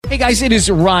Hey guys, it is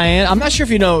Ryan. I'm not sure if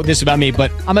you know this about me, but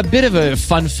I'm a bit of a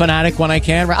fun fanatic when I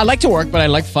can. I like to work, but I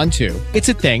like fun too. It's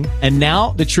a thing. And now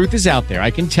the truth is out there.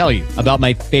 I can tell you about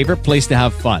my favorite place to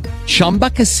have fun. Chumba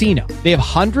Casino. They have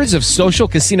hundreds of social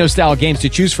casino style games to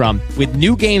choose from with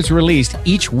new games released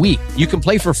each week. You can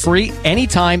play for free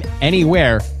anytime,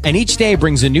 anywhere. And each day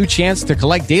brings a new chance to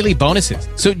collect daily bonuses.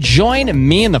 So join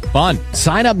me in the fun.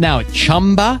 Sign up now at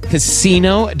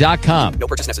ChumbaCasino.com. No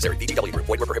purchase necessary. VGW Group.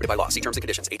 Void where prohibited by law. See terms and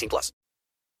conditions. 18+.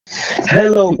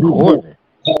 Hello,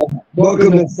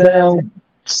 welcome to Sound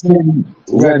City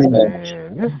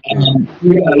Radio.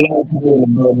 We got a lot of people in the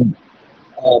building.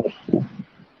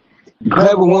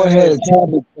 Clever One had a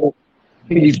topic for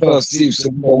he fell asleep,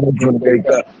 so we're going to wake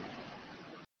up.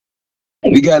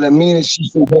 We got Amina,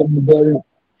 she's in the building.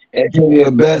 Antonio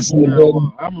Bass in the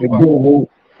building.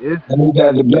 And we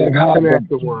got the Black Hot. My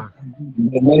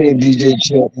name is DJ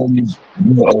CHiLL.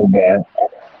 Oh, man.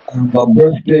 My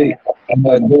birthday and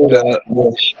my daughter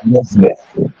was yesterday.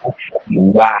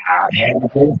 Wow. Happy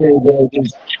birthday,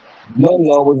 gorgeous.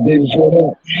 Mother-in-law was the day before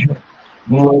that. Oh,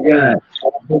 my God.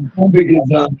 The topic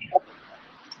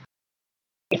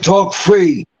is talk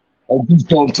free or just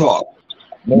don't talk.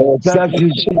 No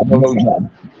exceptions, no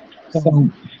job. So,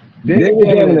 they were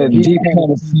having a deep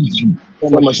conversation. So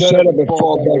I'm going to shut up and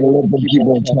fall back and let them keep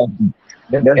on talking.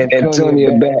 That's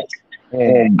Antonio Bass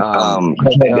and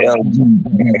LG.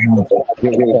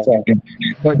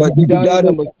 But you dial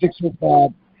number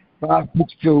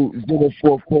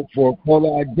 615-562-0444.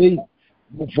 Caller ID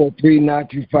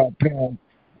 143-925 £.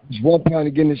 It's £1 to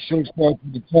get the show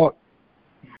started to talk.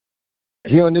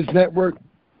 Here on this network,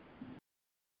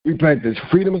 we practice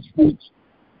freedom of speech,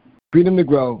 freedom to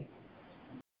grow,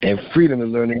 and freedom to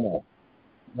learn and know.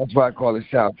 That's why I call it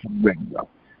Sound City Radio.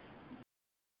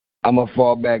 I'm going to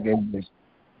fall back and just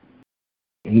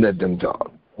let them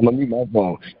talk. I'm going to mute my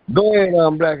phone. Go ahead,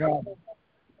 Black Hawk.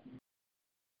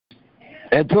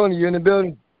 Antonio, you in the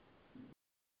building?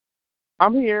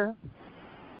 I'm here.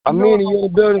 Amina, you in the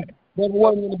building? Number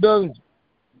one, you in the building?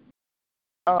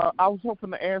 I was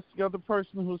hoping to ask the other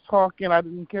person who was talking. I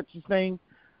didn't catch his name.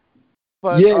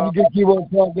 But, yeah, you just keep on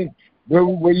talking.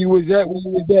 Where you was at?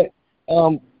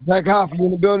 Black Hawk, you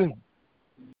in the building?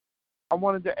 I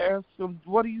wanted to ask them,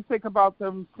 what do you think about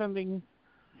them sending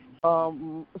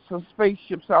some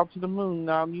spaceships out to the moon?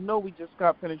 Now, you know we just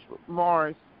got finished with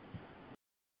Mars.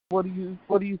 What do you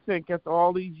think after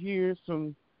all these years,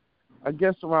 and I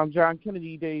guess around John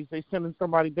Kennedy days, they sending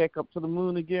somebody back up to the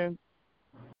moon again?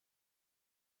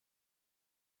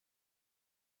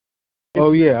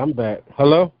 Oh, yeah, I'm back.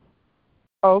 Hello?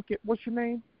 Oh, okay. What's your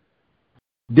name?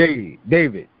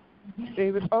 David.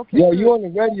 David, okay. Yeah, you on the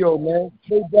radio, man.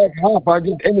 Say Black Hawk. I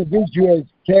just introduced you as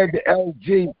character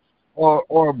LG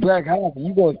or Black Hawk.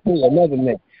 You going to say another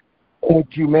name.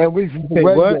 Thank you, man. This is the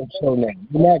radio show now.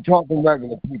 We're not talking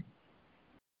regular people.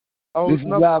 Oh, this is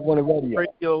live on the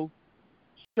radio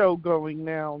show going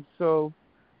now. So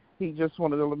he just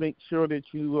wanted to make sure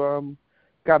that you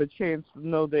got a chance to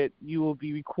know that you will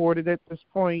be recorded at this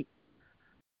point.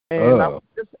 And I was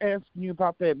just asking you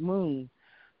about that moon.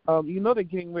 You know they're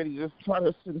getting ready to try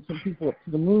to send some people up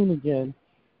to the moon again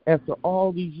after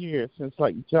all these years, since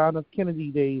like John F.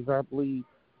 Kennedy days, I believe.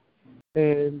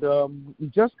 And we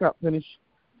just got finished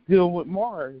dealing with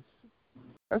Mars.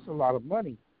 That's a lot of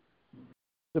money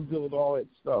to build all that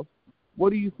stuff.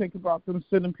 What do you think about them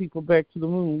sending people back to the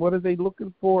moon? What are they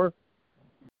looking for?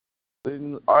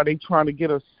 And are they trying to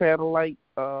get a satellite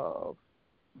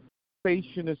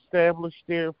station established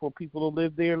there for people to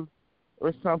live there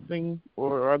or something?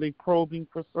 Or are they probing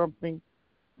for something?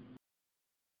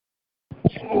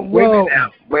 Wait a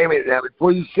minute now.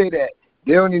 Before you say that,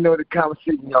 they only know the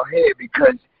conversation in your head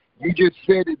because you just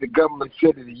said that the government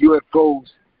said that the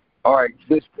UFOs are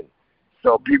existing.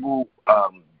 So people,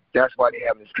 that's why they're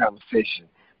having this conversation,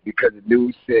 because the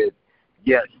news said,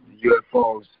 yes, the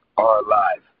UFOs are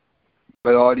alive.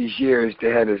 But all these years, they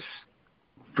had us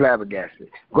flabbergasted.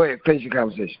 Go ahead, finish your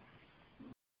conversation.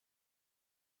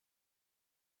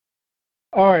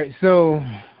 All right, so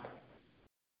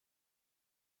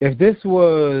if this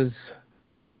was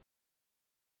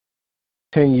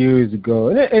 10 years ago,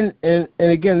 and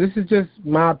again, this is just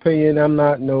my opinion. I'm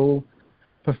not no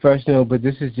professional, but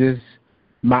this is just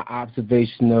my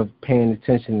observation of paying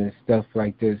attention and stuff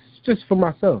like this, just for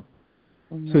myself.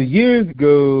 Mm-hmm. So years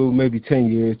ago, maybe 10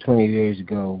 years, 20 years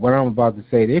ago, what I'm about to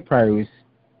say, they probably would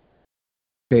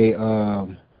say,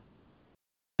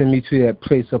 send me to that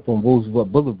place up on Roosevelt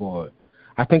Boulevard.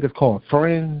 I think it's called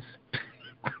Friends.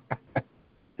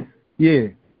 Yeah,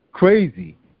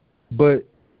 crazy. But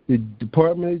the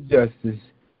Department of Justice,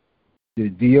 the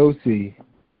DOC,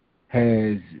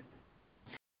 has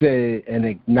said and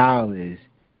acknowledged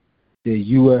that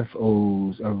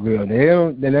UFOs are real. They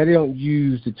don't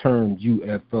use the term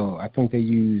UFO. I think they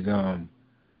use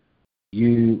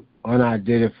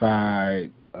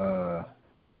unidentified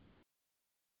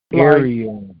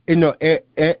aerial,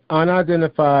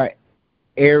 unidentified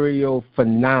aerial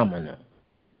phenomena.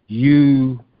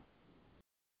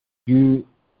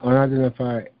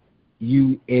 Unidentified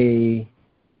UAS,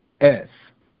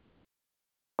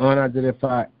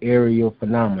 unidentified aerial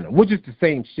phenomena, which is the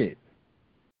same shit.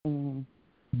 Mm.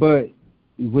 But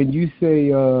when you say,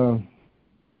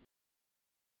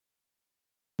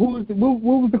 what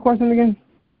was the question again?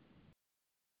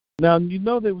 Now, you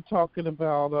know they were talking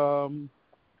about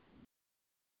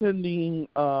sending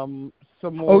some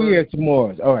more. Oh, yeah, some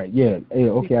more. All right, yeah,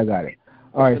 okay, I got it.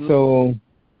 All right, so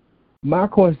my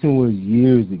question was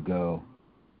years ago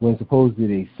when supposedly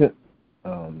they sent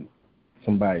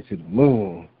somebody to the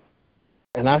moon,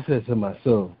 and I said to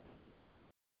myself,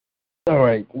 all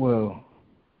right, well,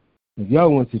 if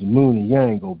y'all went to the moon and y'all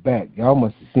ain't go back, y'all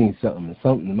must have seen something, and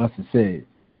something must have said,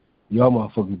 y'all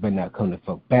motherfuckers better not come the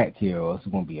fuck back here or else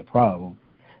it's going to be a problem.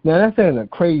 Now, that sounded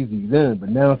crazy then, but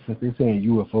now since they're saying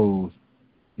UFOs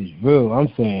is real, I'm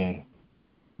saying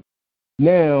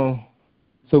now,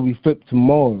 so we flip to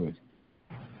Mars.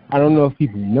 I don't know if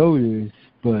people know this,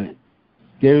 but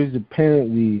there's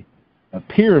apparently a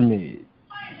pyramid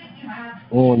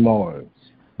on Mars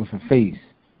with a face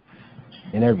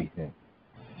and everything.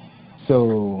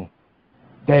 So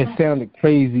that sounded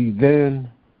crazy then,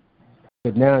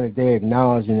 but now that they're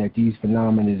acknowledging that these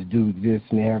phenomena do exist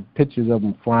and they have pictures of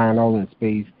them flying all in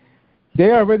space,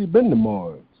 they already been to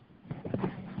Mars.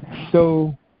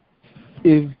 So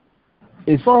if,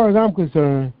 as far as I'm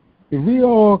concerned, if we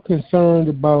all concerned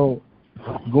about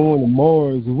going to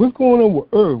Mars, what's going on with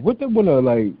Earth? What they want to,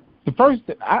 like, the first,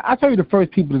 I tell you the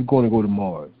first people that's going to go to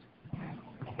Mars.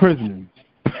 Prisoners.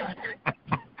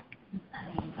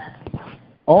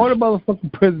 All the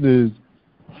motherfucking prisoners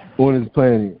on this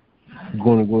planet are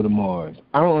going to go to Mars.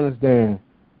 I don't understand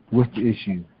what's the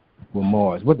issue with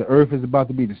Mars. What, the Earth is about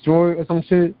to be destroyed or some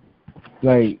shit?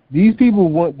 Like, these people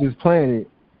want this planet.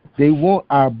 They want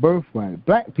our birthright.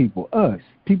 Black people, us,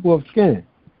 people of skin.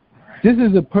 This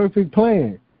is a perfect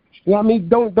plan. You know what I mean?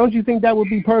 Don't you think that would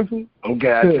be perfect?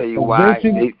 Okay, I'll tell you why.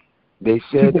 They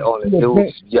said on the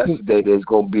news yesterday there's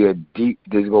gonna be a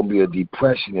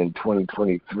depression in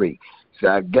 2023. So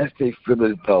I guess they feel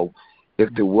as though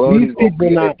if the world is gonna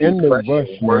be a depression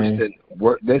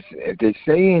listen, if they're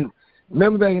saying,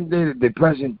 remember back in the day, the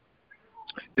depression,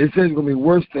 they said it's gonna be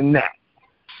worse than that.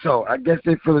 So I guess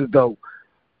they feel as though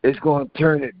it's gonna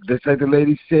turn it, just like the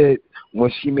lady said when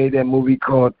she made that movie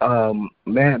called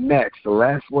Mad Max, the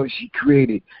last one she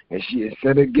created, and she,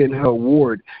 instead of getting her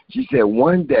award, she said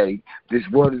one day this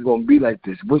world is going to be like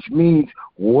this, which means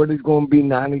water is going to be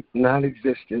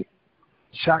non-existent,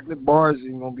 chocolate bars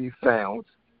are going to be found,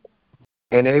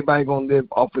 and everybody going to live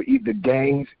off of either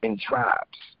gangs and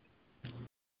tribes.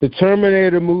 The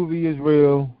Terminator movie is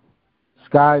real.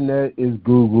 Skynet is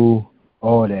Google,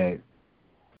 all that.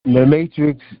 The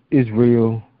Matrix is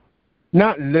real.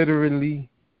 Not literally,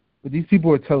 but these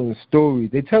people are telling stories.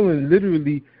 They're telling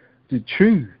literally the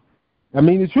truth. I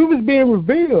mean, the truth is being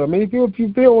revealed. I mean, if you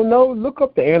don't know, look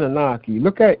up the Anunnaki,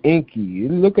 look at Enki,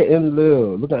 look at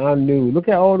Enlil, look at Anu, look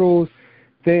at all those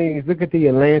things, look at the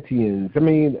Atlanteans. I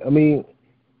mean,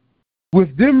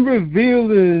 with them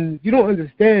revealing, you don't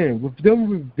understand, with them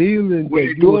revealing. Well,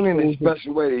 they're doing it in a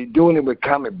special way. They're doing it with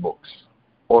comic books.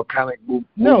 Or comic book.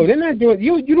 No, they're not doing.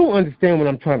 You don't understand what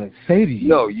I'm trying to say to you.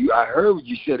 No, I heard what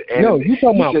you said. No, you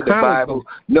talking about the Bible.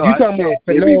 No, you talking about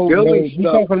they're revealing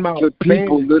stuff to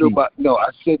people little by. No, I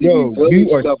said they're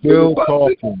revealing stuff little by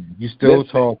little. You still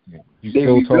talking.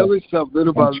 They're revealing stuff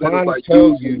little by little by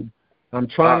using. I'm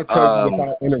trying to tell you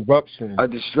without interruption. A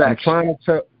distraction.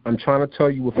 I'm trying to tell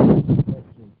you without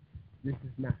interruption. This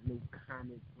is not no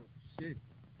comic book shit.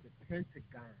 The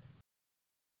Pentagon,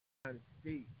 United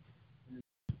States.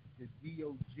 The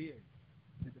DOJ,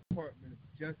 the Department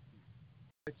of Justice,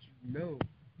 let you know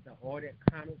that all that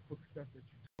comic book stuff that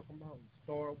you're talking about,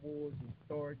 Star Wars and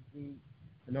Stargate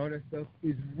and all that stuff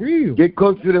is real. Get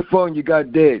close to the phone, you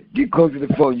got dead. Get close to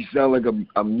the phone, you sound like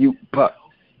a mute pup.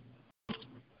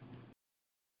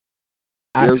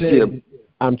 I'm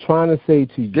trying to say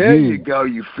to you. There you go,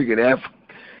 you freaking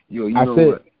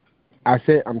African. I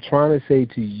said, I'm trying to say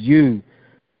to you,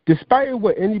 despite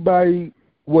what anybody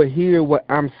will hear what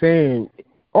I'm saying,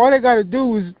 all they got to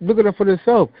do is look it up for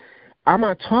themselves. I'm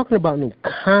not talking about no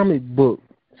comic book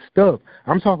stuff.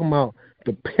 I'm talking about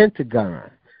the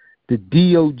Pentagon, the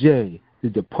DOJ, the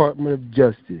Department of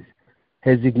Justice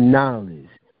has acknowledged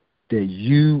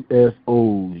that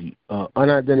UFOs,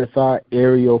 unidentified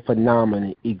aerial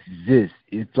phenomenon, exists.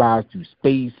 It flies through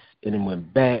space and it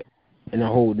went back and the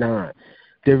whole nine.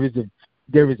 There is a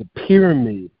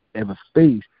pyramid of a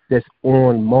face that's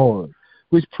on Mars,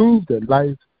 which proves that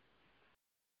life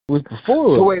was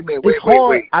before. So wait.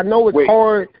 I know it's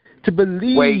hard to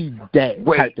believe that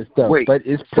type of stuff, but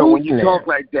it's proof. So when you now. talk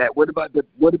like that, what about the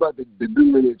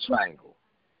Bermuda Triangle?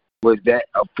 Was that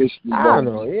officially? I don't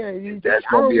know. Yeah, that's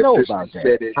I going to don't be know officially about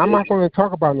said. that. I'm not going to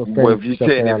talk about no things. Well, if you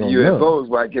say that if UFOs,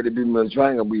 why can't the Bermuda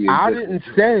Triangle be? I didn't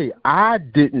say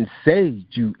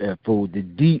UFO. The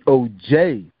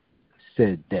DOJ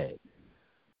said that.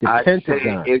 The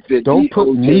Pentagon. If the don't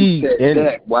put me in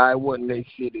that, it. why wouldn't they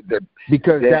say that?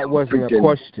 Because that wasn't a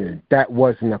question. That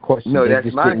wasn't a question. No,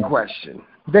 that's my question.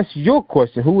 That's your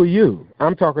question. Who are you?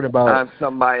 I'm talking about. I'm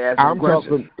somebody asking a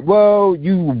question. Well,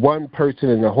 you one person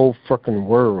in the whole freaking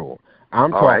world.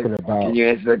 I'm talking about. Can you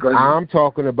answer that question? I'm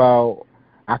talking about.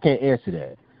 I can't answer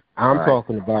that. I'm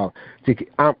talking about.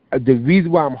 The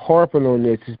reason why I'm harping on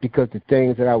this is because the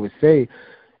things that I would say,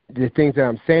 the things that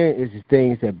I'm saying is the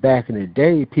things that back in the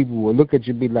day people will look at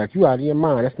you and be like, "You out of your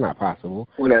mind? That's not possible."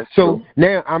 Well, that's so true.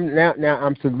 now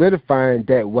I'm solidifying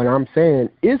that what I'm saying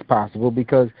is possible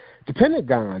because the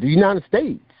Pentagon, the United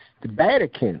States, the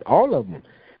Vatican, all of them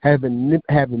have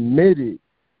admitted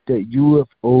that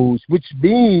UFOs, which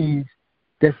means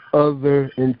there's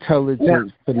other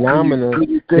intelligence phenomena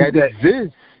that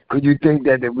exist. Could you think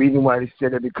that the reason why they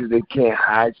said it because they can't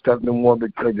hide stuff no more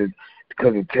because the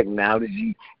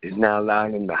technology is now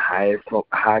allowing them to hide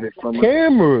it from us?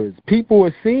 Cameras, people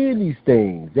are seeing these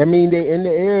things. I mean, they're in the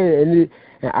air, and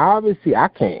obviously I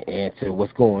can't answer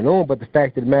what's going on, but the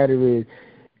fact of the matter is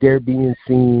they're being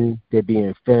seen, they're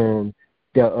being filmed.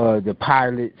 The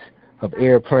pilots of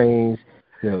airplanes,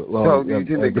 the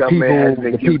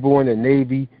people in the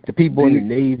Navy,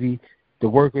 the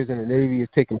workers in the Navy is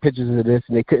taking pictures of this,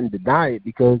 and they couldn't deny it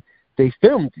because they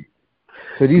filmed it.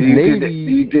 So these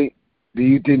do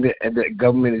you think that the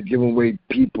government is giving away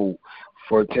people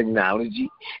for technology?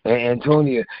 And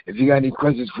Antonia, if you got any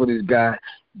questions for this guy,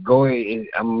 go ahead and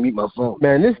I'm gonna mute my phone.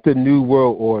 Man, this is the new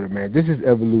world order, man. This is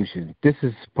evolution. This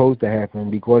is supposed to happen.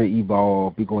 We're going to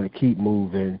evolve. We're going to keep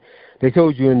moving. They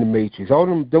told you in the Matrix. All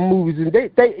them movies, and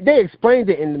they explained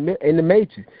it in the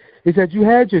Matrix. They said you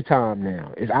had your time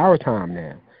now. It's our time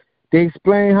now. They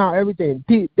explain how everything.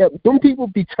 Them people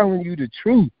be telling you the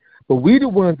truth, but we the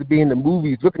ones that be in the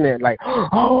movies looking at it like,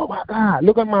 oh my God,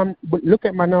 look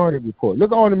at Minority Report.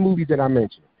 Look at all the movies that I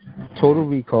mentioned. Total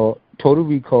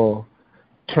Recall,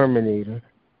 Terminator,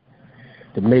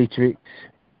 The Matrix,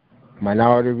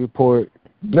 Minority Report,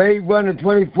 Blade Runner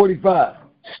 2045,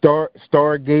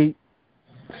 Stargate,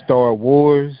 Star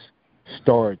Wars,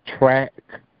 Star Trek.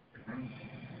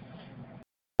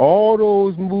 All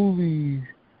those movies,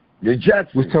 the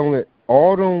Jetsons,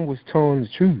 all of them was telling the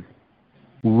truth.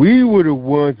 We were the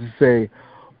ones to say,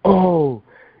 "Oh,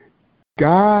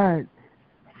 God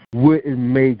wouldn't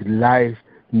make life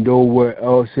nowhere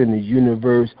else in the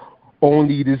universe,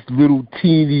 only this little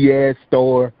teeny ass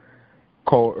star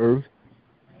called Earth."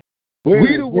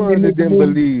 We the ones that didn't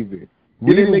believe it.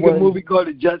 Did they make a movie called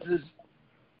The Jetsons?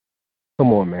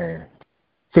 Come on, man.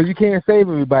 So you can't save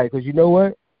everybody because you know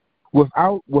what?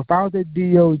 Without the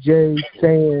DOJ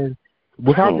saying,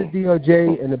 without the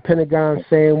DOJ and the Pentagon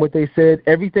saying what they said,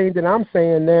 everything that I'm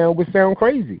saying now would sound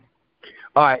crazy.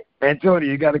 All right,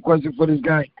 Antonio, you got a question for this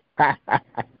guy?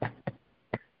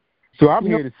 So I'm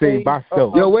here to save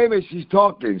myself. Yo, wait a minute, she's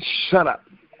talking. Shut up.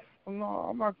 No,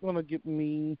 I'm not going to get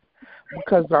mean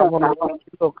because I want to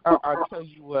look. I tell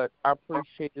you what, I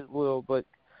appreciate it, Will, but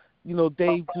you know,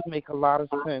 Dave do make a lot of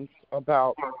sense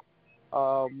about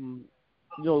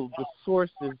you know, the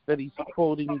sources that he's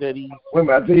quoting, that he's... Wait a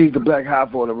minute, I think he's the Black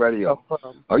Hop on the radio.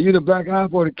 Are you the Black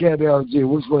Hop or the Cat LG?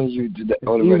 Which one are you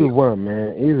on the radio? Either one,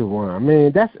 man. Either one. I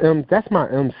mean, that's my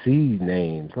MC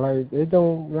names. Like, it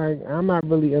don't, like, I'm not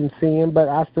really MCing, but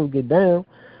I still get down.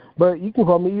 But you can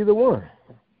call me either one.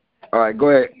 All right, go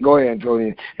ahead,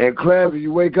 Antonio. And Clem, if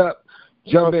you wake up,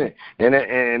 jump in.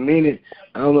 And mean it,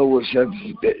 I don't know what chef,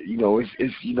 you know, it's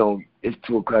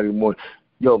 2 o'clock in the morning.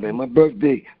 Yo, man, my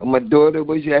birthday, my daughter,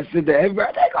 I said that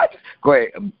everybody. Go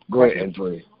ahead,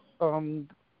 Antonio.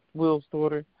 Will's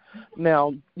daughter.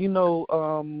 Now, you know,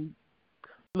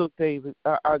 look, David,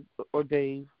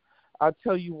 Dave, I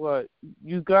tell you what,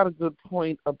 you got a good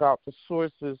point about the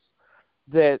sources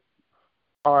that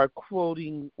are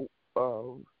quoting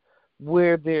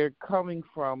where they're coming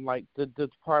from, like the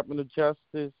Department of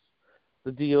Justice,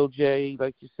 the DOJ,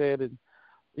 like you said, and,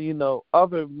 you know,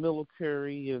 other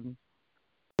military and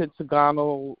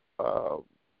Pentagonal,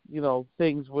 you know,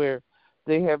 things where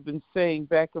they have been saying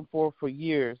back and forth for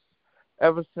years,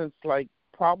 ever since like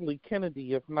probably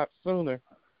Kennedy, if not sooner,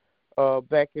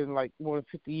 back in like more than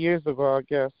 50 years ago, I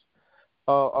guess,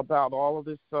 about all of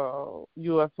this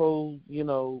UFO,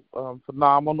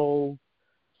 phenomenal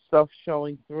stuff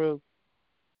showing through.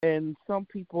 And some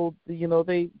people, they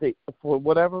for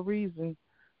whatever reason,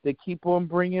 they keep on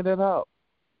bringing it up.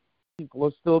 People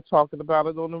are still talking about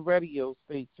it on the radio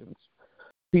stations.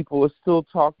 People are still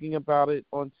talking about it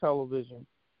on television.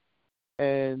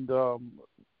 And,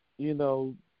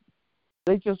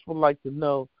 they just would like to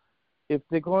know if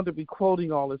they're going to be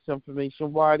quoting all this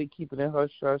information, why are they keeping it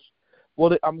hush-hush?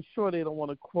 Well, I'm sure they don't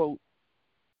want to quote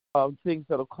things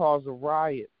that will cause a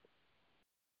riot,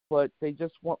 but they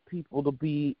just want people to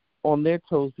be on their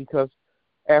toes because,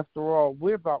 after all,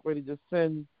 we're about ready to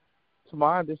send, to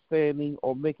my understanding,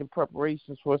 or making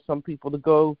preparations for some people to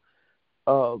go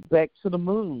back to the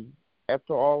moon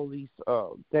after all these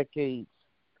decades.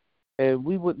 And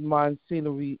we wouldn't mind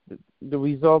seeing the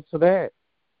results of that.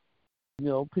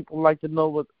 People like to know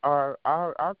what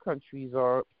our countries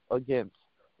are against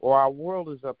or our world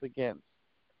is up against.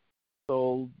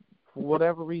 So for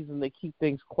whatever reason, they keep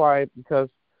things quiet because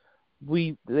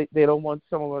they don't want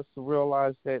some of us to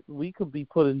realize that we could be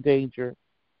put in danger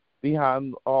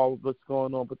behind all of what's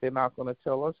going on, but they're not going to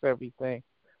tell us everything.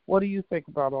 What do you think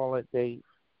about all that, Dave?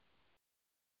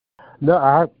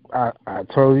 No, I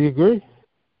totally agree.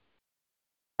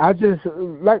 I just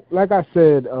like I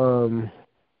said,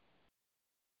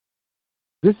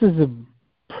 this is a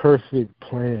perfect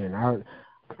plan.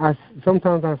 I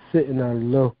sometimes I sit and I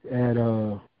look at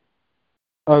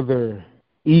other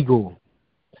ego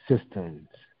systems,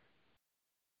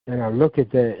 and I look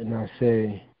at that and I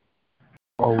say,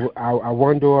 oh, I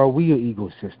wonder, are we an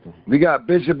ego system? We got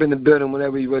Bishop in the building.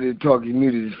 Whenever he's ready to talk, he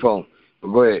muted his phone. But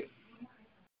go ahead.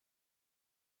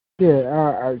 Yeah,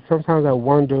 I sometimes I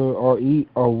wonder, are we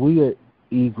an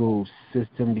ego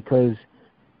system? Because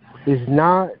it's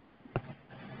not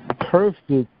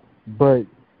perfect, but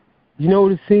you know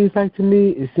what it seems like to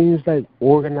me? It seems like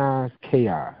organized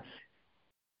chaos.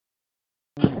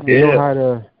 Yeah. They know how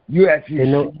to. You actually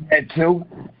see that too?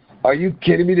 Are you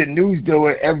kidding me? The news do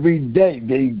it every day.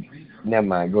 Never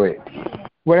mind. Go ahead.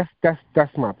 Well,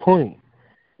 that's my point.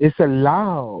 It's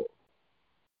allowed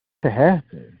to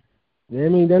happen. I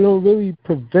mean, they don't really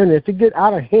prevent it. If it get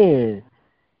out of hand,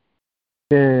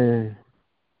 then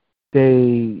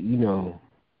they,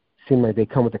 seem like they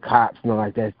come with the cops and all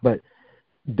like that. But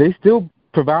they still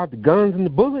provide the guns and the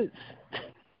bullets.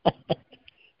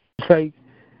 Like,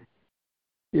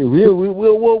 yeah,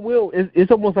 we'll.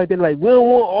 It's almost like they're like, we don't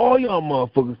want all y'all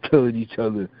motherfuckers killing each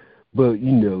other, but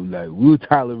like we'll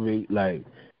tolerate like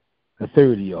a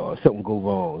third of y'all. Something go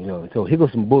wrong, So here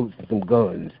goes some bullets and some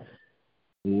guns.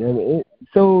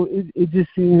 So it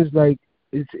just seems like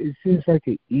it seems like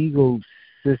an ego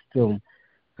system,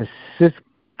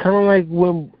 kind of like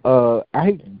when I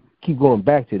hate to keep going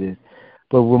back to this,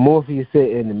 but when Morpheus said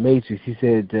in the Matrix, he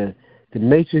said the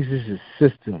Matrix is a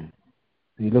system.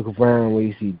 You look around where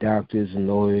you see doctors and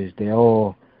lawyers, they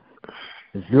all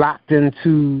is locked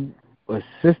into a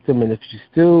system, and if you're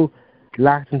still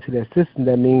locked into that system,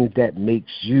 that means that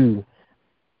makes you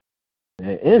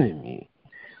an enemy.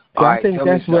 So I think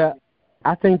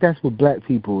that's what black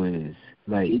people is.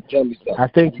 Like, I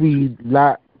think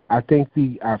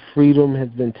our freedom has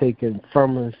been taken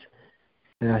from us,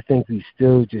 and I think we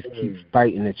still just keep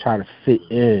fighting to try to fit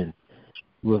in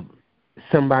with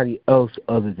somebody else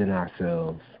other than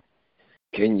ourselves.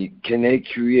 Can they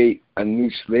create a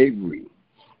new slavery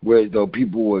where though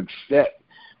people will accept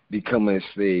becoming a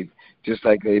slave, just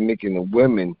like they're making the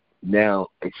women now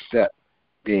accept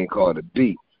being called a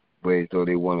B, where though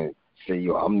they want to say,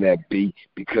 yo, I'm that B,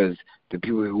 because the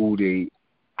people who they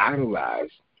idolize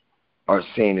are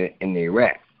saying it in their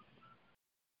rap.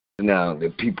 Now the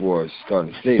people are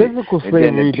starting to say physical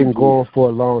slavery has been going for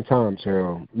a long time,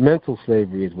 Cheryl. Mental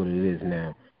slavery is what it is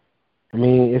now. I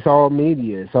mean, it's all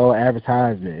media, it's all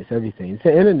advertisement, it's everything. It's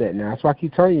the internet now. That's why I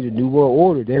keep telling you, the New World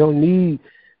Order, they don't need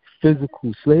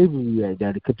physical slavery like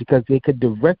that because they could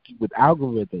direct you with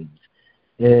algorithms.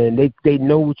 And they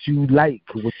know what you like,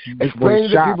 what you explain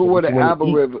to the people what an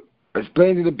algorithm.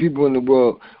 Explain to the people in the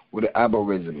world what an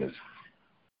algorithm is.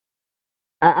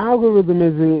 An algorithm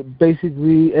is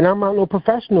basically, and I'm not no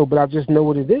professional, but I just know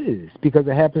what it is because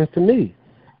it happens to me.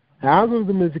 An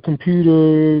algorithm is a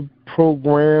computer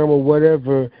program or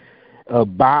whatever, a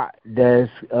bot that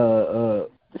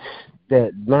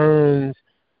learns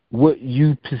what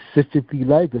you specifically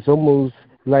like. It's almost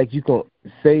like you can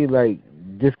say like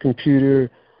this computer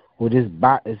or this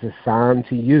bot is assigned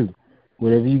to you.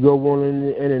 whatever you go on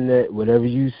the internet, whatever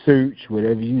you search,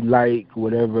 whatever you like,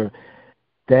 whatever,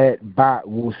 that bot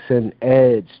will send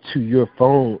ads to your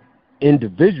phone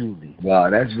individually. Wow,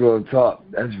 that's real talk.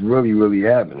 That's really, really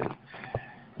happening.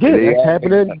 Yeah, that's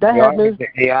happening. That happens.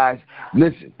 The AIs.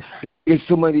 Listen, there's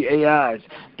so many AIs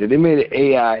that they made an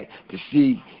AI to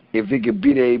see if they could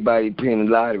beat everybody playing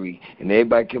the lottery, and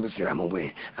everybody kept saying, I'm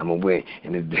going to win.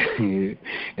 And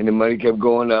the money kept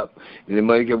going up, and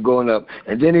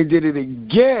and then they did it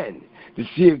again to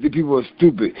see if the people were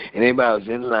stupid, and everybody was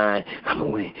in line, I'm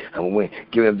going to win,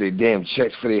 giving them their damn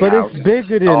checks for their house. But it's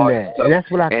bigger than that, and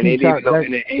that's what I keep talking about.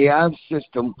 In the AI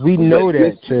system, we know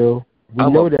that, Chill.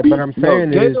 We know that, but I'm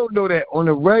saying they don't know that on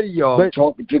the radio. I'm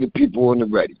talking to the people on the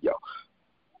radio.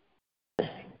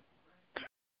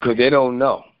 Because they don't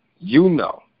know. You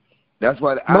know. That's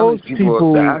why the Amish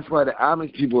people. That's why the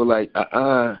Amish people are like,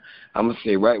 I'm gonna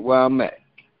stay right where I'm at.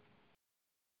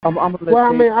 I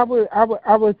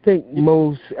would think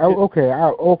most.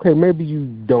 Okay, maybe you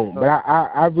don't, but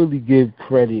I really give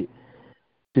credit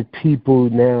to people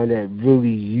now that really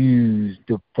use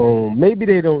the phone. Maybe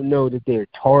they don't know that they're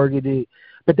targeted,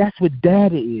 but that's what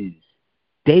data is.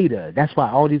 Data. That's why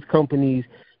all these companies.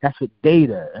 That's what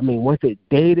data. I mean,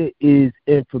 data is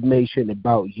information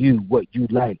about you, what you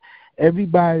like.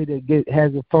 Everybody that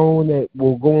has a phone that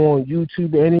will go on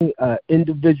YouTube, any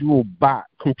individual bot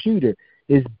computer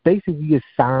is basically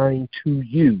assigned to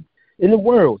you in the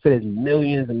world. So there's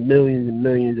millions and millions and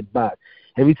millions of bots.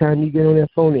 Every time you get on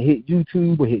that phone and hit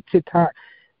YouTube or hit TikTok,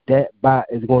 that bot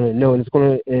is going to know, and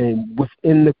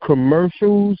within the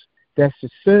commercials that's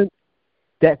sent,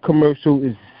 that commercial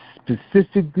is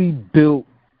specifically built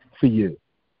for you.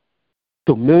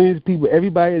 So millions of people,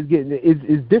 everybody is getting it.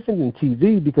 It's different than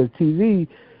TV, because TV,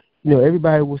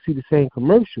 everybody will see the same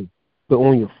commercial. But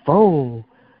on your phone,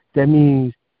 that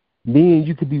means me and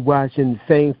you could be watching the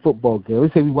same football game.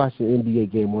 Let's say we watching an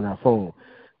NBA game on our phone.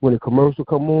 When a commercial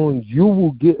come on, you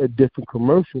will get a different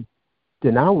commercial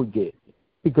than I would get,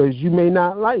 because you may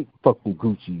not like fucking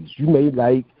Gucci's. You may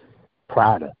like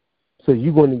Prada. So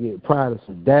you're going to get Prada.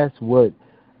 So that's what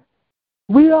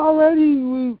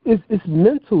it's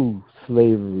mental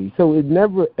slavery. So it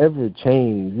never, ever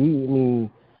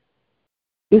changed.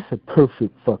 It's a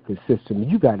perfect fucking system.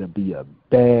 You got to be a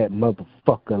bad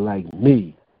motherfucker like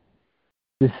me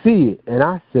to see it. And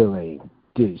I still ain't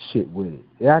did shit with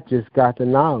it. I just got the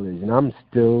knowledge, and I'm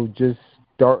still just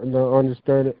starting to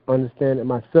understand it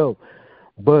myself.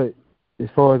 But as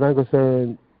far as I'm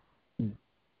concerned,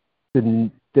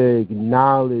 the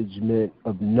acknowledgement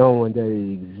of knowing that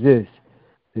it exists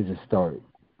is a start.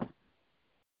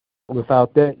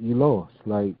 Without that, you lost.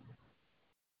 Like,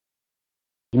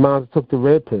 you might have took the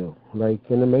red pill, like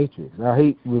in the Matrix. I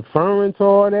hate referring to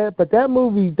all that, but that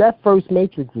movie, that first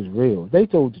Matrix was real. They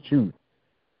told the truth.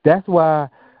 That's why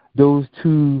those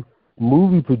two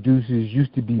movie producers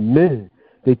used to be men.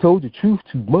 They told the truth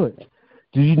too much.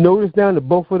 Did you notice now that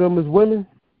both of them is women?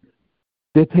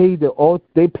 They paid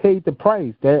the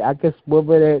price. I guess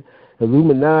whether that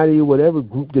Illuminati or whatever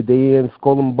group that they in,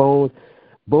 Skull and Bones,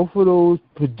 both of those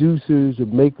producers or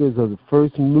makers of the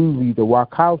first movie, the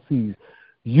Wachowskis,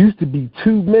 used to be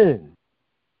two men.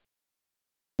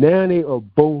 Now they are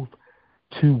both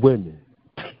two women.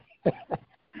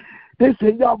 They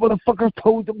said, y'all motherfuckers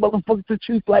told the motherfuckers the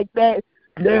truth like that.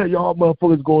 Now y'all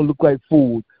motherfuckers gonna look like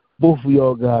fools. Both of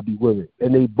y'all gotta be women.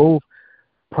 And they both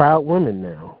proud women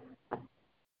now.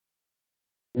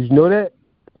 Did you know that?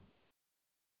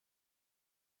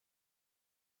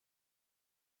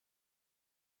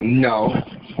 No.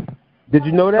 Did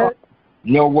you know that?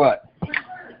 Know what?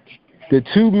 The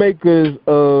two makers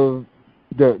of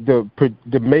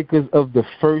the makers of the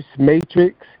first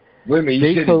Matrix. Wait a minute,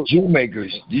 you said the Jew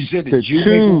makers. You said the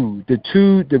Jew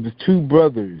makers? There was two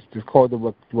brothers. They're called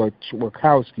the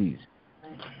Wachowskis.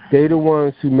 They're the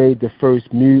ones who made the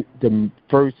first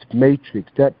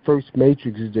Matrix. That first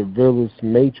Matrix is the realest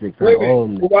Matrix. Wait a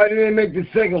minute, why didn't they make the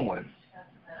second one?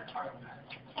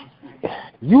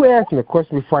 You asked me a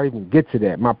question before I even get to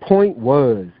that. My point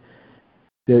was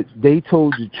that they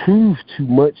told the truth too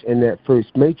much in that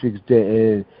first Matrix,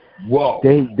 and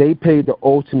they paid the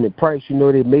ultimate price.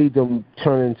 They made them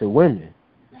turn into women.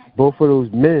 Both of those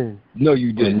men. No,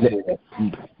 you didn't.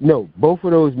 No, both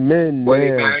of those men. Were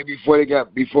they married before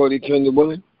they turned to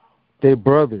women? They're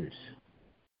brothers.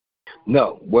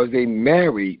 No, was they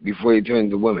married before they turned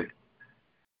to women?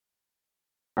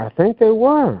 I think they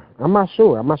were. I'm not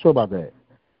sure. I'm not sure about that.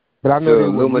 But I know they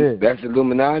were men. That's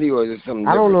Illuminati, or is it something different?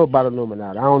 I don't know about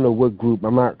Illuminati. I don't know what group.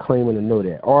 I'm not claiming to know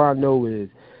that. All I know is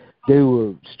they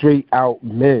were straight out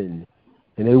men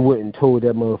and they went and told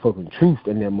that motherfucking truth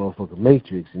in that motherfucking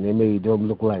Matrix, and they made them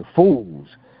look like fools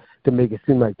to make it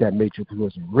seem like that Matrix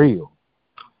wasn't real.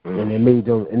 And they made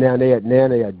them, and now they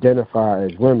identify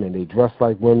as women. They dress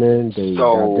like women. They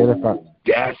identify.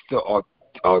 That's the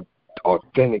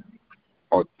authentic.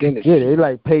 Yeah, they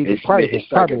like paid the price.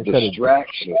 It's like a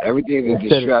distraction. Everything is a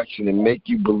distraction to make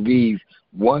you believe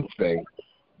one thing,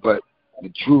 but the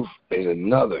truth is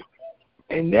another.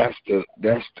 And that's the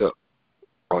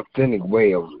authentic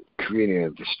way of creating a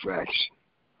distraction.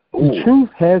 The truth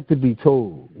has to be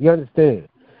told. You understand?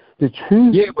 The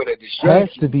truth has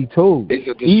to be told.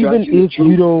 Even if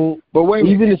you don't. But wait a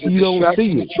minute, even if you don't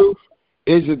see it. Truth?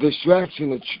 Is a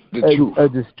distraction the truth? A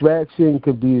distraction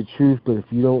could be the truth, but if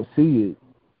you don't see it,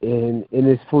 and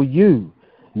it's for you.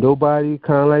 Nobody,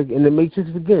 kind of like in the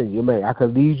Matrix again. You may, I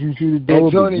could lead you to the door,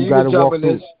 hey, Tony, but you got to walk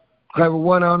through. Clever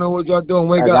one, I don't know what y'all doing.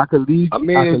 Wake up. I could lead. I'm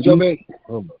in, jump in.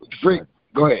 Freak,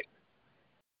 go ahead.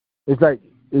 It's like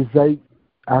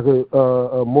I could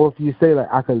more if you say like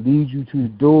I could lead you to the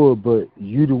door, but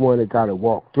you the one that got to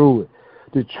walk through it.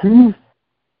 The truth,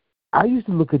 I used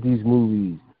to look at these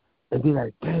movies and be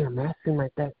like, damn, that seemed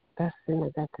like that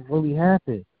could really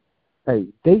happen. Like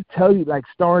they tell you, like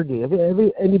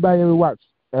Stargate. Anybody ever watch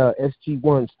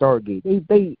SG-1 Stargate?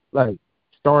 They like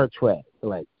Star Trek,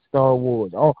 like Star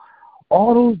Wars.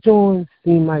 All those joints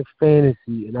seem like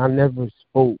fantasy, and I never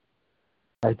spoke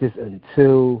like this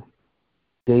until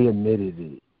they admitted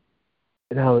it.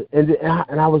 And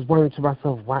I was wondering to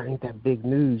myself, why ain't that big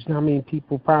news? You know what I mean?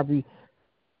 People probably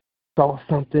saw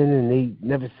something and they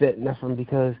never said nothing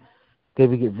because they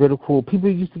would get ridiculed. People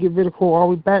used to get ridiculed all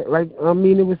the way back, like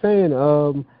it was saying,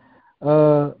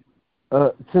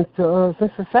 since the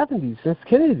 70s, since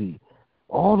Kennedy.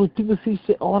 All those people see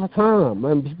shit all the time.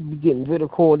 Man, people be getting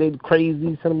ridiculed. They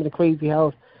crazy, send them in the crazy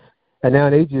house, and now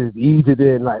they just ease it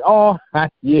in like, oh,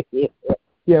 yeah, we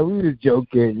was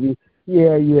joking.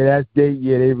 Yeah, that's they.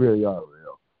 Yeah, they really are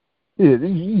real. Yeah,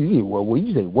 well,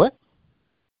 you say what?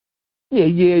 Yeah,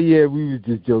 we was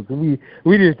just joking.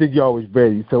 We didn't think y'all was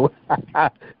ready, so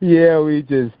yeah, we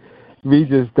just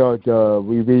thought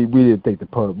we didn't think the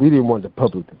public. We didn't want the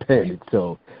public to panic,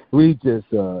 so we just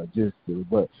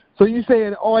but so you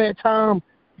saying all that time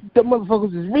the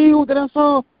motherfuckers is real that I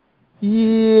saw?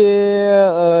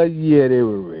 Yeah, they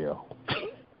were real.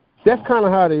 That's kind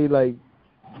of how they like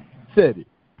said it,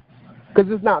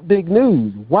 because it's not big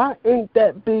news. Why ain't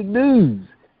that big news?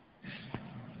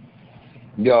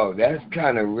 Yo, that's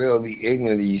kind of really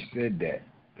ignorant you said that.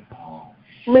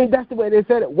 I mean, that's the way they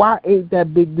said it. Why ain't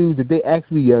that big news that they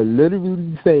actually are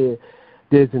literally saying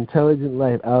there's intelligent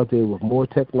life out there with more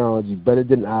technology, better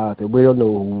than ours, and we don't know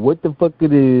what the fuck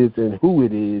it is and who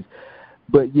it is,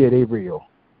 but yeah, they real.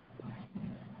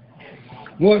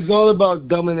 Well, it's all about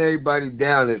dumbing everybody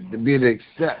down to be able to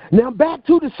accept. Now back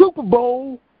to the Super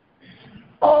Bowl.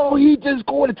 Oh, he just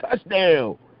scored a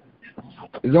touchdown.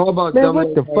 It's all about man,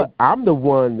 what the fuck? I'm the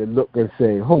one that look and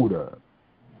say, hold up.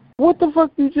 What the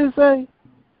fuck you just say?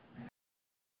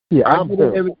 Yeah,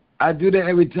 I do that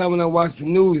every time when I watch the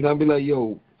news, and I'll be like,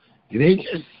 yo, did they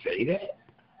just say that?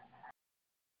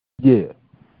 Yeah.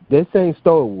 They're saying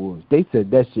Star Wars. They said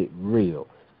that shit real.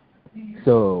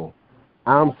 So,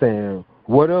 I'm saying,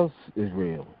 what else is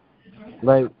real?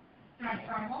 Like,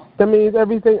 that means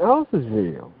everything else is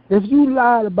real. If you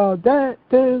lied about that,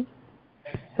 then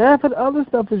half of the other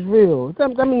stuff is real.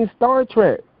 That means Star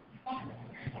Trek.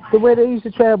 The way they used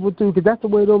to travel through, because that's the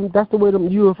way them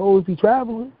UFOs be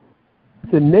traveling.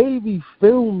 The Navy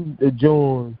filmed the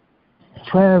John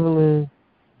traveling,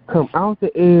 come out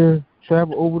the air,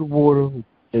 travel over the water,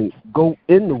 and go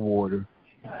in the water,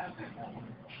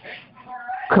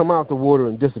 come out the water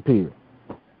and disappear.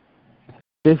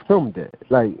 They filmed that.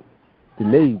 Like, the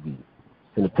Navy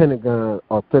and the Pentagon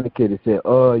authenticated, said,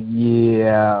 we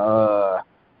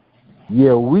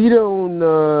don't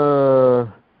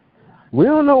know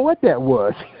what that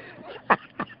was.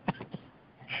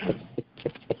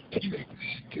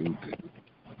 Stupid.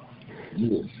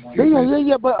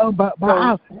 Yeah, but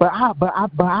our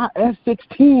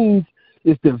F-16s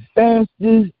is the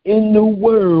fastest in the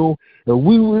world, and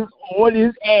we was on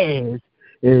his ass,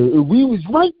 and we was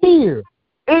right there.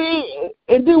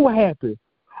 And then what happened?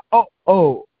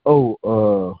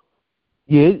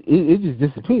 It just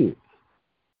disappeared.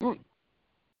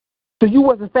 So you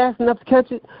wasn't fast enough to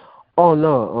catch it? Oh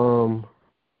no,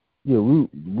 we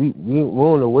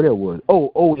don't know what it was.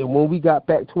 And when we got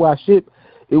back to our ship,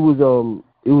 it was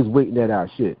waiting at our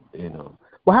ship,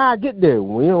 Well, how I get there?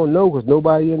 We don't know, because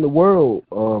nobody in the world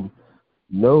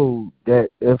know that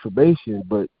information,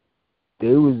 but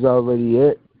they was already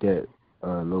at that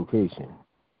location.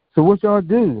 So what y'all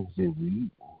do?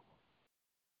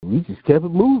 We just kept it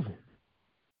moving.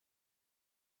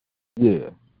 Yeah.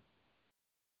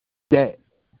 That,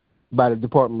 by the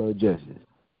Department of Justice,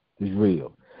 is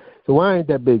real. So why ain't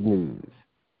that big news?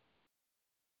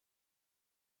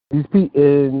 These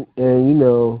people,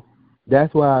 and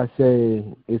that's why I say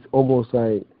it's almost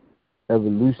like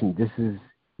evolution.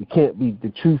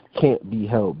 The truth can't be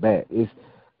held back. It's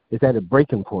at a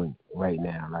breaking point right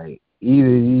now. Like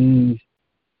either these,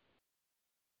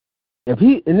 and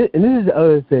this is the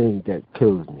other thing that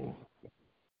kills me.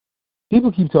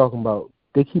 People keep talking about,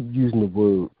 they keep using the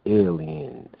word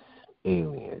aliens,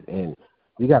 and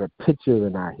we got a picture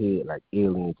in our head like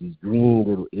aliens, these green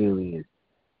little aliens.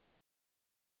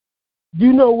 Do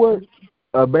you know what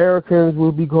Americans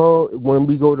will be called when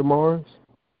we go to Mars?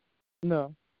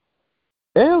 No.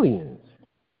 Aliens.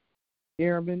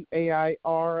 Airmen,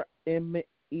 AIRME.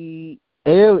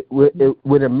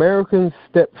 When Americans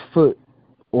step foot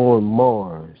on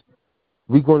Mars,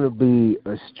 we're going to be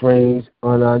a strange, a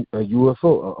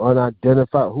UFO,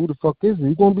 unidentified. Who the fuck is it?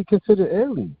 We're going to be considered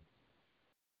aliens.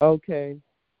 Okay.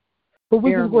 But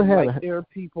we're just going to have like there are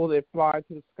people that fly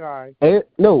to the sky.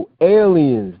 No,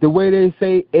 aliens. The way they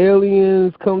say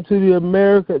aliens come to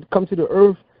the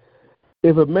Earth.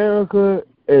 If America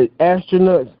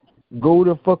astronauts go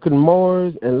to fucking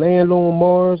Mars and land on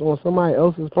Mars on somebody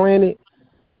else's planet,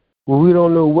 where we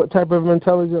don't know what type of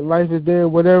intelligent life is there,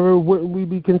 whatever, wouldn't we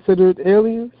be considered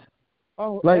aliens?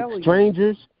 Oh, like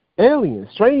aliens.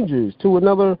 Strangers to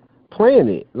another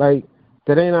planet, like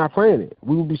that ain't our planet.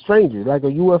 We would be strangers, like a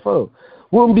UFO.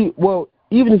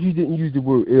 Even if you didn't use the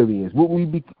word aliens,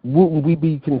 wouldn't we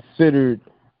be considered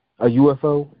a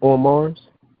UFO on Mars?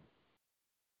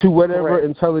 To whatever Correct.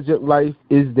 intelligent life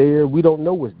is there, we don't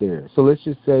know what's there. So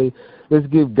let's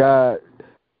give God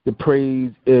the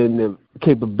praise and the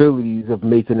capabilities of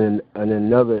making an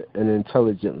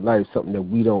intelligent life, something that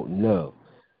we don't know.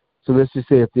 So let's just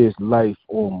say if there's life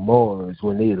on Mars,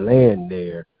 when they land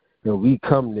there, and we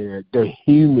come there, the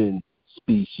human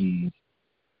species,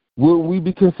 wouldn't we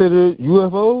be considered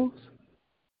UFOs?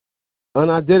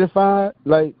 Unidentified?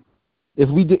 Like, if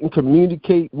we didn't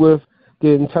communicate with the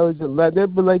intelligent life,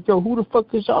 they'd be like, yo, who the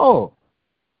fuck is y'all?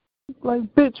 Like,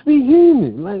 bitch, we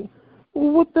human. Like,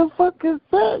 what the fuck is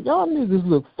that? Y'all niggas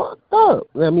look fucked up.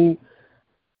 I mean,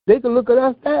 they can look at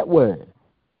us that way.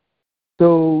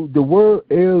 So the word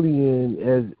alien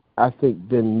has, I think,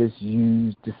 been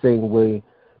misused the same way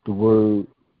the word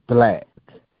black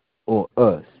or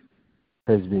us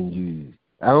has been used.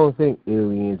 I don't think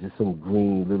aliens are some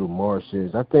green little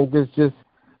Martians. I think it's just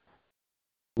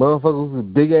motherfuckers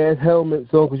with big-ass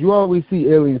helmets on, because you always see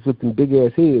aliens with them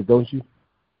big-ass heads, don't you?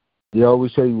 They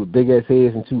always show you with big-ass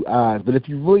heads and two eyes. But if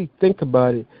you really think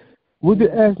about it, what do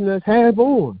astronauts have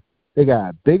on? They got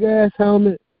a big-ass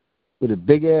helmet with a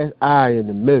big-ass eye in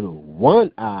the middle.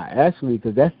 One eye, actually,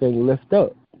 because that thing lifts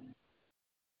up.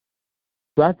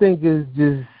 So I think it's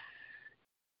just,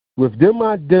 with them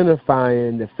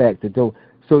identifying the fact that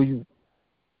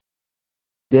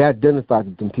they identify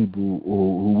that them people,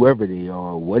 or whoever they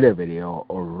are, whatever they are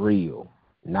real.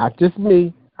 Not just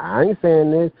me. I ain't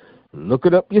saying this. Look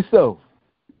it up yourself.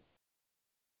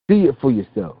 See it for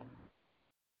yourself.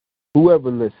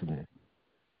 Whoever listening.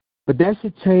 But that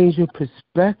should change your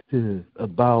perspective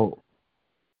about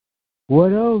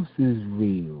what else is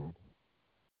real.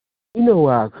 You know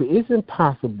why? It's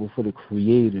impossible for the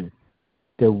Creator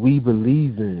that we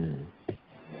believe in.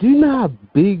 Do you know how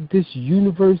big this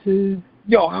universe is?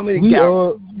 Yo, how many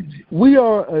galaxies? You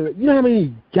know how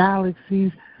many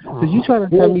galaxies? So you trying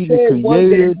to tell me the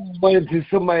Creator? Until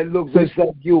somebody looks just like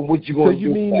you, what you gonna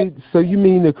do? So you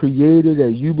mean the Creator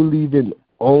that you believe in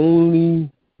only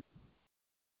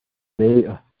made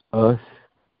us?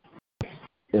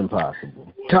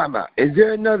 Impossible. Time out. Is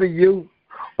there another you?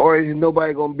 Or is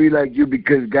nobody going to be like you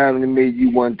because God only made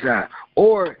you one time?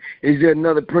 Or is there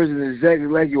another person exactly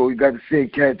like you, or you got the same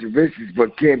characteristics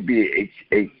but can't be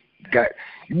a guy?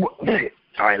 All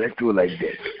right, let's do it like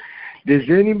this. Does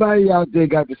anybody out there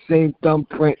got the same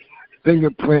thumbprint,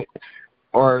 fingerprint,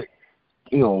 or,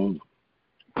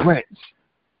 prints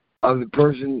of the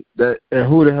person that... And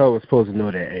who the hell was supposed to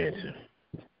know that answer?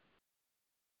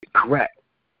 Correct.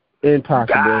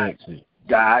 Impossible answer.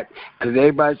 God, because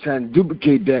everybody's trying to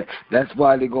duplicate that. That's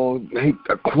why they're going to make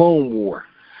a clone war.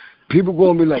 People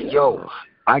going to be like, yo,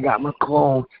 I got my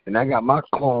clone, and I got my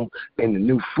clone in the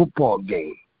new football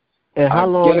game. And how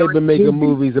long they been making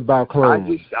movies about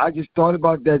clones? I just thought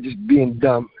about that just being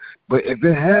dumb. But if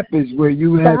it happens where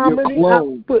you have your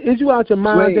clone... But is you out your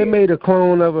mind? They made a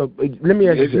clone of a... Let me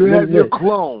ask you. If you have your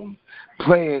clone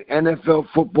playing NFL,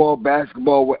 football,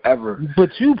 basketball, whatever...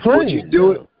 But you playing. Would you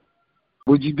do it?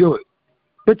 Would you do it?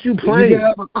 But you play. You can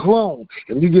have a clone,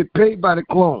 and you get paid by the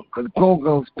clone, because the clone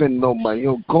gonna spend no money.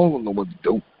 Your clone don't know what to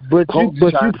do. But you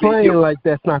playing like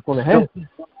that's not gonna happen.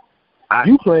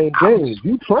 You playing games.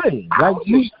 You playing like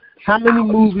you. How many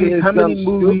movies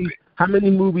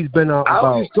been out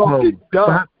about clones?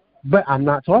 But I'm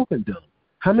not talking dumb.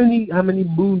 How many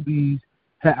movies?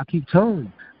 I keep telling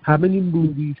you. How many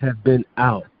movies have been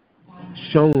out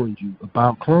showing you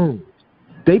about clones?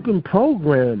 They've been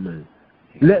programming,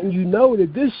 letting you know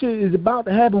that this shit is about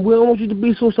to happen. We don't want you to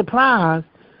be so surprised,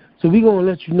 so we gonna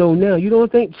let you know now. You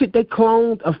don't think shit? They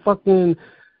cloned a fucking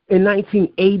in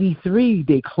 1983.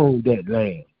 They cloned that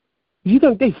land. You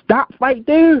think they stopped right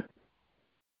there?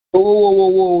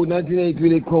 Whoa! 1983.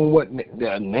 They cloned what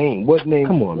name? What name?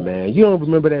 Come on, man. You don't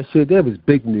remember that shit? That was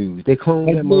big news. They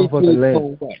cloned that motherfucking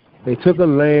lamb. They took a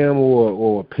lamb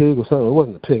or a pig or something. It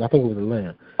wasn't a pig. I think it was a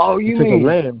lamb. Oh, you mean a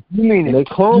lamb? You mean they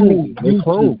cloned it? They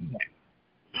cloned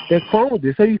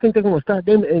it. So you think they're gonna stop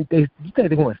them? And you think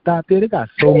they're gonna stop there? They got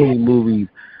so many movies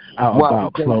out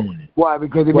about cloning. Why?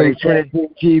 Because they made flat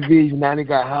screen TVs. Now they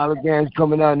got holograms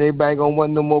coming out, and everybody gonna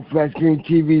want no more flat screen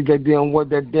TVs. That they don't want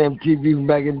that damn TV from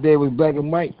back in the day was black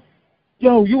and white.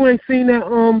 Yo, you ain't seen that?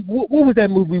 What was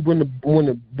that movie when the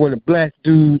black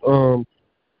dude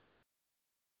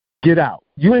Get Out?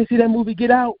 You ain't see that movie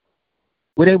Get Out?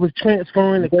 Where they was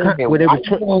transferring where they was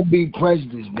gonna be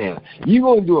prejudiced now. You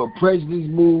gonna do a prejudice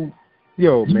move?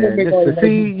 Yo, man,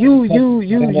 see, you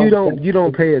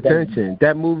don't pay attention.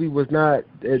 That movie was not.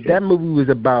 That movie was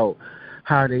about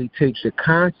how they take the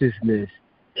consciousness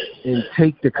and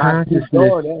take the consciousness.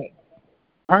 All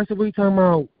right, so we talking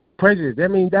about prejudice. I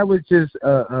mean, that was just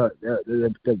the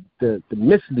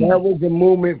misleading. That was the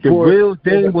movement. The real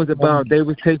thing was about they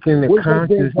was taking the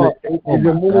consciousness.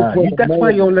 That's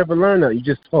why you don't never learn that. You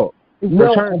just talk. I'm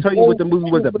trying to tell you what the movie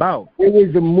was about. It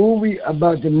was a movie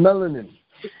about the melanin.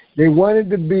 They wanted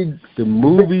to be. The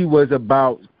movie was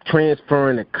about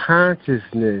transferring the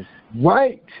consciousness,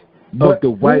 right, of the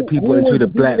white people into the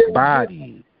black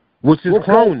body, which is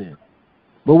cloning.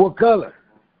 But what color?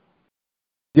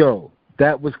 Yo,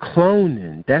 that was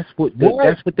cloning. That's what they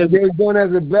were doing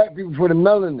as the black people for the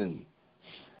melanin.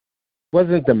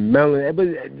 Wasn't the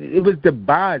melanin? It was the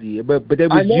body, but they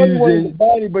was using the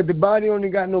body, but the body only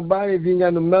got no body if you ain't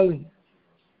got no melanin.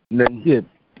 Yeah.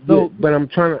 No, but I'm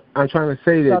trying to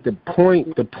say that the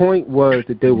point was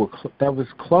that that was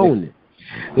cloning.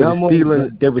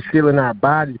 They were stealing our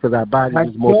bodies because our bodies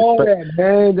was more. That,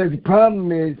 man. The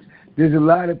problem is there's a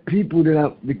lot of people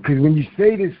because when you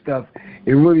say this stuff,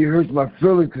 it really hurts my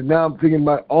feelings. Because now I'm thinking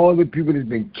about all the people that's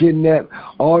been kidnapped,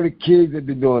 all the kids that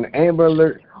been doing Amber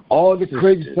Alert, all the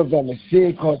crazy stuff that I'm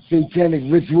seeing called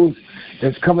satanic rituals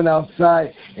that's coming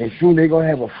outside, and soon they're gonna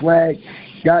have a flag.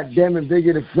 God damn it, if they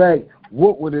get a flag.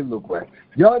 What would it look like?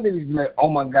 Y'all niggas be like, oh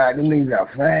my God, them niggas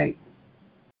got flag.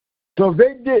 So if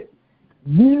they did,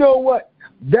 you know what?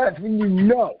 That's when you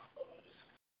know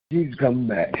Jesus coming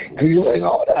back. Because you're like,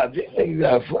 hold up, this nigga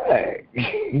got a flag.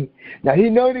 Now, he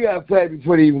know they got a flag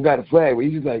before they even got a flag, but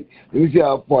he's just like, let me see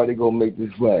how far they going to make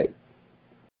this flag.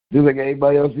 Just like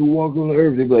anybody else who walks on the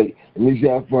earth, they be like, let me see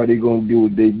how far they going to do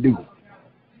what they do.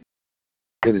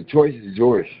 Because the choice is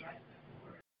yours.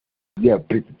 You got to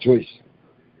pick the choice.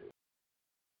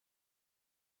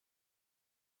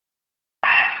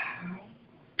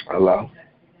 Hello?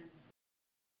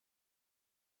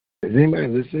 Is anybody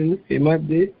listening? It might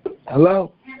be.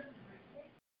 Hello?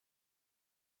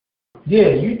 Yeah,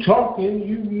 you talking.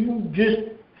 You just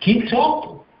keep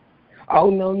talking. Oh,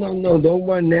 no. Don't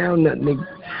run now, nothing.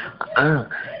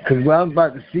 Because what I'm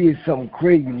about to see is something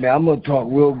crazy, man. I'm going to talk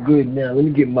real good now. Let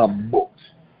me get my books.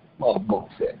 My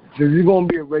books at. So there's going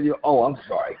to be a radio. Oh, I'm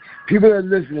sorry. People that are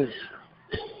listening,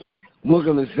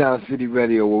 welcome to Sound City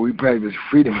Radio, where we practice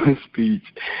freedom of speech,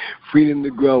 freedom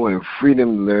to grow, and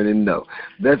freedom to learn and know.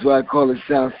 That's why I call it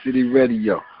Sound City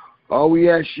Radio. All we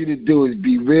ask you to do is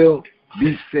be real,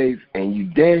 be safe, and you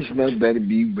damn sure better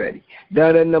be ready.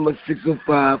 Dial that number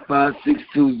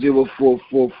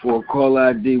 605-562-0444. Call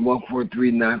ID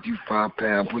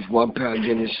 143925#. Push 1 pound,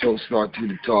 get the show start to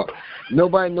the talk.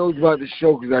 Nobody knows about the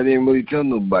show because I didn't really tell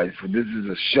nobody, so this is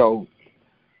a show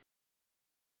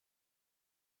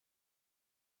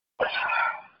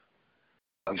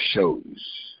of shows.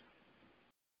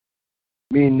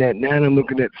 Meaning that now I'm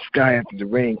looking at the sky after the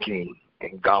rain came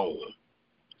and gone.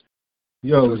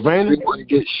 Yo, it's raining.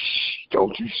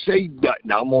 Don't you say that.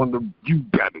 Now I'm on the you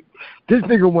better. This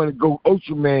nigga want to go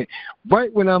Ultra Man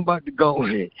right when I'm about to go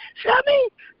in. See what I mean?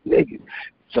 Nigga.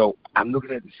 So I'm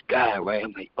looking at the sky, right?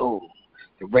 I'm like, oh,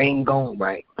 the rain gone,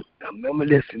 right? Now remember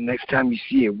this, the next time you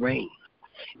see it rain.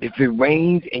 If it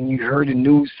rains and you heard the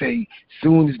news say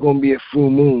soon it's going to be a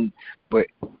full moon, But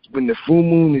when the full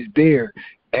moon is there,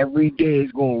 every day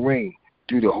it's going to rain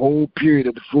through the whole period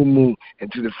of the full moon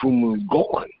until the full moon is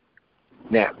gone.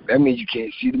 Now, that means you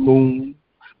can't see the moon,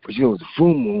 but you know it's a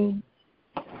full moon.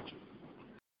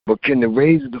 But can the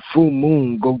rays of the full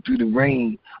moon go through the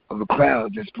rain of the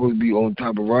clouds that's supposed to be on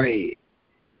top of our head?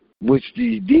 Which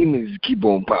these demons keep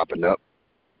on popping up.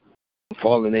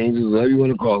 Fallen angels, whatever you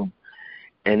want to call them.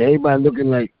 And everybody looking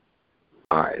like,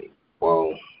 all right,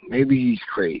 well, maybe he's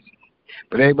crazy.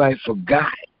 But everybody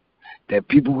forgot that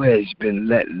people has been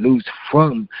let loose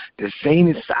from the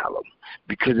sane asylum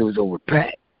because it was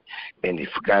overpacked. And they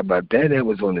forgot about that. That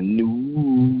was on the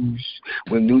news.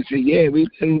 When the news said, yeah, we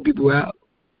letting people out.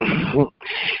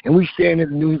 And we staring at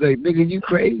the news like, nigga, you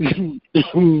crazy.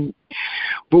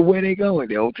 But where they going?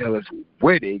 They don't tell us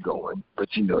where they going,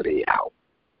 but you know they out.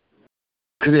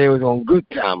 Because they was on good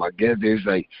time, I guess. They was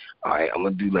like, all right, I'm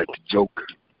going to do like the Joker.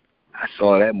 I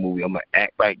saw that movie. I'm going to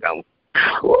act like I'm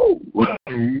cool.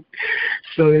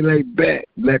 So they like, bet,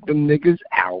 let them niggas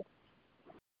out.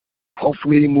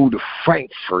 Hopefully they move to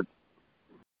Frankfurt.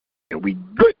 And we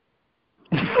good.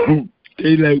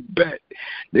 They like, bet.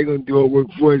 They're going to do our work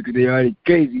for us because they already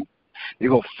crazy. They're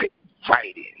going to fit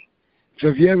right in. So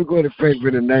if you ever go to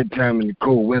Frankfurt at nighttime in the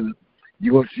cold weather,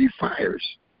 you're going to see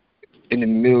fires in the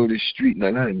middle of the street. No,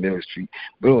 not in the middle of the street,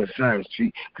 but on the side of the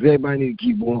street. Because everybody need to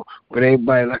keep going. But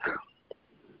everybody like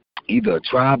either a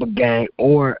tribe, a gang,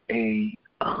 or a,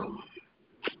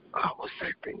 what's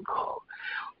that thing called?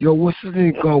 Yo, what's the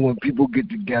thing called when people get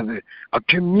together? A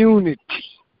community.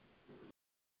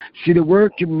 See, the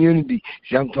word community,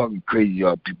 I'm talking crazy,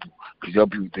 y'all people, because y'all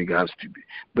people think I'm stupid.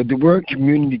 But the word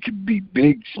community could be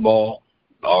big, small,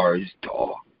 large,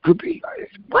 tall. Could be.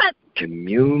 What?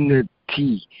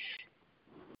 Community.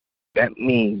 That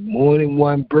means more than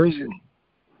one person.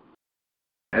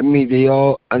 That means they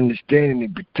all understand and they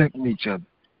protecting each other.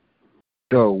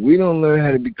 So we don't learn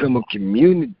how to become a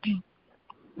community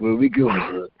where we can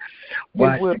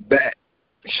watch the back.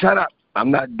 Shut up. I'm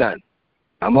not done.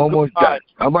 I'm almost done.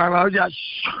 I'm just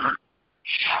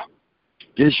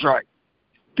get Shark.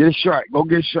 Get Shark. Go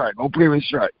get Shark. Go play with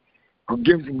Shark. Go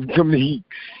give him some heat.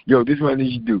 Yo, this is what I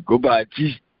need you to do. Go buy a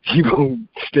T-bone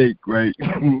steak, right?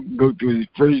 Go to his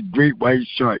first great white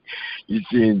shark you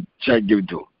see and try to give it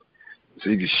to him.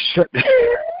 So you can shut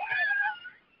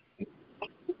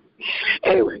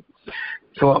Anyway,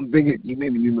 so I'm thinking, you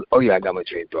made me, oh yeah, I got my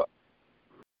train of thought.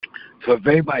 So if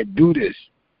everybody do this,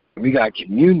 we got a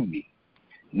community.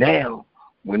 Now,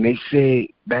 when they say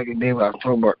back in the day what I was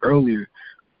talking about earlier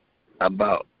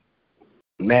about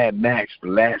Mad Max, the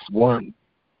last one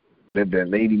that the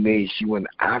lady made, she won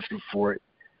the Oscar for it.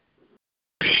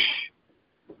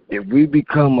 If we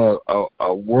become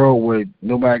a world where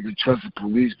nobody can trust the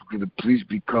police because the police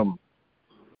become,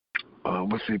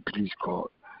 what's the police called?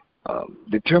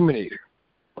 The Terminator.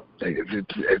 Like if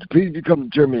the police become the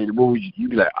Terminator, what would you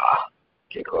be like?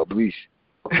 Can't call the police.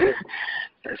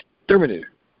 That's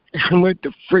Terminator. What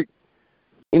the freak?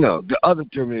 You know, the other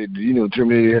Terminator,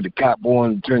 Terminator had the cop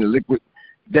on, turn the liquid,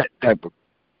 that type of,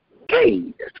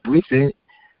 hey, that's the police in it.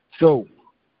 So,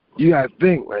 you gotta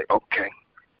think, like, okay,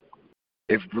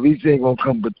 if the police ain't gonna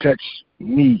come protect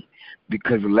me,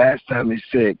 because the last time they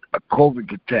said a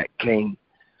COVID attack came,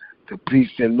 the police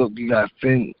said, look, you gotta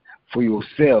fend for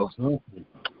yourselves,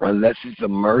 unless it's a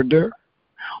murder,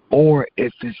 or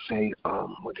if it's a,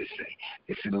 what they say,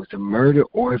 if it was a murder,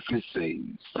 or if it's a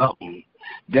something,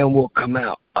 then we'll come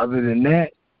out. Other than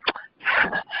that,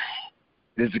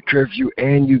 there's a curfew,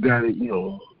 and you gotta,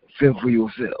 fend for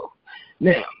yourself.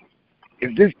 Now,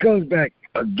 if this comes back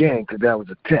again, because that was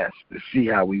a test to see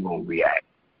how we gonna react.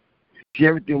 See,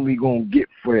 everything we gonna get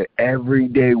for every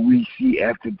day we see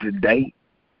after today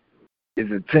is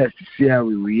a test to see how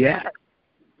we react.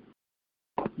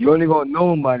 You're only gonna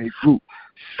know about their fruit.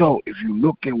 So if you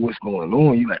look at what's going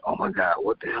on, you're like, oh my God,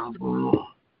 what the hell is going on?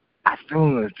 I still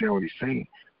don't understand what he's saying.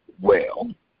 Well,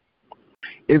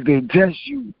 if they test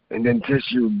you and then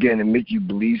test you again and make you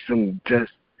believe some of the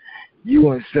tests, you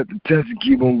want to set the test and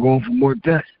keep on going for more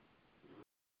tests.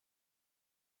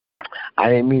 I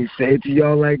didn't mean to say it to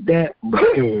y'all like that, but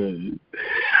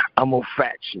I'm a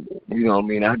factual. You know what I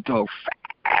mean? I talk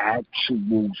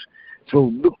factuals. So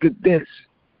look at this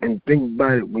and think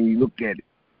about it when you look at it.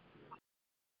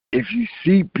 If you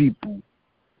see people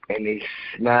and they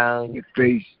smile in your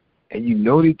face and you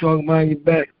know they talking behind your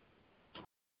back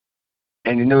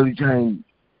and you know they trying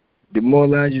to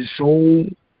demoralize your soul,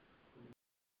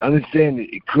 understand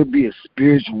that it could be a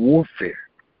spiritual warfare.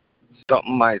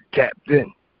 Something might have tapped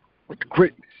in with the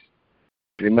quickness.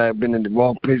 They might have been in the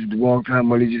wrong place at the wrong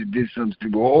time, or they just did something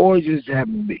stupid, or it just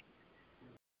happened to be.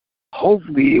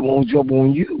 Hopefully it won't jump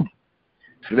on you.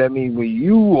 So that means when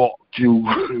you walk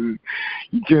to,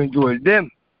 you turn towards them.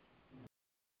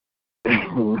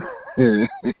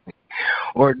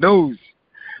 Or those.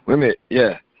 Wait a minute,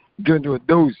 yeah. You turn towards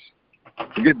those.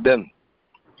 Forget them.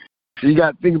 So you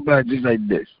got to think about it just like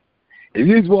this. If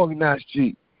you was walking down the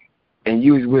street and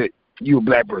you a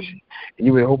black person, and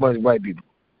you with a whole bunch of white people,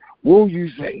 what would you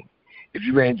say if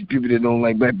you ran into people that don't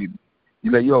like black people?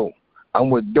 You're like, yo, I'm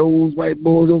with those white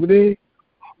boys over there,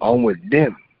 or I'm with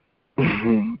them.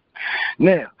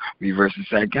 Now, reverse the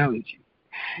psychology.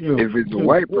 If it's a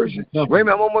white person, wait a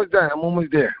minute, I'm almost done. I'm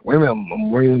almost there. Wait a minute,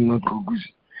 I'm waiting on my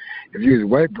conclusion. If you're a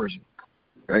white person,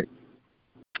 right,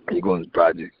 and you go into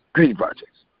projects, crazy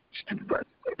projects, stupid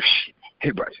projects, like,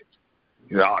 hate projects,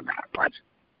 you know, all kind of projects.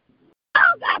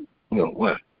 You know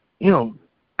what? You know,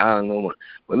 I don't know what.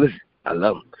 But listen, I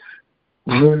love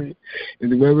them. If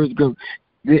the white person comes,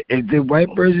 if the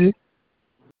white person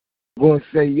gonna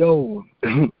say, yo,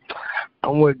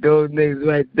 I'm with those niggas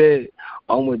right there,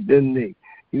 I'm with them niggas.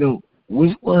 You know,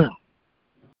 which one?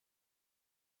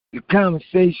 The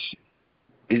conversation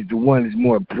is the one that's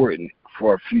more important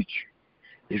for our future.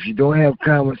 If you don't have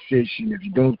conversation, if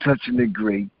you don't touch and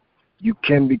agree, you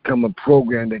can become a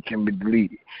program that can be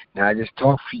deleted. Now, I just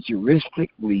talk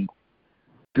futuristically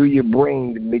through your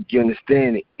brain to make you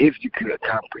understand it if you could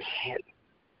comprehend.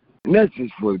 And that's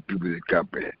just for the people that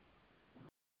comprehend.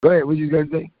 Go ahead, what you guys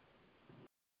say?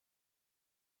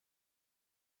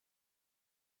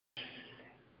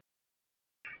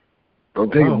 Don't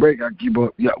take a break. I keep on.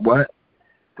 Yeah, what?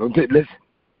 Don't take. Listen.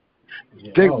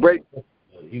 Take a break.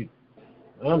 You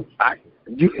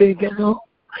ain't got no.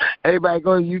 Everybody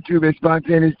go to YouTube at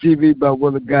Spontaneous TV by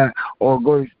Will of God, or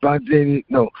go to Spontaneous.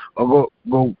 No, or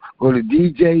go to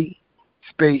DJ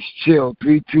Space Chill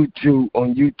 322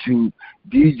 on YouTube.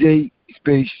 DJ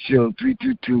Space Chill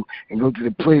 322, and go to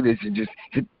the playlist and just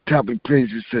hit the top of the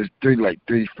playlist. It says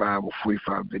 35 or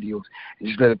 45 videos, and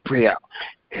just let it play out.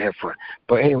 Have fun.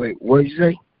 But anyway, what did you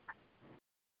say?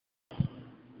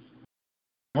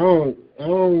 I don't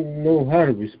know how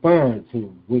to respond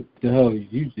to what the hell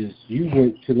you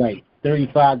went to like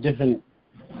 35 different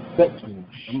sections.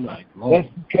 I'm like, Lord.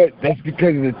 That's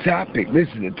because of the topic.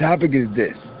 Listen, the topic is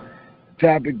this. The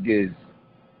topic is,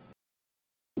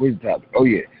 what's the topic? Oh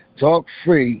yeah, talk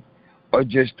free or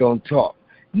just don't talk.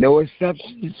 No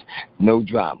exceptions, no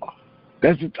drama.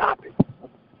 That's the topic.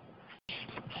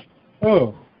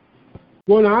 Oh,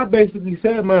 well, no, I basically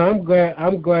said, man, I'm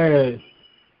glad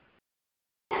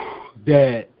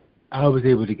that I was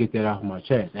able to get that off my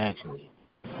chest, actually,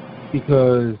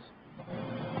 because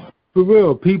for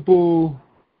real, people.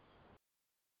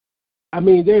 I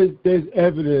mean, there's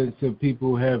evidence of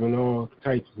people having all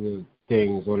types of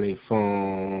things on their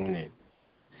phone and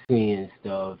seeing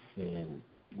stuff and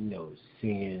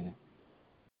seeing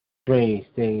strange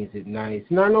things at night.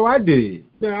 And I know I did.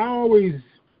 Man, I always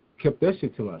kept that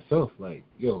shit to myself, like,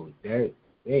 yo, there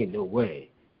ain't no way.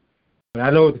 But I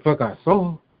know what the fuck I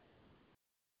saw.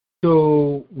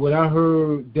 So when I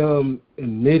heard them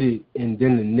admit it, and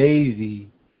then the Navy,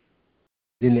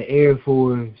 then the Air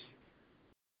Force,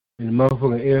 and the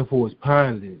motherfucking Air Force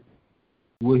pilot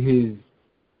with his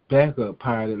backup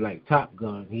pilot, like Top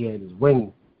Gun, he had his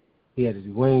wing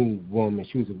woman,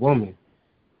 she was a woman,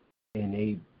 and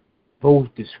they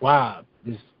both described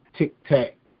this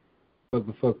tic-tac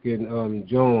motherfucking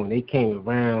Joan. They came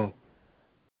around,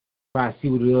 tried to see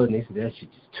what it was, and they said that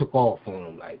shit just took off on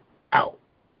them, like, out.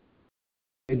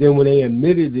 And then when they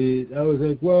admitted it, I was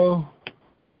like, well,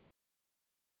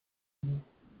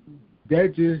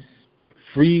 that just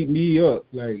freed me up.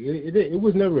 Like, it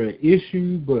was never an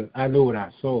issue, but I know what I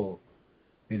saw.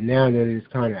 And now that it's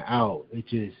kind of out, it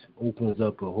just opens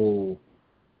up a whole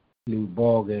new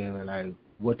ballgame of, like,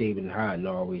 what they've been hiding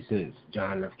always since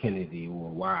John F. Kennedy or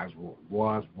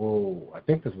Roswell. I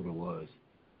think that's what it was.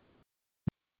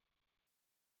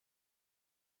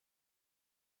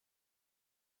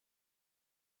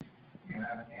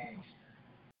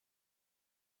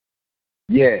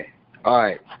 Yeah. All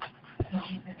right.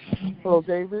 Hello,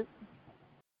 David.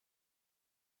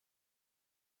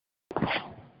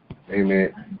 Hey,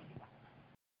 man.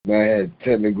 I had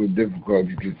technical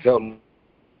difficulties because something.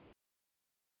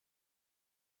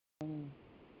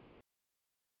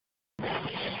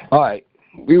 All right.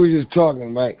 We were just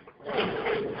talking, right?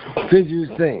 Chris, you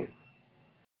were saying.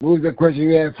 What was the question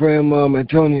you had for him,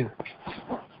 Antonio?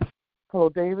 Hello,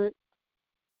 David.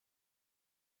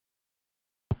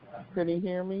 Can you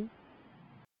hear me?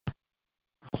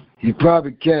 He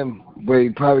probably can, but he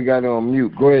probably got it on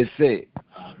mute. Go ahead, say it.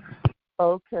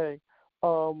 Okay.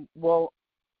 Well,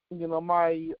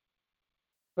 my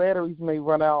batteries may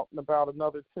run out in about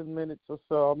another 10 minutes or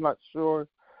so. I'm not sure.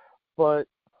 But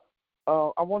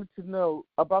I wanted to know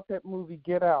about that movie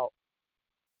Get Out.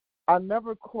 I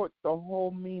never caught the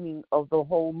whole meaning of the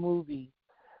whole movie,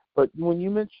 but when you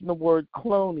mention the word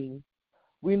cloning,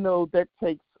 we know that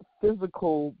takes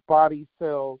physical body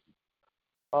cells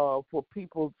for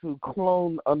people to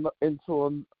clone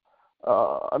into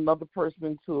another person,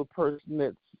 into a person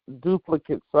that's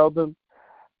duplicates of them.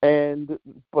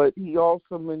 But he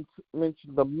also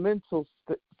mentioned the mental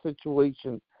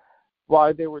situation,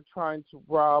 why they were trying to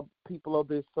rob people of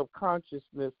their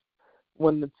subconsciousness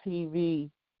when the TV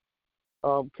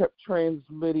kept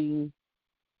transmitting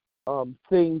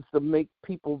things to make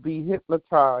people be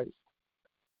hypnotized.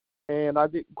 And I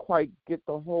didn't quite get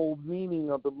the whole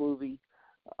meaning of the movie.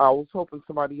 I was hoping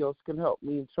somebody else can help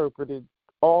me interpret it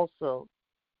also.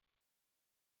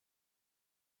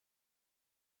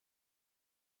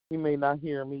 He may not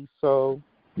hear me, so.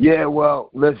 Yeah, well,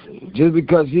 listen, just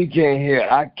because he can't hear,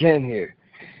 I can hear.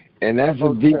 And that's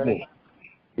a deep one.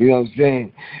 You know what I'm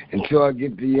saying? Until I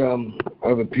get the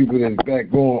other people that's back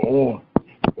going on,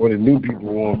 or the new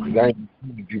people on, because I ain't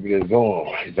see the people that's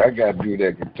on. Because I got people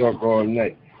that can talk all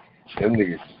night. Them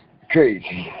niggas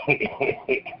crazy.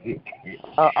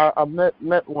 I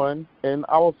met one, and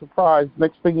I was surprised.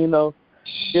 Next thing you know,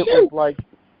 it was like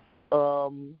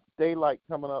daylight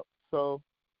coming up, so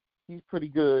he's pretty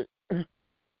good.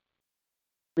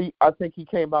 I think he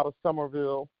came out of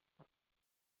Somerville.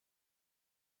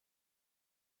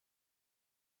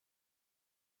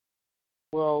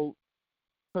 Well,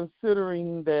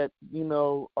 considering that,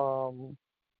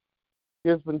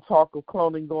 there's been talk of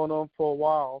cloning going on for a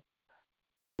while,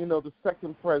 the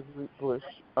second President Bush,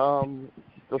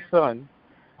 the son,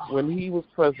 when he was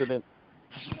president,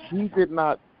 he did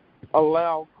not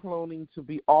allow cloning to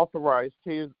be authorized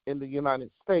here in the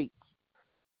United States.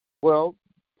 Well,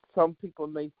 some people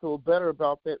may feel better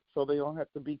about that, so they don't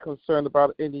have to be concerned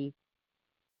about any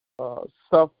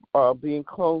stuff being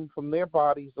cloned from their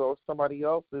bodies or somebody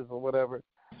else's or whatever.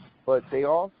 But they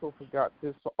also forgot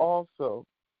this also.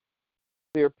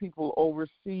 There are people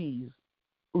overseas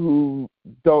who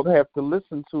don't have to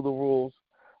listen to the rules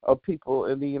of people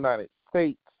in the United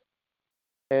States.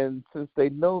 And since they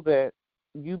know that,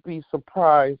 you'd be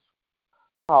surprised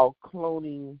how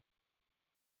cloning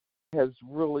has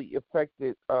really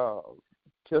affected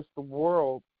just the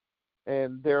world.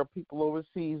 And there are people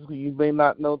overseas who you may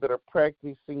not know that are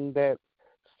practicing that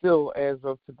still as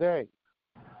of today.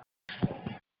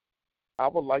 I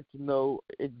would like to know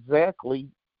exactly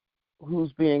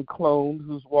who's being cloned,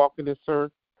 who's walking this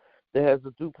earth that has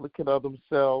a duplicate of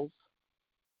themselves.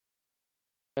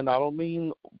 And I don't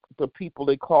mean the people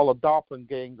they call a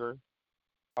doppelganger.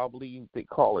 I believe they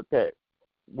call it that,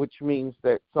 which means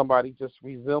that somebody just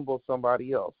resembles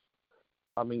somebody else.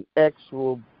 I mean,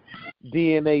 actual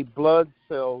DNA blood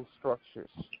cell structures.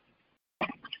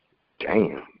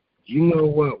 Damn. You know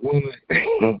what, woman?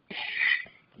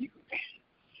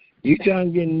 You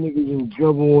trying to get niggas in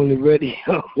trouble on the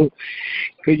radio.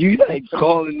 Because you, like,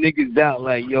 calling niggas out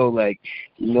like, yo, like,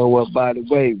 you know what, by the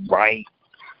way, right?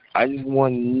 I just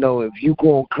want to know if you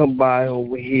going to come by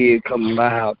over here, come to my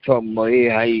house, talking about, hey,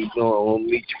 how you doing? I want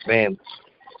to meet your family.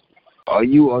 Are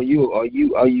you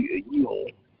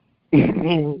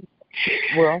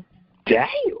Well, damn.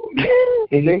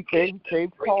 They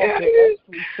called, they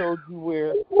actually showed you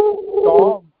where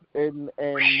dogs and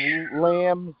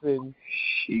lambs and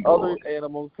other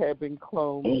animals have been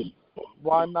cloned.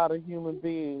 Why not a human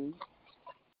being?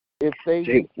 If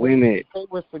they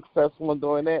were successful in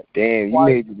doing that, damn, you why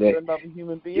made is that. there another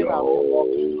human being out there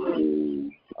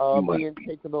walking through, being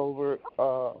taken over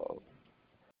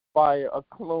by a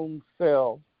clone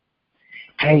cell?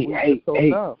 Hey,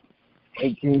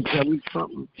 can you tell me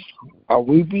something? Are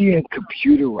we being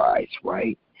computerized,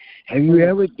 right? Have you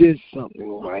ever did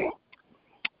something, right,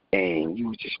 and you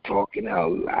were just talking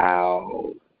out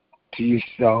loud to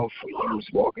yourself, or you was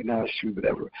walking down the street,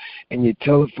 whatever, and your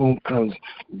telephone comes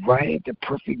right at the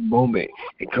perfect moment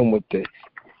and come with the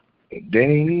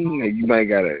ding, and you might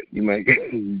got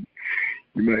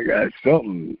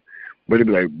something, but it'd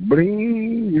be like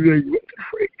bling, you be like, what the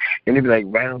frick? And it'd be like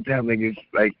right on time, like it's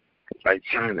like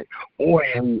China. Or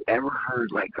have you ever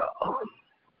heard like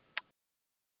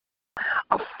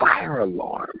a fire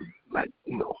alarm, like,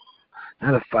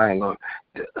 not a fire alarm,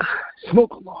 the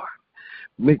smoke alarm,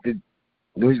 make the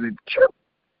noise like chirp,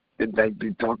 and like they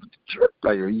talk to chirp,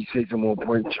 like, or you say some more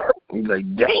important chirp, and you're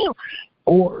like, damn.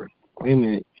 Or wait a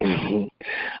minute, I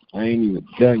ain't even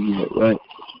done yet, right?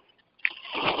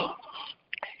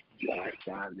 You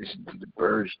gotta listen to the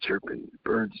birds chirping. The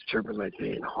birds chirping like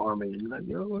they're in harmony. You're like,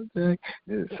 yo, what the heck?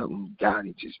 Then something down,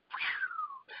 it just,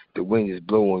 the wind is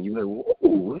blowing. You're like, whoa,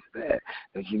 what's that?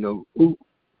 And ooh,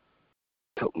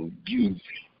 something you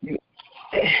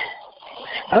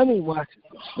I've been watching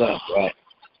some stuff, right?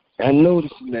 I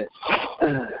noticed that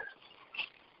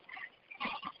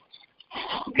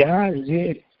God is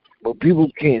here, but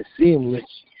people can't see him unless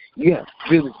you got to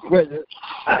feel his presence.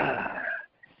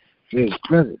 Feel his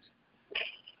presence.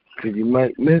 Because you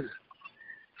might miss it.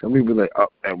 Some people are like, oh,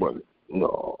 that wasn't.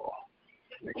 No.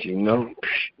 But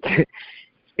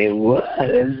it was.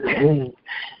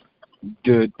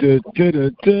 Duh, duh, duh, duh,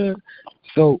 duh.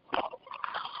 So,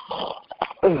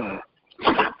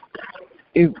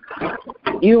 if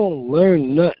you don't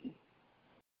learn nothing,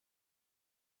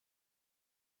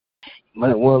 you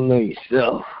might want to learn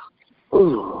yourself.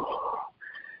 Ooh.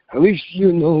 At least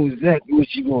you know exactly what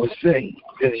you're going to say.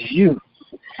 That's you.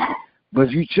 But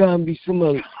if you try and be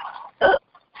somebody,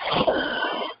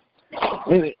 wait a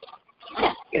minute,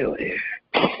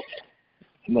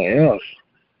 somebody else,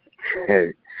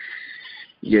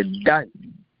 you're done.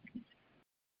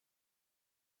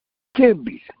 Can't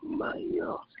be somebody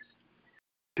else.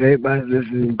 Everybody's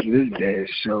listening to this damn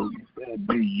show. You better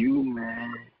be you,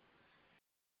 man.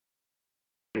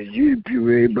 Cause you,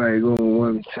 everybody going to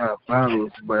want to try to follow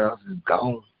somebody else is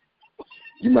gone.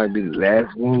 You might be the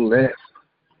last one left.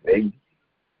 Hey,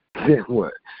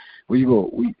 what? Where you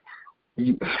going?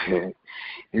 If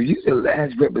you're the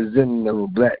last representative of a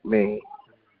black man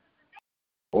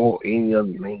or any other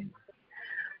man,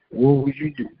 what would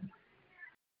you do?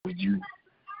 Would you?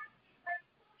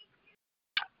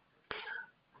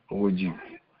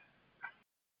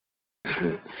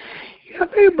 Yeah,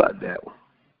 think about that one.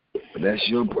 But that's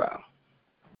your problem.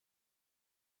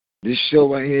 This show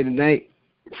right here tonight,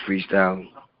 freestyle.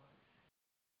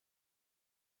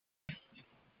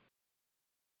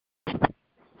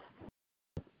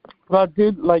 But I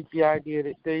did like the idea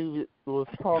that David was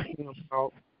talking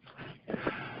about.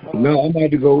 No, I'm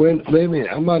about to go in. Wait a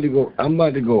minute. I'm about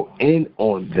to go in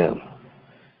on them.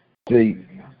 See,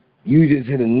 you just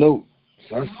hit a note,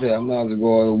 so I said I'm not to go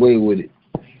all the way with it.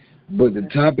 But the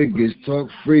topic is talk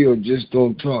free or just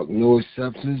don't talk. No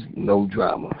exceptions, no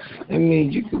drama. I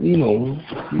mean, you can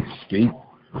speak.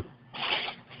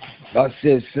 I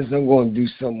said since I'm going to do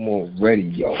something on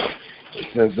radio,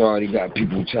 since I already got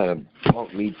people trying to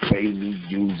punk me, pay me,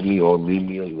 use me, or leave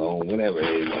me alone, whatever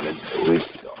they want to do.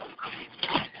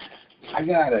 I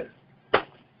got a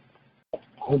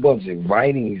whole bunch of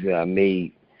writings that I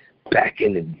made back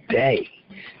in the day.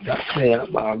 So I said I'm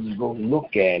about to go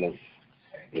look at them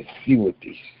and see what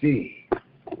they see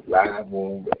live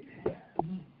on radio.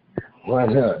 Why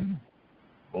not?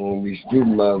 On these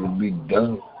student miles will be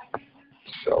done.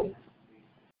 So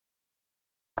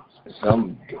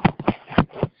I'm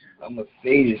gonna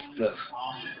say this stuff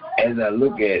as I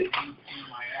look at it.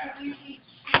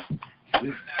 This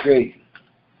is crazy.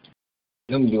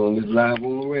 I'm doing this live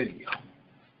on the radio.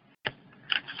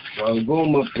 So I'm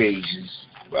going my pages,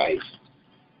 right?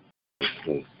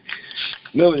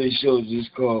 Remember this show is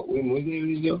just called, what's the name of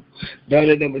this show?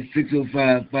 Dial number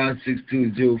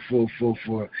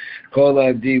 605-562-0444. Call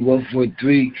ID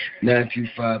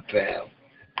 143-925-POUND.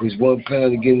 Push £1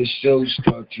 to get in the show,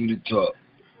 start you to talk.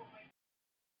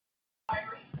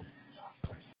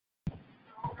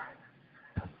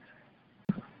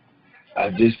 I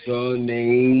just saw a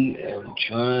name and I'm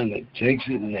trying to text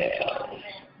it now.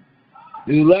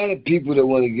 There's a lot of people that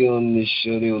want to get on this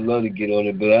show. They would love to get on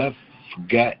it, but I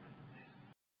forgot.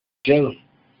 Tell them.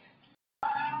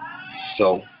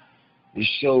 So, this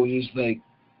show is like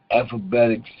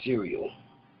alphabetic cereal.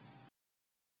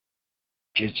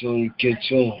 Catch on, you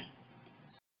catch on.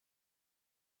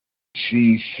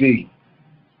 CC.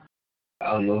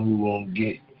 I don't know who won't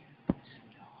get.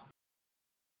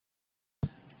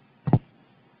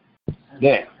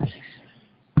 Damn.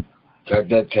 Got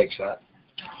that text out.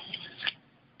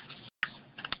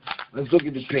 Let's look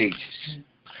at the pages.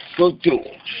 Go through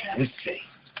them. Let's see.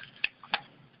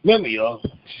 Remember, y'all,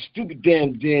 stupid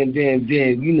damn,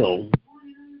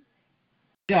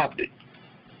 topic.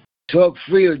 Talk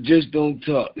free or just don't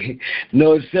talk.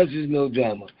 No exceptions, no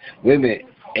drama. Wait a minute.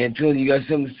 Antonio, you got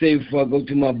something to say before I go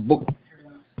to my book?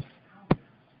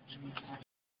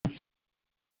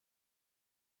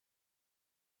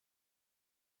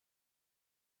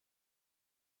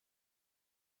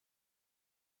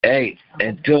 Hey,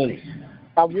 Antonio.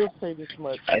 I will say this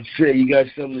much. I said you got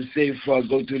something to say before I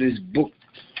go to this book.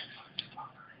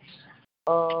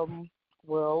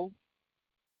 Well,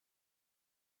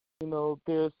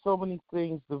 there's so many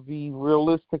things to be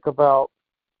realistic about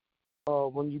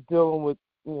when you're dealing with,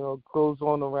 goes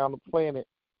on around the planet.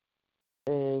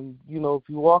 And, if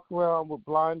you walk around with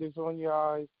blinders on your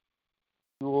eyes,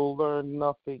 you will learn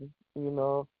nothing,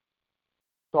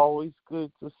 always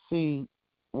good to see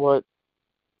what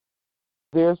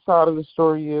their side of the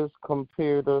story is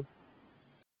compared to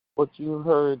what you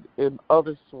heard in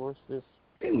other sources.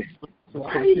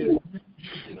 Why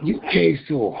you came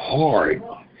so hard?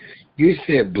 You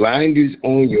said blinders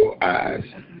on your eyes.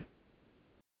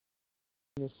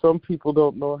 Some people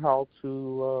don't know how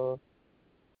to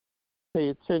pay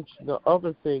attention to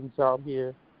other things out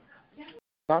here.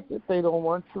 Not that they don't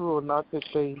want to, or not that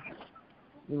they,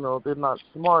 they're not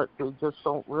smart. They just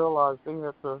don't realize they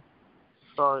have to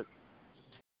start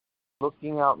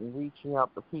looking out and reaching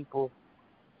out to people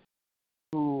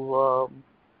who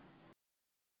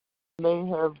may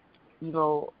have,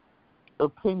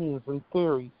 opinions and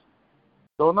theories.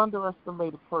 Don't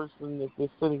underestimate a person if they're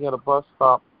sitting at a bus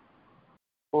stop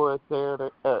or if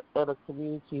they're at a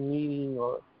community meeting,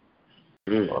 or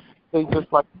they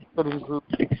just like to sit in groups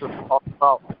and just talk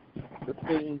about the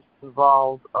things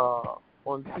involved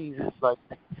on TV, like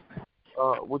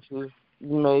which is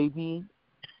maybe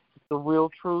the real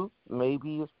truth,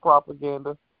 maybe it's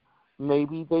propaganda,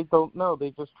 maybe they don't know.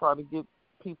 They just try to get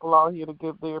people out here to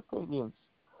give their opinions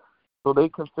so they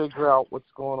can figure out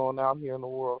what's going on out here in the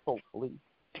world, hopefully.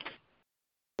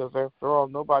 Because after all,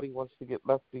 nobody wants to get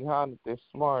left behind if they're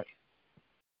smart.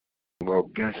 Well,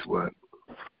 guess what?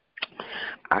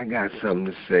 I got something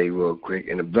to say real quick.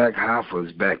 And the Black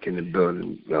Hoffa's back in the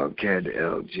building, Cad the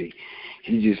LG.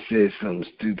 He just said something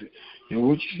stupid.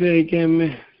 What you say again,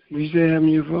 man? What you say having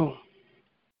your phone?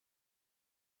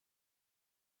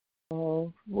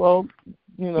 Well,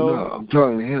 No, I'm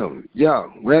talking to him.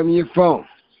 Yo, what happened to your phone?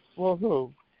 Well,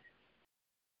 who?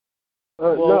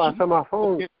 No, I saw my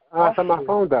phone. I saw my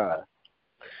phone died.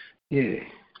 Yeah.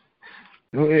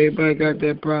 No, everybody got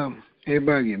that problem.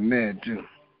 Everybody get mad too.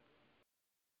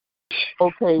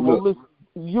 Okay, well, look, listen.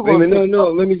 You wait a minute,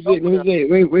 no. Let me say.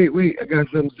 Wait. I got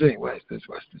something to say. Watch this.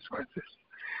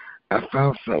 I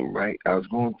found something, right? I was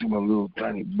going through my little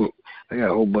tiny book. I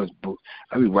got a whole bunch of books.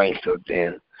 I be writing stuff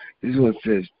down. This one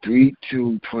says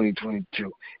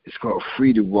 3/2/2022. It's called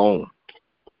Free to Roam.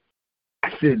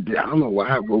 I said, I don't know why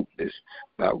I wrote this,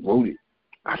 but I wrote it.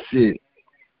 I said,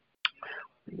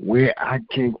 where I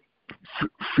can,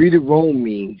 free to roam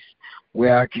means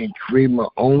where I can create my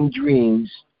own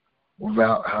dreams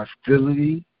without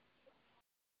hostility,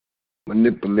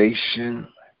 manipulation,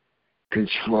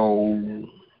 control,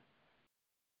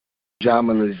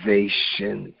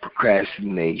 dramatization,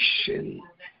 procrastination,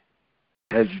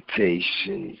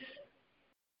 hesitation,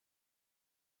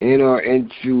 enter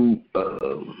into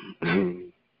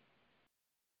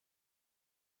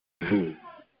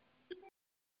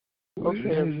okay,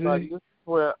 everybody, this is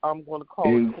where I'm going to call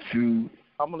into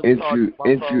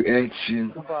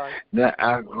action, not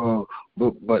alcohol,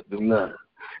 but the love.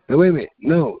 Now wait a minute,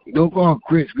 no, don't call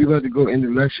Chris. We about to go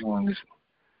intellectual on this one,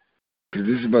 because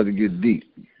this is about to get deep.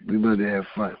 We about to have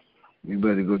fun. We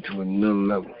about to go to another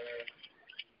level.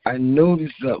 I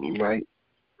noticed something, right?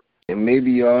 And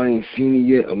maybe y'all ain't seen it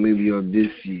yet, or maybe y'all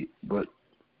did see it, but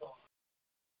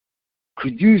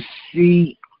could you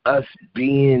see us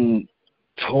being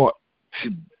taught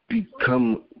to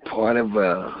become part of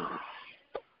a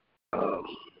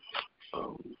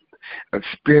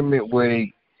experiment where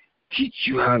they teach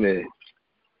you how to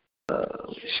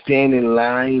stand in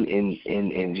line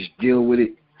and just deal with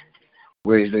it?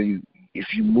 Whereas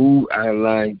if you move out of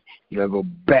line, you gotta go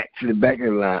back to the back of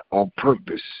the line on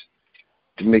purpose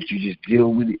to make you just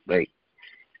deal with it. Like,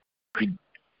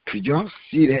 could y'all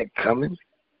see that coming?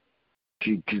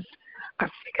 Because I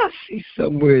think I see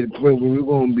somewhere at the point where we're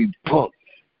gonna be punked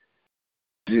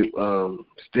to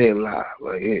stay alive.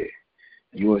 Like, yeah,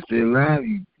 you want to stay alive?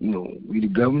 We the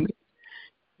government.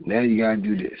 Now you gotta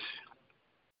do this.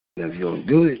 Now if you don't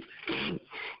do it,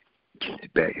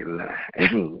 get back in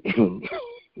line.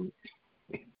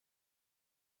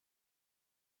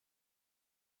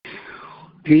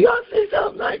 Do y'all say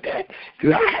something like that?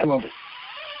 Because I have a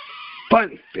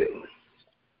funny feeling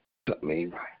something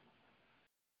ain't right.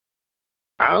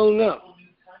 I don't know.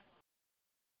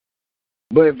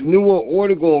 But if New World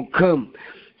Order gonna come,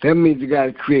 that means you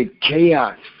gotta create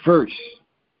chaos first.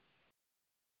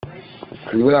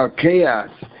 Because without chaos,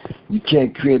 you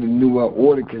can't create a New World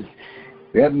Order, because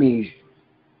that means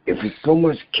if there's so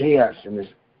much chaos and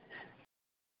it's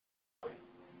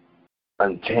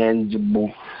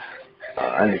untangible,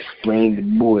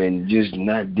 unexplainable, and just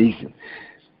not decent,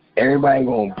 everybody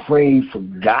gonna pray for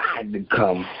God to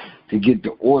come to get the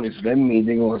order. So that means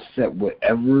they're gonna set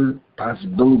whatever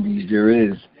possibilities there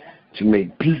is to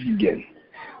make peace again.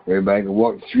 Everybody can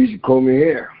walk the streets and comb their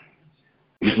hair.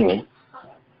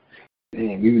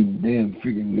 Damn, give me damn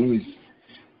freaking noise.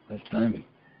 That's timing.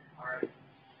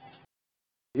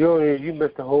 You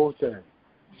missed the whole thing.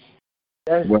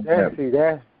 That's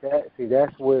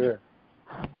where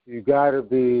you gotta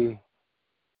be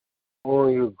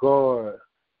on your guard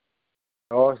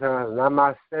all times. And I'm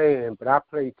not saying, but I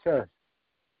play chess.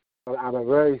 I'm a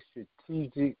very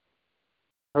strategic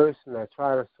person. I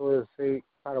try to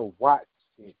try to watch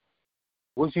it.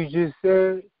 What you just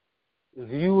said,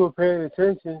 if you were paying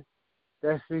attention,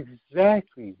 that's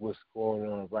exactly what's going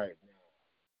on right now.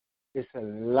 It's a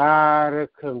lot of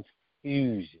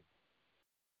confusion,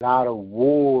 a lot of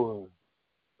war,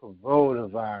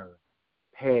 coronavirus,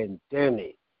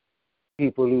 pandemic,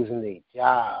 people losing their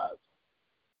jobs,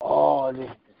 all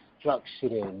this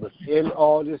destruction. And within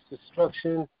all this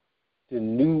destruction, the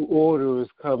new order is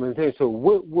coming in. So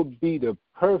what would be the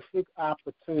perfect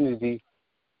opportunity?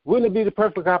 Wouldn't it be the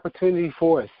perfect opportunity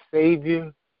for a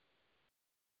savior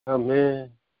come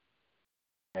in?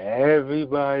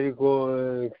 Everybody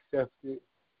going to accept it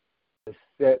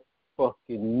except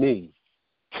fucking me.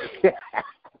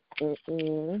 I'm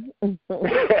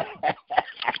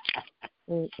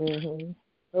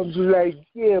just like,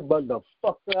 yeah,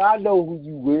 motherfucker, I know who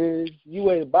you is.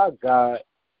 You ain't my God.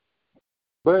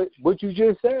 But what you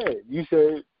just said, you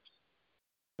said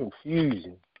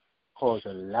confusion caused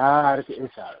a lot of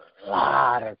confusion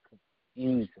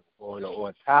going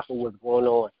on top of what's going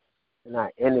on in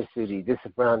our inner city, just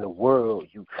around the world,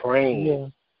 Ukraine. Yeah.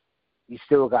 You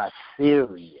still got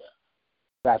Syria. You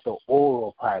got the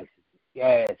oil prices, the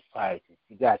gas prices.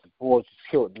 You got the boys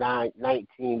who killed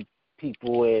 19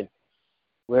 people in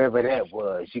wherever that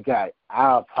was. You got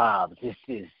our problems.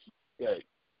 The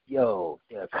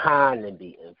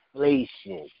economy,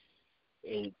 inflation,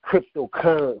 and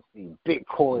cryptocurrency.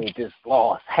 Bitcoin just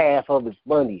lost half of its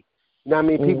money. You know how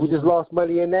many people just lost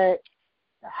money in that?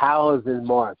 The housing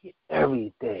market,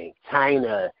 everything.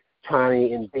 China trying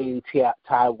to invade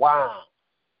Taiwan.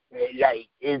 Like,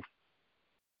 it's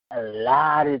a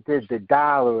lot of this. The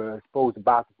dollar is supposed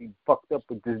about to be fucked up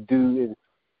with this dude in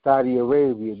Saudi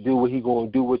Arabia, do what he going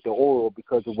to do with the oil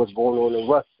because of what's going on in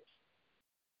Russia.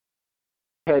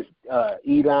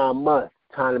 Elon Musk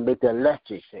trying to make the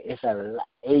electric. It's a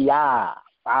AI,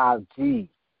 5G,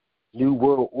 New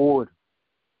World Order.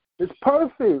 It's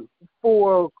perfect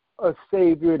for a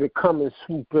savior to come and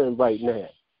swoop in right now.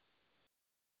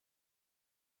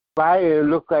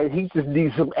 Biden look like he just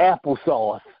needs some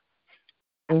applesauce.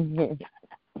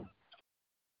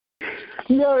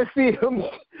 You ever see him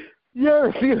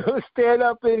stand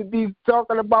up and be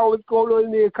talking about what's going on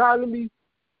in the economy?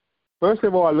 First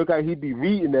of all, I look like he'd be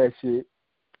reading that shit.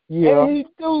 Yeah. And he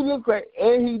do look like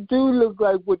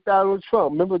with Donald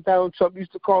Trump. Remember Donald Trump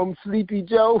used to call him Sleepy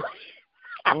Joe?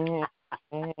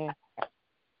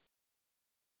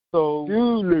 So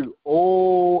dude look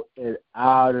old and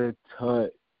out of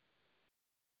touch.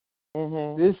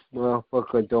 This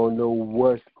motherfucker don't know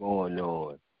what's going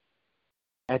on.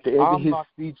 At the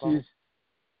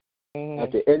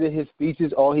end of his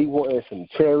speeches, all he wants is some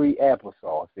cherry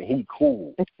applesauce, and he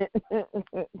cool.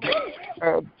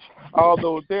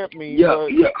 Although that means... Yo,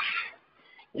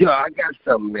 I got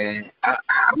something, man.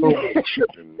 I'm over here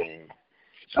tripping, man.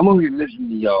 I'm over here listening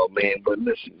to y'all, man, but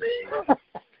listen, man.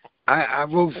 I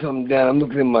wrote something down. I'm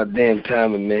looking at my damn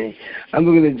timing, man. I'm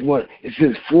looking at one. It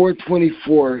says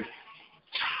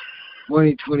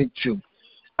 4/24/2022.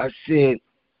 I said,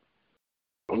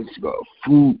 let's go,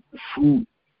 food,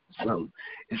 something.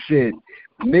 It said,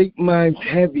 make minds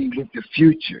heavy with the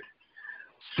future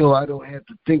so I don't have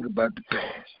to think about the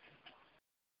past.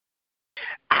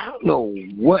 I don't know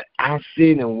what I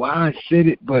said and why I said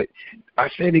it, but I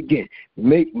said it again.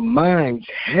 Make minds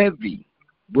heavy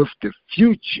with the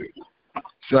future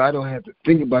so I don't have to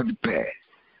think about the past.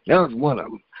 That was one of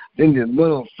them. Then there's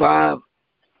one on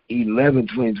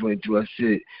 5/11/2022. I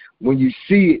said, when you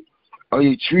see it, are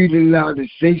you truly allowed to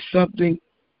say something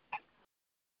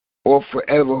or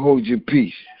forever hold your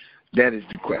peace? That is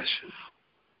the question.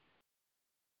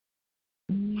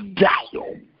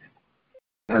 Damn.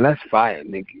 Now that's fire,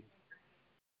 nigga.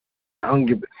 I don't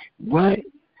give a... What?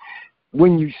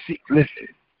 When you see... Listen.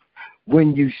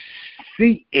 When you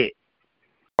see it,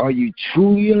 are you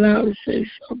truly allowed to say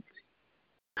something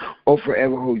or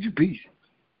forever hold your peace?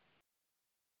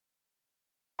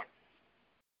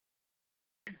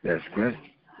 That's great.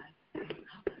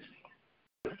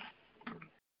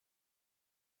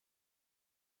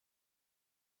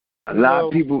 A lot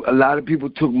of people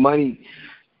took money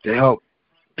to help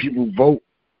people vote.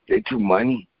 They took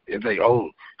money. They're like, oh,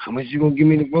 how much you gonna give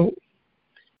me to vote?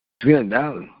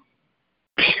 $300.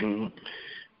 To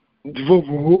vote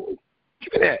for who?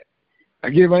 Give me that. I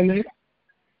get it right now.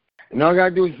 And all I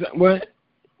gotta do is what?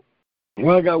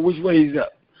 All I got, which way is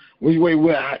up? Which way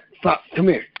where? Stop. Come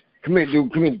here. Come here,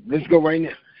 dude. Come here. Let's go right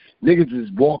now. Niggas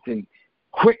is walking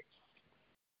quick.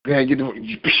 Gotta get the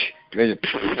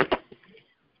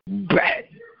BaD.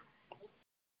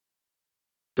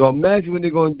 So imagine what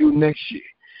they're gonna do next year.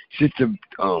 Since the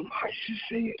how should I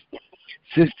say it?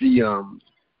 Since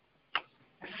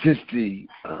the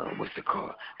what's it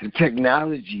called? The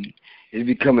technology is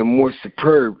becoming more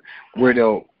superb,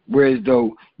 whereas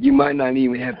though you might not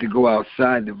even have to go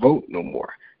outside to vote no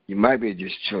more. You might be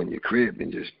just chill in your crib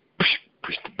and just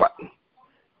push the button.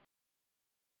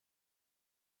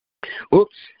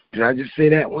 Oops, did I just say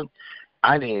that one?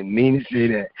 I didn't mean to say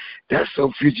that. That's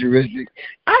so futuristic.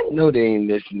 I know they ain't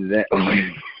listening to that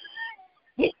one.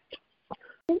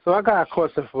 So I got a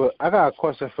question for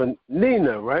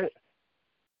Nina, right?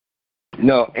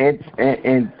 No,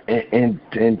 Antonia.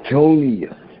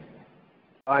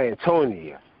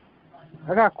 Antonia.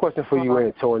 I got a question for you,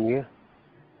 Antonia.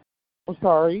 I'm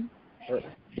sorry. I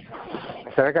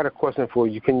said I got a question for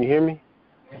you. Can you hear me?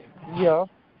 Yeah.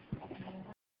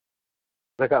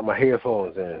 I got my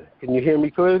headphones in. Can you hear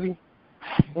me clearly?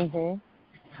 Mhm.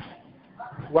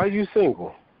 Why are you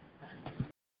single?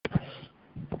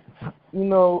 You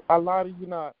know, a lot of you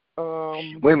not.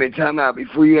 Wait a minute, time out.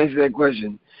 Before you answer that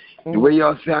question, the way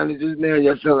y'all sounded just now,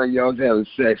 y'all sound like y'all was having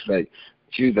sex. Like,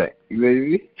 she was like, you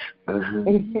ready?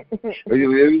 Are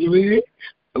you ready?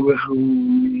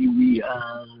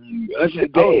 I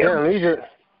said, damn. Oh, yeah,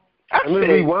 let me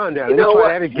rewind that. You Let me know try what?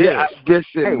 that again. Yeah, that's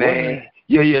it, Hey, man.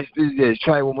 Yes,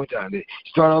 try it one more time.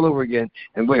 Start all over again.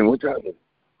 And wait, what time is it?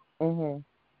 Mhm.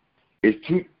 It's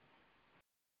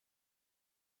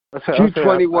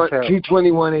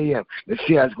 2:21 a.m. Let's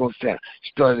see how it's going to sound.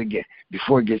 Start it again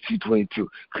before it gets 2:22,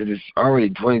 because it's already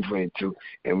 2022,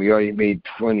 and we already made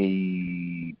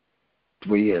 2022,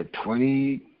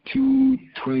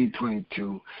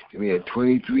 then we had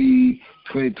 23,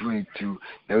 2022,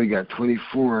 now we got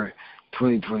 24,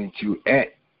 2022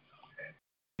 at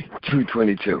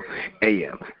 2:22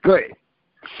 a.m. Go ahead.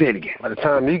 Say it again. By the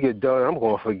time you get done, I'm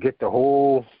going to forget the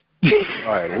whole... All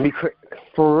right, let me clear...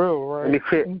 For real, right?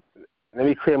 Let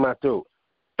me clear my throat.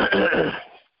 All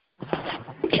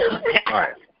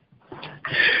right.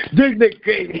 This is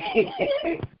crazy.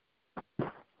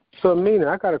 So, Nina,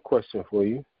 I got a question for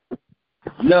you.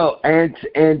 No,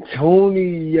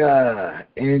 Antonia.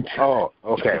 Oh,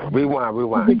 okay.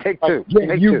 Rewind. Take two.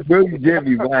 Yeah, you really did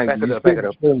rewind. Back it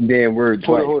up. Damn word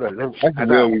twice. Hold on.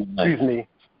 Excuse me.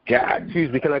 God.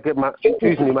 Excuse me. Can I get my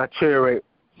chair right?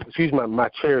 Excuse me, my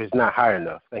chair is not high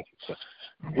enough. Thank you, sir.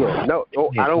 No,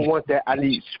 I don't want that. I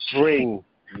need spring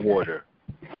water.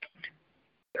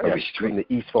 Yes, from the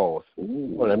East Falls.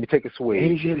 Hold on, let me take a swig.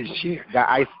 He's in his chair. Got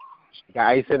ice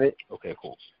in it? Okay,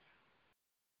 cool.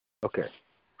 Okay.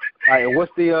 All right, and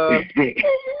what's the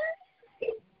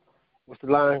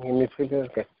line? Let me figure.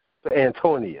 Okay. So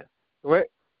Antonia,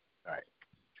 correct? All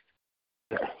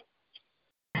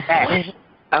right.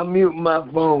 I mute my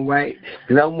phone, right?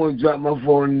 Because I'm going to drop my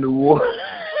phone in the water.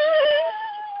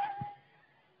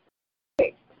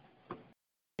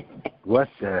 What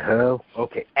the hell?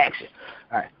 Okay, action.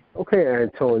 All right. Okay,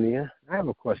 Antonia, I have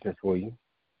a question for you.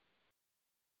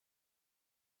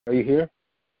 Are you here?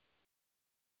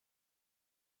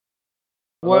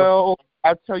 Well,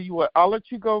 I tell you what, I'll let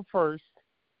you go first.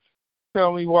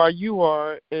 Tell me why you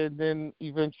are, and then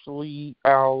eventually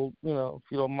I'll, if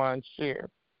you don't mind, share.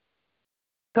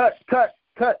 Cut.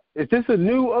 Is this a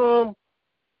new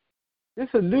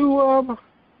script?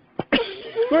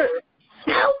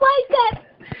 Oh my God.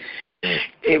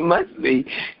 It must be,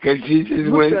 because she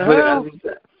just went for the other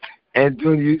side. And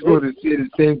when you supposed to say the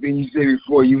same thing you said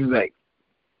before, you was like,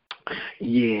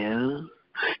 yeah.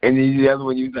 And then the other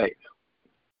one, you was like,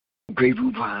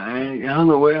 grateful pie. I don't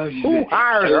know what else you said. Who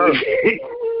hired her?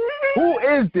 Who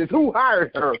is this? Who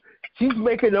hired her? She's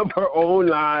making up her own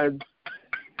lines.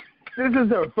 This is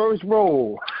her first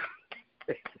role.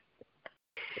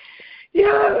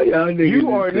 Yeah, y'all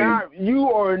niggas. You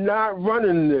are not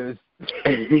running this.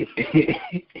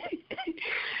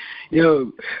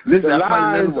 Yo, listen, the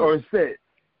lines are set.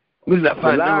 Listen, I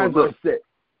find the lines are set.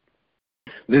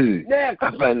 Listen, I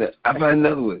find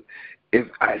another one. If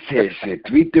I said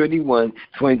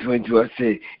 3/31/2022, I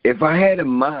said, if I had a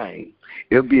mind,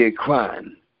 it'll be a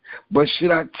crime. But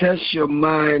should I test your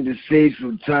mind to save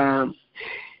some time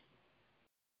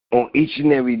on each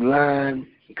and every line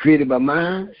created by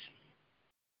minds?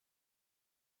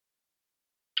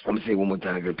 I'm going to say it one more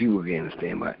time because people can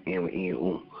understand my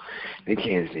They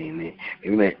can't say that. They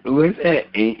be like, what's that?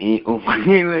 How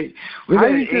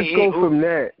do you just go from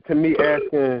that to me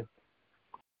asking?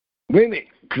 Wait a minute,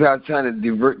 because I was trying to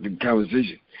divert the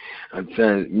conversation. I'm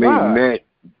trying to make it mad.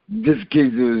 Just in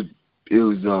case it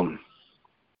was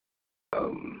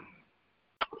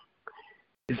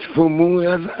It's full moon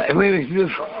outside. Wait a minute.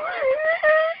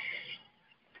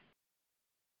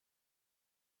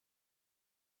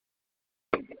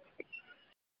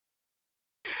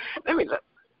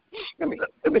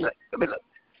 Let me look.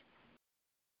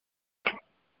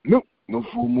 Nope, no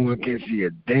full moon. I can't see a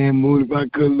damn moon. If I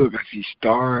could look, I see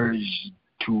stars,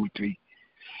 2, 3.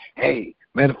 Hey,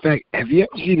 matter of fact, have you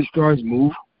ever seen the stars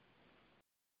move?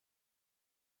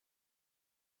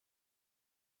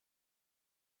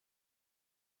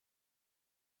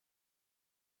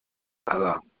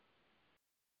 Hello.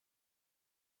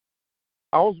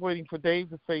 I was waiting for Dave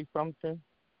to say something.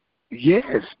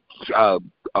 Yes.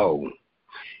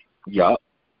 Yup.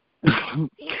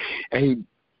 hey,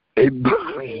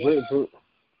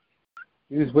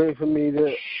 You just waiting for me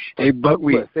to. Hey,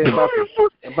 Buckwheat. Say about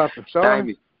the star?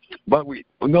 Buckwheat.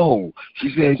 No,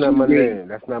 she said that's not my name.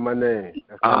 That's not my name.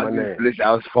 That's not my name. Listen,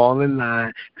 I was falling in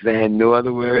line because I had no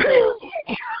other word.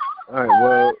 All right.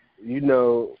 Well, you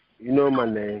know my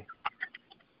name.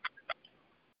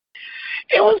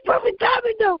 It was perfect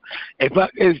timing, though. If I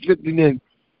could have slipped it in.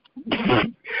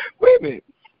 Wait a minute.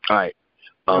 All right.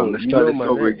 Let's start this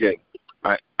over again.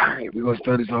 All right. We're going to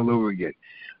start this all over again.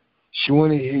 She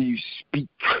want to hear you speak.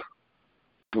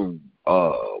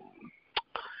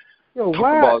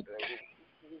 Why?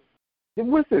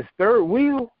 What's this, third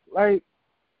wheel? Like,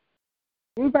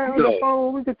 we back on the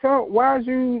phone, we could talk. Why is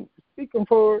you speaking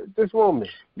for this woman?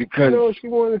 Because she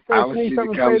wanted to say she needs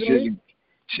something to say to me.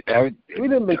 We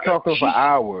done been talking for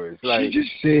hours. Like, she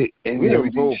just said, and we done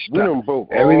both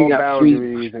everything all got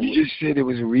boundaries. You just said it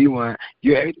was a rewind.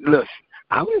 Look,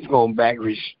 I was going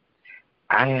backwards.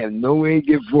 I have no way to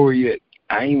get forward yet.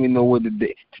 I don't even know what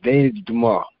today is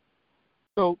tomorrow.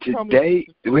 So today,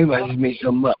 wait a minute, I just made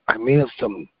something up. I made up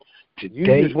something.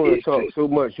 Today you just want to talk so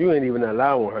much, you ain't even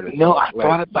allowing her to No, talk. I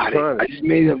thought about it. I just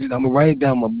made it up. I'm going to write it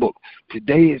down in my book.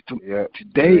 Today is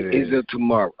a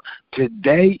tomorrow.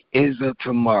 Today is a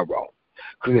tomorrow.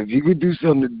 Because if you could do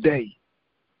something today,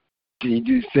 can you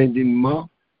do the same thing tomorrow?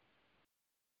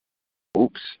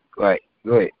 Oops. All right,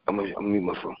 go ahead. I'm going to mute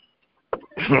my phone.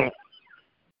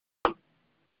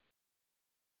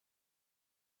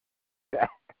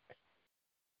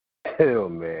 Hell,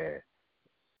 man.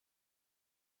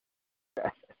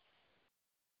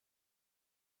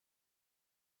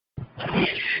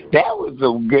 That was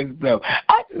some good stuff.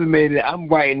 I just made it. I'm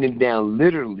writing it down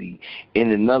literally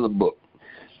in another book.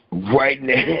 Right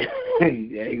now. I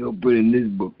ain't going to put it in this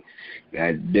book.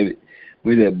 God damn it.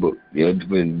 Where's that book? You have to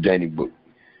put it in the tiny book.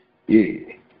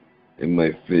 Yeah. It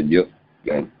might fit. Yep.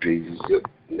 Got pages. Yep.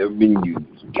 Never been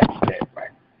used. Got that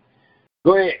right.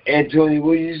 Go ahead, Anthony.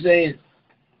 What are you saying?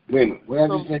 Wait a minute. What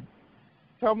have you said?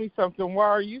 Tell me something. Why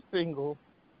are you single?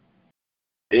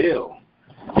 Ew.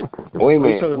 Wait a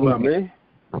minute. You talking about me?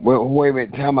 Wait a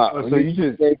minute. Time out. So you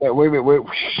just say that. Wait a minute. Wait.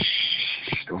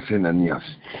 Don't say nothing else.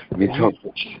 Let me talk.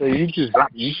 So you just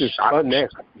spun that.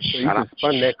 So you just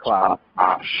spun that cloud.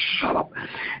 Shut up.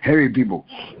 Hey, people.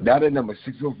 That is number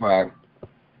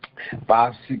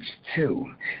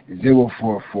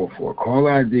 605-562-0444. Call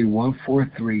ID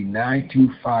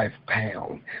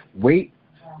 143-925#. Wait.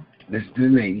 This is the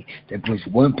lady that puts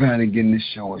 1 pound to get in the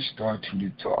show and start to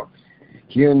talk.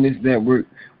 Here on this network,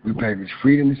 we practice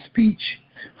freedom of speech,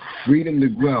 freedom to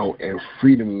grow, and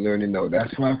freedom to learn to know.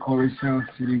 That's why I call it Sound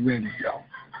City Radio.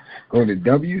 Go to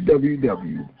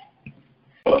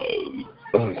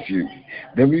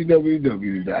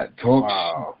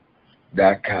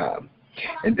www.talks.com.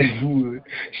 And then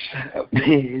shut up,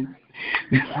 man.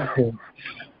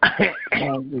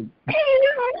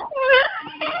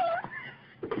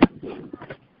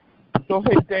 So,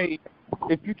 hey, Dave,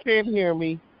 if you can't hear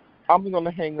me, I'm going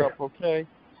to hang up, okay?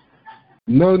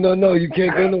 No, you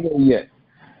can't go nowhere yet.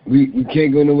 We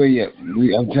can't go nowhere yet.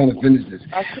 I'm trying to finish this.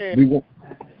 I can't.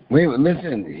 Wait a minute,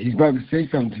 listen. He's about to say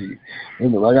something to you. Wait a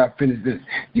minute, I got to finish this.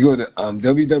 You go to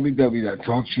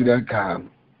www.talkshoe.com.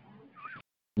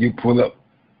 You pull up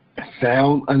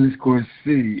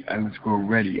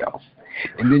sound_city_radio.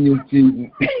 And then you'll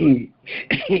see,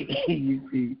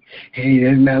 hey,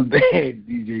 that's not bad,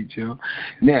 DJ Chill.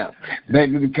 Now, back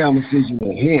to the conversation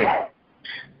at hand.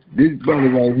 This brother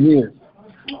right here,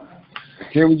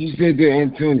 say what you said to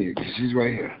Antonia, because she's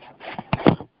right here.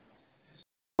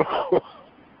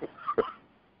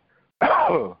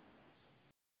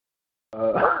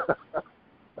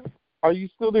 Are you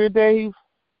still there, Dave?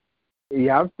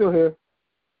 Yeah, I'm still here.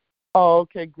 Oh,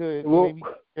 okay, good. Well, maybe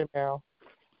you're now.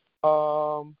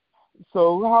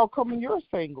 So how come you're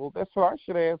single? That's what I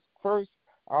should ask first.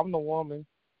 I'm the woman.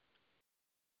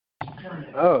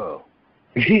 Oh.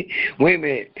 Wait a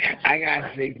minute. I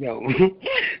gotta say something.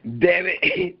 Damn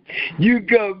it. You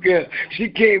go, girl. She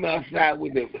came outside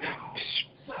with the.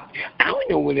 I don't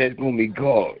know what that's gonna be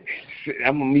called.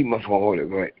 I'm gonna meet my phone. Hold it.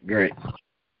 Go ahead. Great.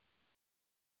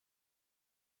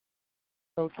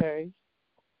 Okay.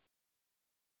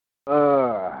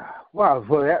 Wow.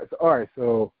 So that's all right.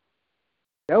 So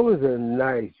that was a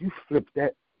nice. You flipped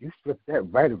that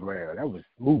right around. That was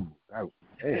smooth.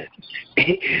 Man.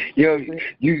 Yo,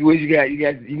 what you got?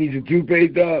 You need some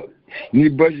toothpaste, dog? You need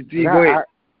to brush your teeth? Go ahead.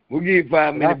 We'll give you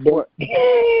 5 minutes.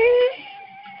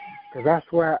 Because I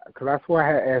swear I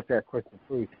had asked that question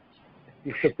first.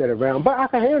 You flipped that around, but I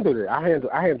can handle it. I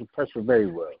handle pressure very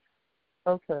well.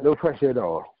 Okay. No pressure at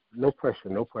all. No pressure.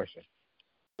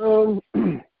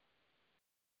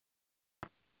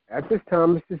 At this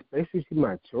time, it's just basically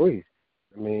my choice.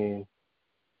 I mean,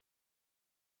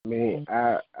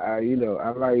 I'm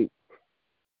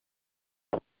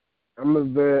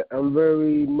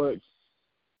very much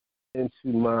into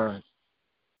my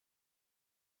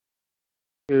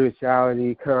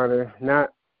spirituality, kind of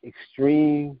not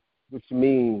extreme, which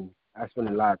means I spend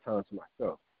a lot of time to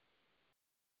myself.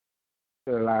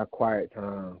 Spend a lot of quiet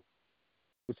time,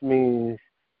 which means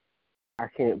I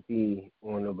can't be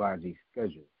on nobody's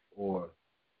schedule or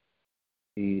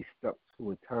be stuck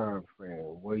to a time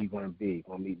frame. Where you going to be? You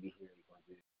going to meet me here? You going to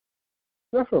do this?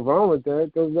 Nothing wrong with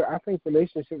that. I think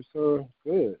relationships are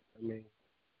good. I mean,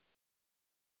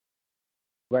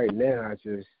 right now, I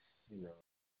just,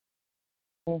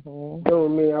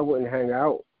 don't mean I wouldn't hang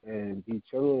out and be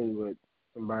chilling with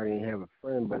somebody and have a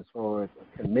friend, but as far as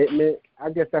a commitment, I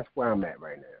guess that's where I'm at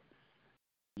right now.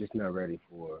 I'm just not ready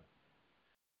for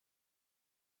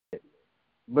it.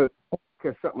 But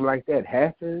could something like that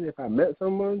happen if I met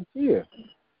someone? Yeah.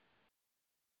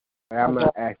 I'm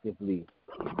not actively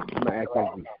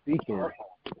speaking.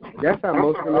 That's how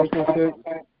most relationships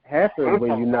happen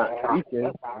when you're not speaking.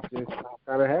 It just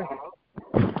kind of happens.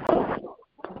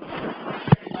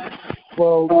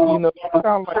 Well, it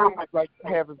sounds like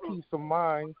having peace of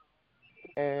mind,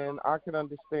 and I can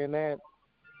understand that.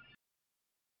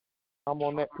 I'm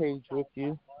on that page with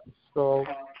you. So,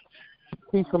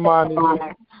 peace of mind is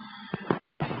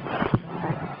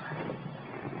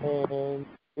and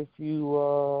if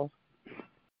you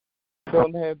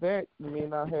don't have that, you may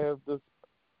not have this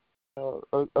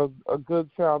a good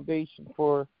foundation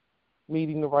for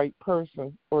meeting the right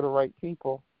person or the right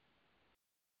people.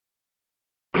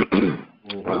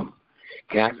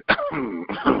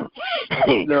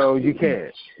 No, you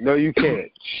can't.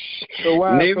 So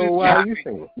why are you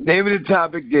single? Name of the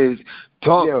topic is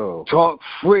talk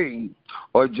free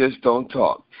or just don't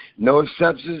talk. No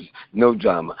exceptions, no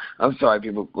drama. I'm sorry,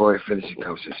 people. Go ahead, finish your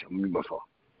conversation. Let me move my phone.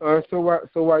 So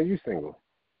why are you single?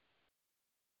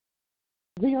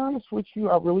 To be honest with you,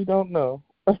 I really don't know.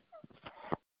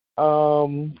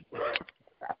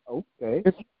 Okay.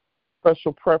 It's a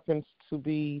special preference to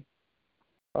be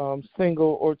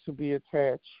single or to be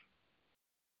attached.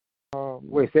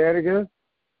 Wait, say that again?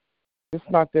 It's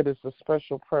not that it's a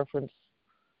special preference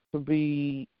to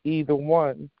be either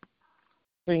one,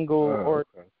 single or,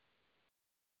 okay.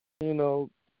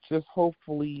 Just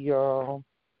hopefully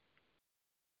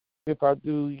if I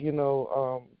do,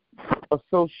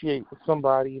 associate with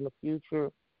somebody in the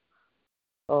future,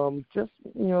 just,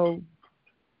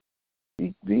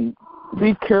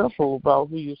 be careful about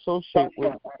who you associate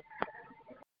with.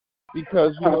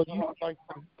 Because, you like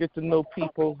to get to know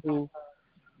people who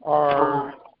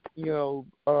are,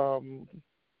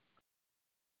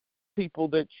 people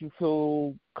that you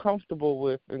feel comfortable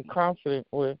with and confident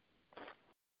with.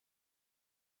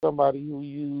 Somebody who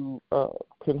you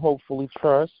can hopefully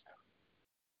trust.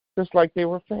 Just like they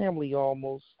were family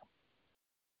almost.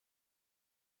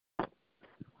 I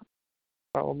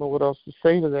don't know what else to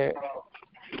say to that.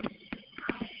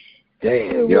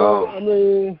 Damn, y'all. I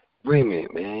mean, wait a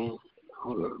minute, man.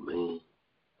 Hold on, man.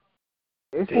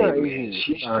 It's damn, not man. easy.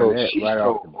 She's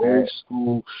so old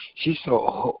school. She's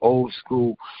so old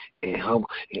school and humble.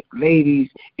 Ladies,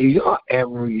 if y'all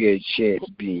ever get a chance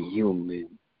being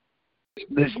human,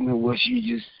 listen to what she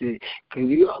just said. Because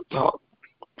y'all talk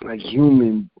like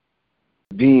human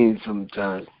beings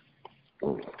sometimes.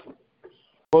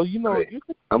 Well, you can.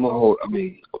 I'm a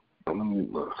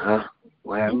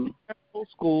what happened? Old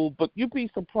school, but you'd be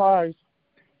surprised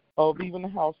of even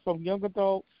how some young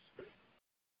adults,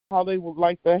 how they would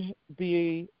like to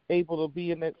be able to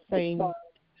be in that same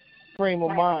frame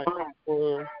of mind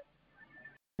or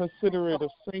consider it a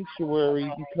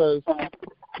sanctuary because,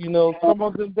 some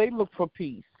of them, they look for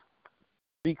peace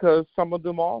because some of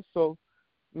them also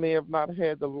may have not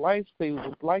had the life they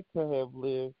would like to have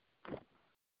lived.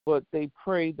 but they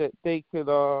pray that they could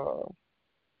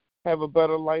have a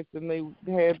better life than they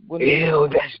had when Ew,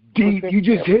 that's deep. You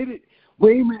just hit it.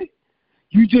 Wait a minute.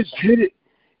 You just hit it.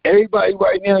 Everybody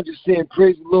right now just saying,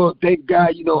 praise the Lord, thank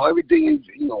God, everything is,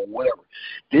 whatever.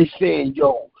 They're saying,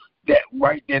 that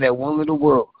right there, that one little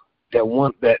world, I said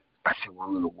one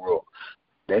little world.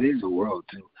 That is a world,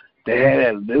 too. They had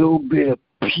that little bit of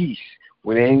peace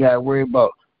where they ain't got to worry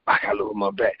about, I got to look at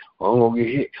my back, or I'm going to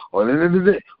get hit, or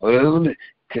da-da-da-da.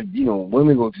 Because,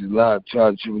 women go through a lot of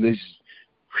trials and tribulations,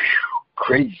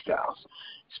 crazy styles,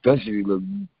 especially look,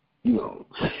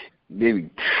 maybe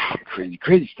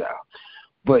crazy style.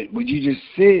 But what you just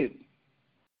said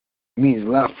means a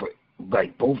lot for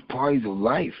like both parties of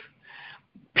life.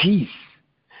 Peace.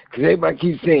 Because everybody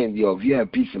keeps saying, if you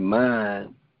have peace of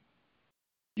mind,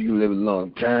 you can live a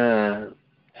long time.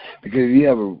 Because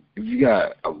if you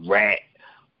got a rat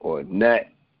or a nut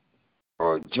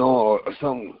or a jaw or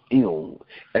something,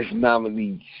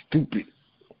 economically stupid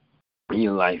in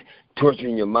your life,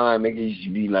 torturing your mind, making you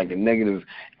should be like a negative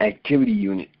activity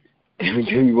unit. Every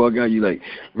time you walk out, you're like,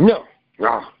 no,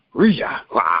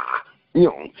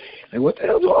 like what the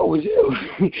hell's wrong with you?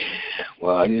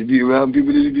 Well, I just be around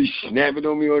people that be snapping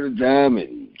on me all the time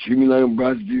and treat me like I'm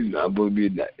prostitute. I'm supposed to be a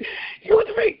nut. You know what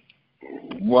the fuck?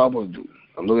 What I'm supposed to do?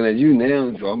 I'm looking at you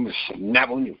now, so I'm gonna snap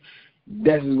on you.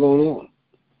 That's what's going on.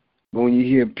 But when you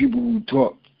hear people who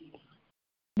talk,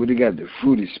 but they got the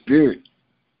fruit of spirit,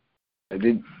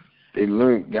 they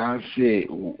learned. God said,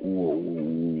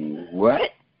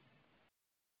 what?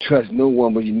 Trust no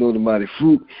one, but you know them by the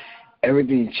fruit.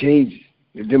 Everything changes.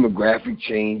 The demographic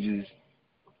changes.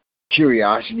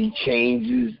 Curiosity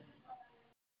changes.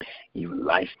 Even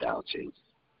lifestyle changes.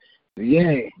 But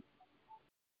yeah,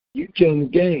 you killing the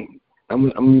game. I'm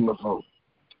gonna leave my phone.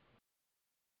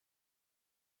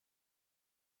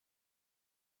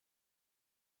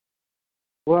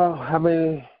 Well, I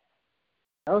mean,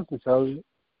 that was intelligent.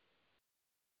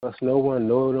 Plus, no one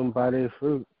know them by their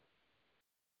fruit.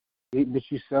 Eat what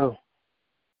you sow.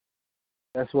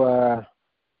 That's why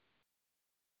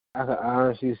I can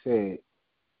honestly say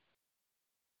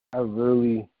I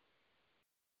really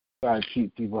try to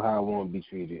treat people how I want to be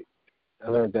treated. I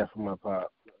learned that from my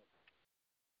pop.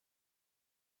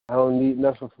 I don't need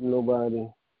nothing from nobody.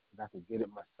 I can get it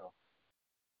myself.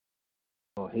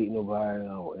 I don't hate nobody. I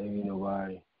don't envy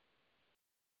nobody.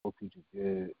 Hope you do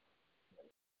good.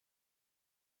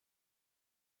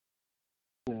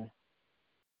 Yeah.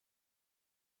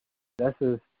 That's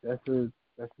a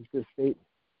good statement.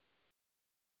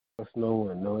 Plus, no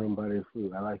one know them by their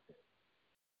fruit. I like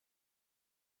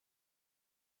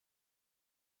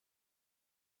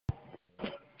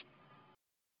that.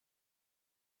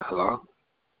 Hello?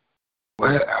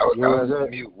 I was on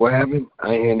mute. What happened?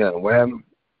 I ain't hear nothing. What happened?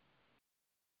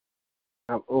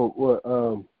 I'm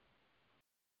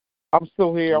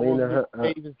still here.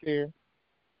 Dave is here.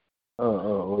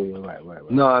 Oh, yeah, right.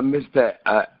 No, I missed that.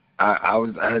 I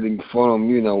had the phone on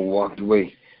mute and I walked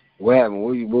away. What happened?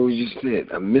 What was you said?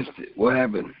 I missed it. What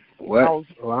happened? What? I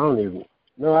don't even.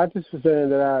 No, I just was saying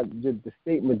that the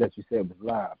statement that you said was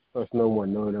live. Plus, no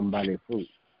one know them by their fruit.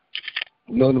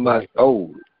 Know them by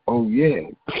oh yeah,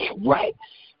 right,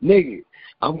 nigga.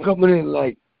 I'm coming in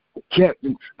like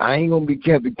Captain. I ain't gonna be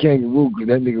Captain Kangaroo because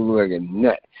that nigga look like a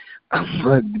nut. I'm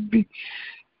going to be.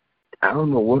 I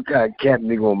don't know what kind of captain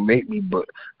they gonna make me, but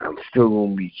I'm still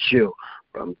gonna be chill.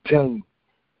 But I'm telling you,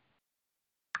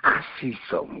 I see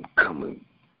something coming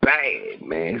bad,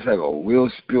 man. It's like a real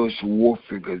spiritual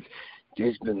warfare because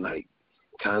there's been like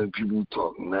times people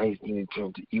talk nice and they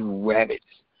turn to evil rabbits.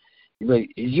 You're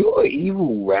like, is you an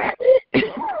evil rabbit?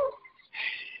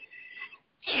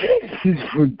 Jesus,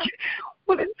 forget.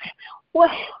 What?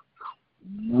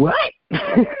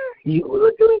 You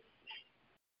look at it?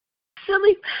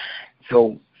 Silly.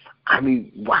 So, I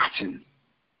be watching,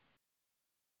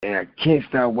 and I can't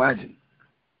stop watching.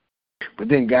 But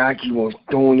then God keep on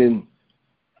throwing in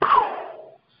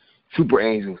super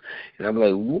angels, and I'm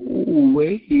like, whoa,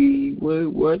 wait,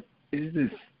 what is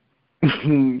this?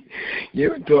 You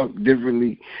ever talk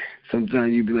differently?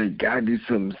 Sometimes you be like, God did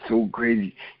something so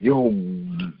crazy, your whole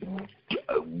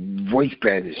voice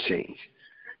pattern has changed.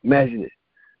 Imagine it.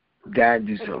 God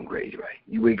did something crazy, right?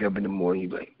 You wake up in the morning, you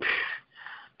be like,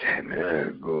 damn, man, I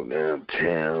gotta go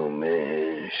downtown,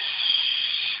 man.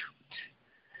 Shoot.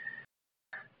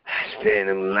 I stand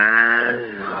in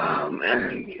line. Oh, man, I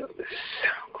gotta get up this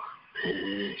sound,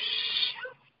 man.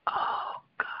 Shoot. Oh,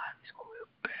 God, it's going to be a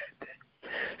bad day.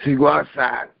 So you go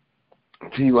outside.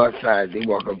 Until you go outside, they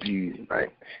walk up to you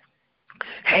like,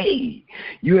 hey,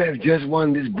 you have just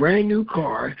won this brand new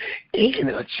car and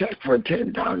a check for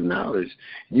 $10,000.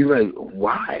 You're like,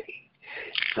 why?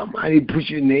 somebody put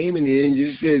your name in there and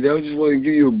just said, I just want to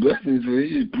give you a blessing, so they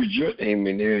just put your name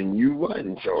in there and you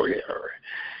won. So, yeah.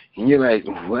 And you're like,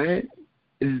 what?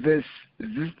 Is this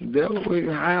the devil? Wait,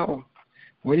 how?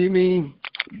 What do you mean?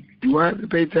 Do I have to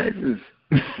pay taxes?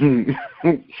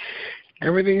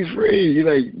 Everything's free.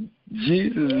 You're like,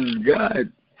 Jesus is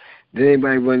God. Then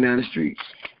anybody run down the street.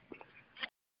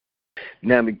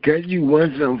 Now, because you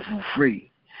want something for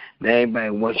free, now everybody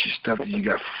wants your stuff that you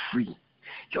got for free.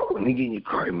 Yo, let me get in your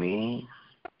car, man.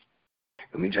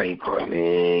 Let me try your car,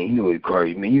 man. You know what the car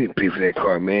is, man. You didn't pay for that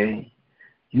car, man.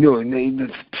 You know what,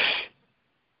 man.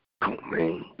 Come on,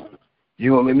 man.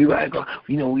 You gonna let me buy a car?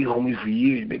 You know, we homies for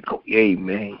years, man. Hey,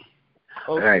 man.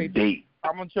 Okay, I got a date.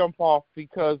 I'm going to jump off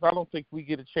because I don't think we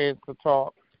get a chance to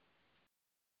talk.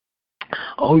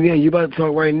 Oh, yeah, you about to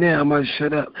talk right now. I'm about to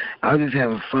shut up. I was just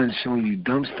having fun showing you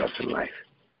dumb stuff in life.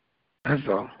 That's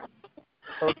all.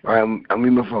 Okay. All right, I'm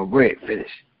in my phone. Go ahead, finish.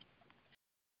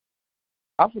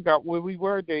 I forgot where we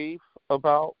were, Dave.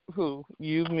 About who?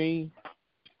 You, me?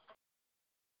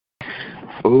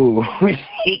 Oh, oh, wait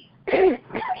a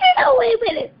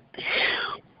minute.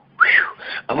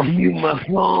 I'm going to mute my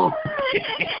phone.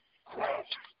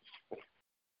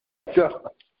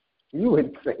 So, you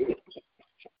insane.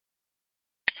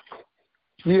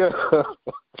 Yeah.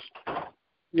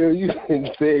 Yo, you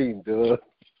insane, dude.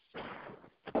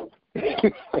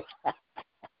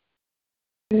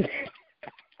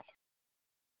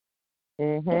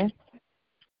 Mm-hmm.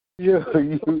 Yo,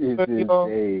 you is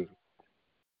insane.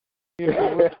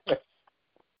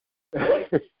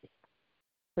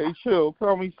 Hey, CHiLL,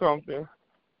 tell me something.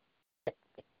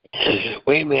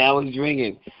 Wait a minute, I was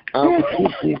drinking. Let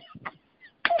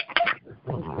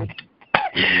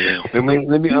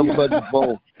me unplug the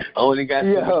phone. I only got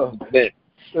Yo, I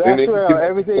swear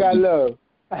everything I love.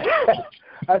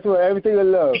 I swear everything I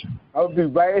love. I would be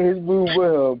right in his room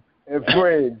with him and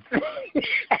friends.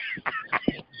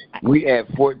 We at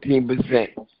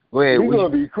 14%. We're gonna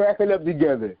be cracking up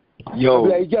together. Yo, I'm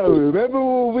like, yo, remember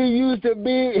when we used to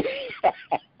be?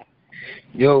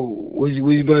 Yo, what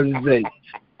you about to say?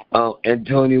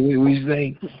 Antonio, what you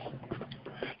say?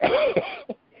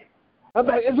 I'm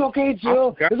like, it's okay,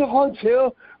 CHiLL. It's okay,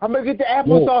 CHiLL. I'm gonna get the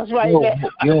applesauce right now.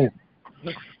 Yo,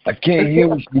 I can't hear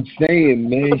what she's saying,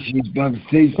 man. She's about to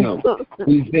say something. What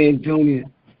you say, Antonio?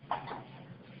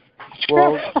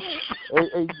 Well,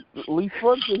 at least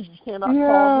one thing, you cannot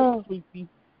call him sleepy.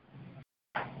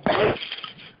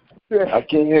 I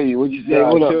can't hear you. What you say?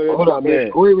 Hold up,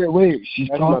 man. Wait. She's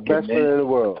That's talking, my best friend in the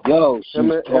world. Yo,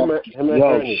 she's talking.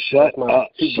 Yo, shut up.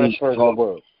 She's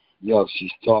talking. Yo,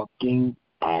 she's talking.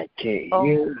 I can't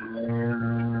hear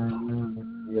her.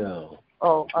 Yo.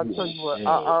 Oh, I tell you what,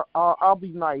 I'll be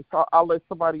nice. I'll let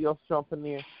somebody else jump in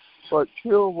there. But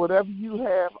CHiLL, whatever you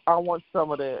have, I want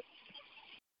some of that.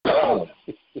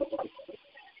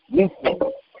 Listen,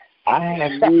 I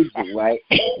have music, right?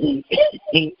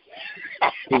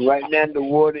 Right now the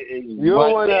water is You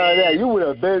don't want that. You would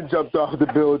have been jumped off the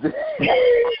building.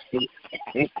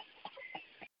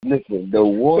 Listen, the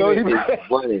water is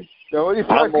running. The only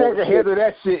person that can handle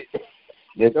that shit.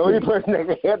 Listen, the only person that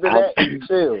can handle that is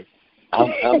CHiLL.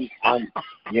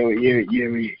 You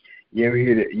ever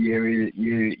hear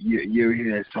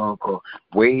that song called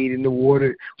 "Wade in the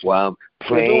Water" while I'm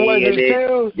playing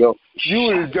it? Yo, you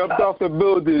would have jumped off the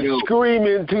building,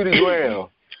 screaming to the ground.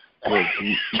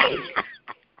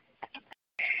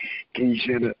 Can you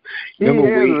shut up? He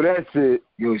handled that shit.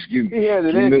 Yo, excuse me. He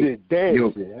handled that shit dancing.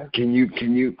 Yo, can you?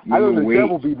 I know the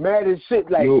devil be mad as shit.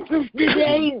 Like, this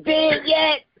ain't dead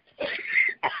yet.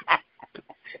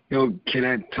 Yo, can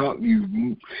I talk to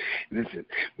you? Listen,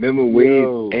 remember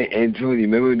Wade and Tony?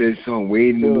 Remember that song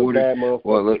 "Wade in the Water"?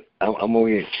 Well, look, I'm over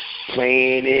here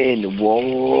playing in the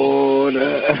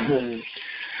water.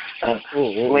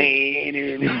 Playing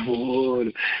in the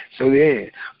water. So yeah,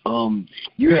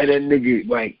 you had that nigga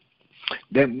like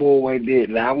that boy right there.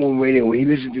 Like, I won't wait there when he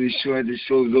listens to the show. After the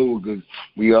show's over, because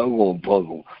we all gonna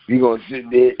puzzle. We gonna sit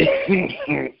there.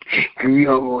 Cause we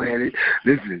all gonna have it.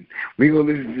 Listen, we gonna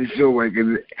listen to the show right.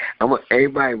 Cause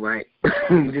everybody right.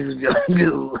 This is what y'all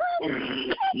do.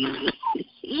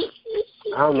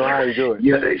 I don't know how to do it.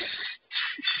 Yeah,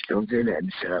 don't say that.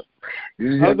 Shut up.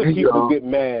 Other people get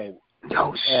mad.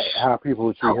 Yo, at how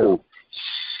people treat him.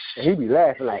 And he be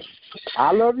laughing like,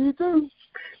 I love you too.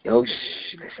 Yo,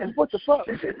 listen. What the fuck?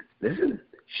 Listen. This is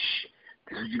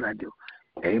what you gotta do.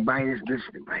 Everybody that's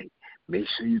listening, right? Make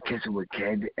sure you catch it with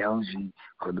Candy LG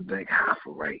or the Black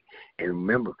Hoffa, right? And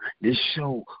remember, this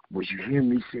show, what you hear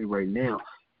me say right now,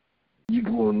 you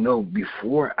gonna know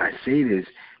before I say this,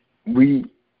 the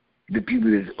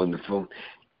people that's on the phone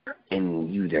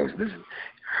and you that was listening,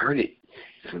 heard it.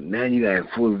 So now you got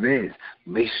full advance.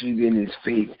 Make sure you get in his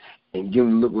face and give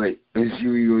him a look like, let's see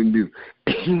what you're going to do.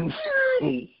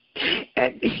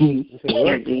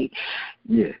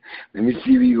 Yeah, let me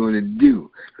see what you're going to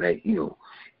do. Like,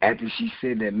 after she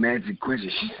said that magic question,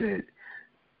 she said,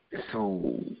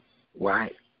 so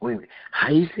why, wait a minute, how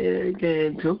you say that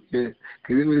again? Because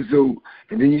it was so,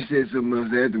 and then you said something else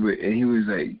afterward, and he was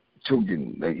like,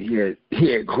 choking, like he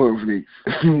had cornflakes,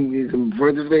 some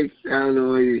frosted flakes. I don't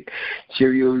know,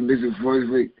 Cheerios mixing frosted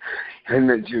flakes. Honey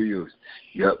Nut Cheerios.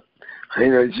 Yup, Honey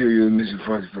Nut Cheerios mixing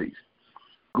frosted flakes.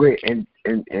 Go ahead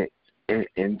and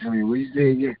tell me what you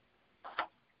say again.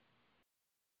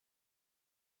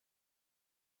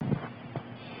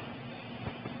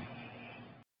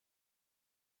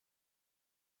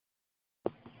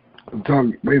 I'm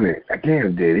talking. Wait a minute, I can't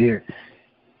have dead here.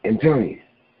 And tell me.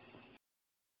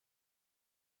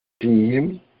 Can you hear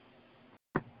me?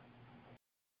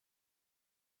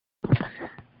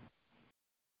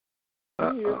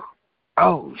 Uh-oh.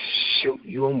 Oh, shoot,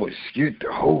 you almost skewed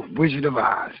the whole Wizard of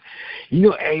Oz.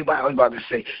 Everybody was about to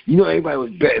say, everybody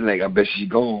was betting, like, I bet she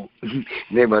gone. And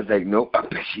everybody's like, nope, I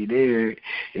bet she there.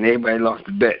 And everybody lost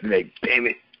the bet, like, damn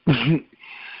it.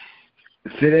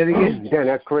 Say that again? Yeah,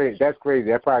 that's crazy. That's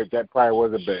crazy. That probably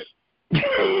was a bet.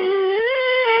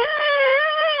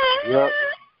 Yep.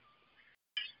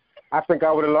 I think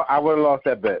I would have lost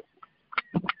that bet.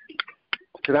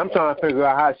 Because I'm trying to figure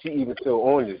out how she even still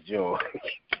on this joint.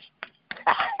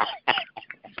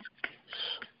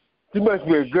 She must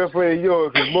be a good friend of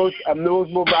yours, because most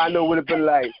people I know would have been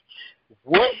like,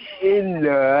 what in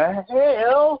the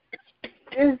hell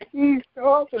is he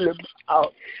talking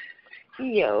about?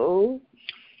 Yo,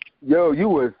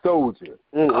 you a soldier.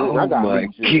 Oh, my God.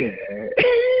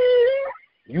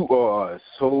 You are a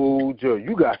soldier.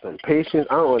 You got some patience.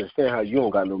 I don't understand how you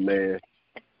don't got no man.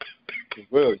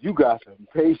 Well, you got some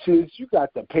patience. You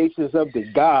got the patience of the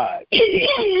God.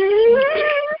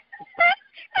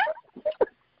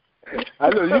 I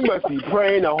know you must be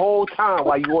praying the whole time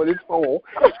while you on this phone.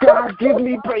 God, give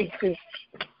me patience.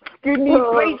 Give me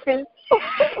patience.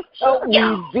 Help me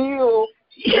deal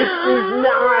with this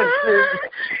nonsense.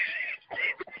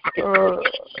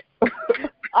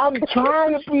 I'm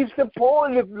trying to be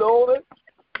supportive, Lord.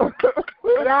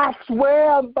 But I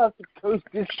swear I'm about to curse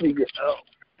this nigga out.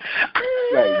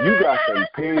 Like, you got some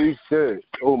patience.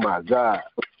 Oh, my God.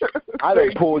 I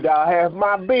done pulled out half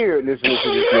my beard listening to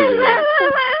this nigga.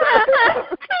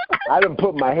 I done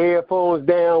put my headphones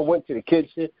down, went to the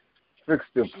kitchen,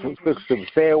 fixed the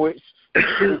sandwich,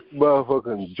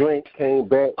 motherfucking drink, came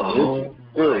back. Oh,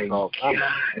 my God.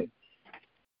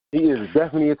 He is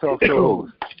definitely a talk show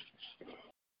host.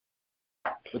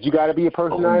 But you got to be a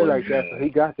personality like that, so he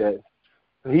got that.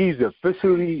 He's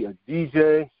officially a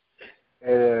DJ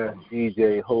and a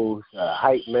DJ host, a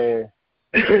hype man.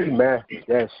 He mastered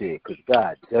that shit, because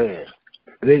God damn.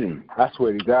 Listen, I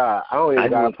swear to God, I don't even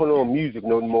got to put on music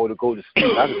no more to go to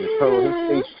sleep. I can just turn on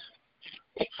his station.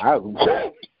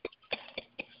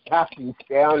 I can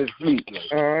stay down and sleep.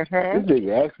 Like, this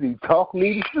nigga actually talk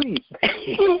me to sleep.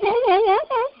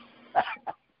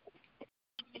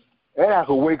 And I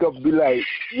can wake up and be like,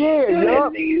 yeah,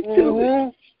 yo.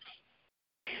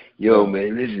 Yo,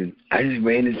 man, listen, I just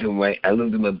ran into him, right? I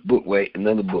looked at my book, right?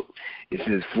 Another book. It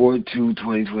says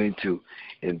 4/2/2022.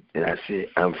 And I said,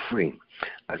 I'm free.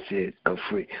 I said, I'm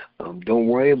free. Don't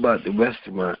worry about the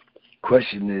restaurant.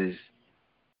 Question is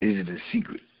it a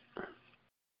secret?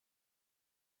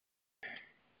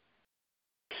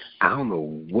 I don't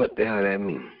know what the hell that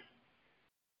means.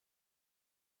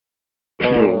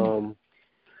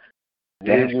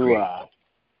 That's great.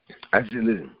 I said,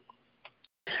 listen,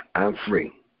 I'm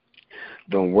free.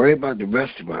 Don't worry about the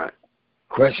restaurant.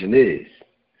 Question is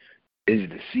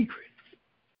it a secret?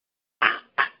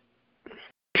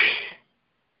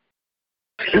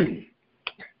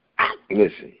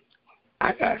 Listen,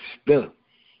 I got stuff.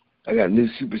 I got new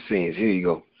super sayings. Here you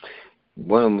go.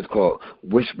 One of them is called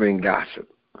whispering gossip.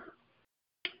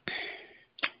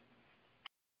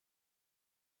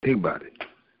 Think about it.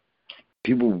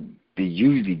 People, they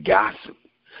usually gossip,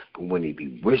 but when they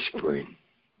be whispering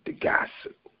the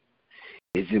gossip,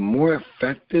 is it more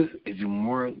effective? Is it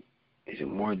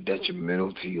more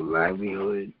detrimental to your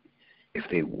livelihood if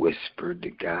they whisper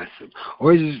the gossip,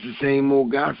 or is it the same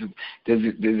old gossip? Does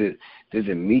it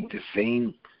meet the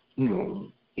same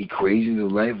equations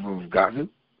of life of gossip,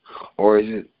 or is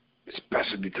it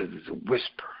special because it's a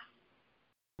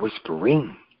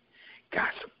whispering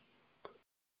gossip?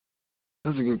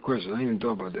 That's a good question. I ain't even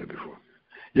thought about that before.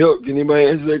 Yo, can anybody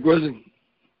answer that question?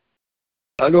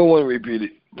 I don't want to repeat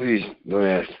it. Please, don't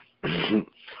ask.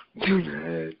 Do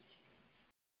that.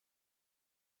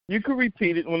 You can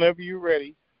repeat it whenever you're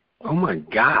ready. Oh, my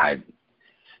God.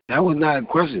 That was not a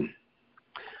question.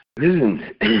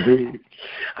 Listen,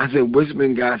 I said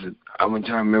whispering gossip. I'm going to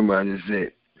try to remember what I just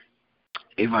said.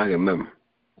 If I can remember.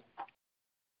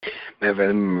 Matter of fact,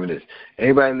 let me remember this.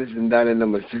 Everybody listen, dial that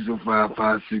number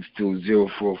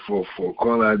 605-562-0444.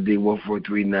 Call ID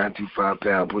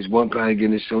 143-925-POUND. Push 1 pound to get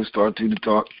in the show. Start 2 to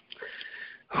talk.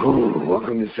 Ooh,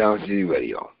 welcome to Sound City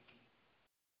Radio.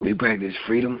 We practice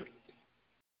freedom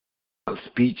of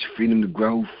speech, freedom to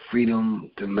grow,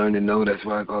 freedom to learn and know. That's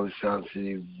why I call it Sound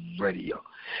City Radio.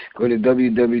 Go to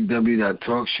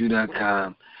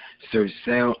www.talkshoe.com. Search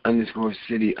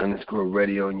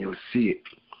sound_city_radio and you'll see it.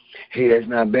 Hey, that's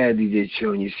not bad, DJ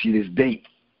Chill, and you see this date.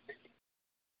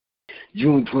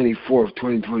 June 24th,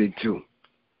 2022.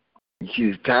 You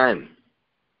see this time.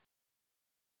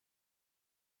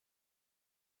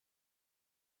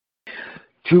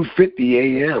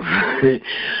 $2:50 a.m.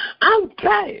 I'm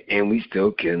tired, and we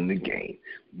still killing the game.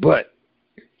 But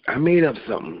I made up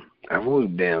something. I wrote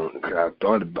it down because I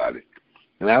thought about it.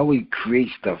 And I always create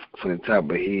stuff from the top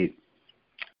of my head.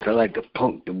 I like to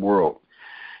punk the world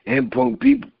and punk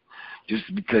people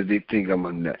just because they think I'm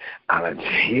a nut. I like,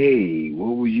 hey,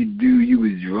 what would you do? You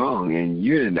was wrong, and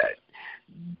you're the nut.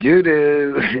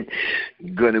 Do-do.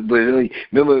 Gonna put it on you.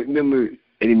 Remember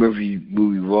Eddie Murphy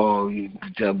movie Raw? He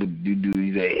tell but do.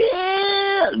 He's like,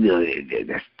 yeah. No,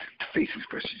 that's the face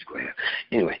expression he's going to have.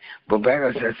 Anyway, but back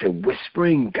I said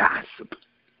whispering gossip.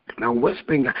 Now,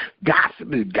 whispering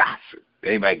gossip is gossip.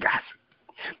 Everybody gossip.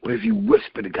 But if you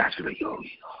whisper the gossip, like,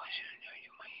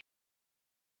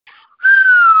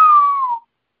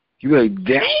 you're like,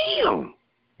 damn.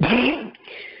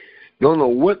 Don't know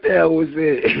what the hell was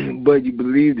said, but you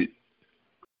believed it.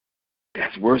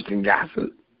 That's worse than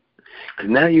gossip.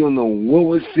 Because now you don't know what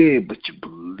was said, but you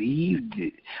believed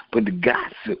it. But the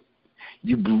gossip,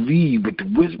 you believe, but the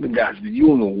whispering gossip, you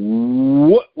don't know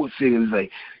what was said. It's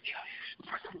like,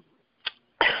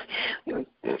 yeah.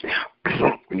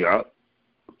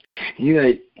 You're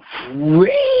like, well,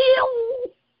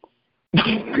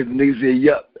 because niggas say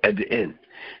yup at the end.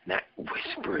 Not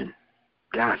whispering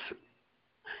gossip.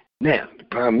 Now, the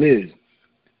problem is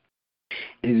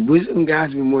whispering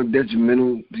gossip more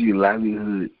detrimental to your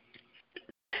livelihood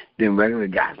than regular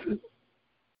gossip?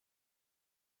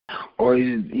 Or is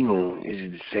it, is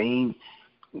it the same?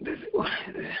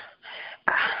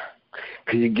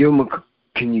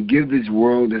 Can you give this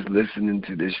world that's listening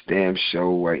to this damn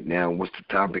show right now what the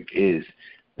topic is?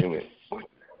 Wait a minute.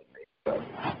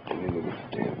 Let me look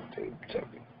at the damn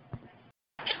topic.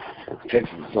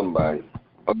 Texting somebody.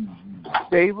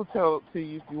 Dave will tell it to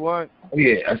you if you want.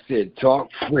 Yeah, I said talk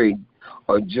free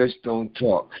or just don't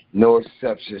talk. No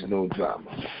exceptions, no drama.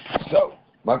 So,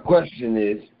 my question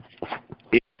is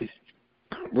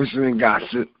whispering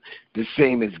gossip the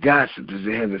same as gossip? Does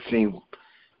it have the same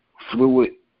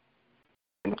fluid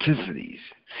intensities?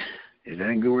 Is that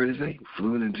a good word to say?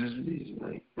 Fluid intensities?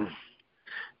 Like,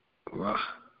 well,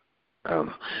 I don't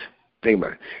know. Think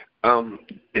about it.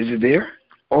 Is it there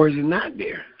or is it not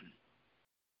there?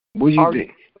 What do you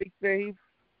think? Dave?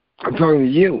 I'm talking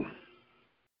to you.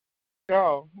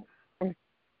 Oh.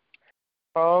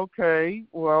 Okay.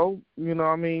 Well,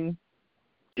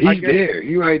 He's there.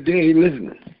 He's right there. He's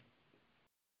listening.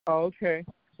 Okay.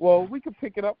 Well, we could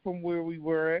pick it up from where we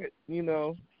were at,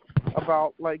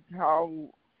 about like how,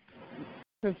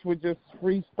 since we're just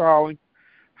freestyling,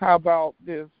 how about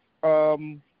this?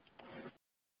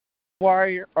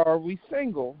 Why are we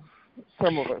single?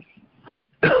 Some of us.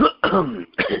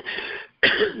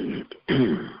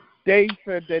 Dave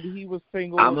said that he was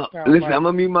single. Listen, I'm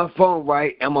going to mute my phone,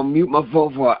 right? I'm going to mute my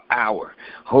phone for an hour.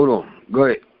 Hold on. Go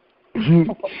ahead.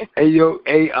 Hey,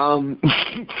 oh,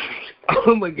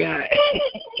 my God.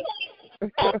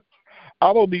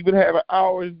 I don't even have an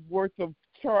hour's worth of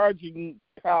charging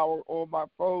power on my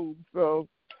phone, so,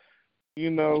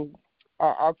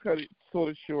 I'll cut it sort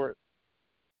of short.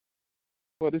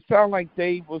 But it sounds like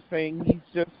Dave was saying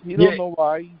he don't know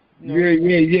why. Yeah,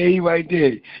 he right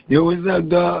there. Yo, what's up,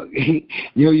 dog?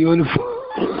 Yo, you on the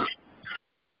phone?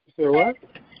 You said what?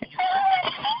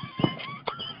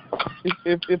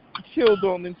 If CHiLL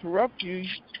don't interrupt you, you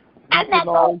can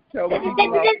always tell the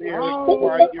people out there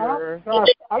why you're...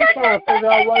 I'm trying to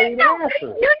figure out why you're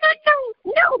answering.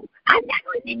 No. I'm not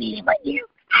going to need you.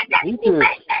 You just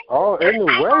all in the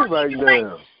way right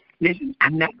now. Listen,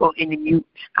 I'm not going to mute.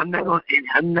 I'm not going to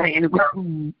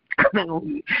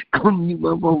mute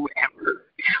my phone forever.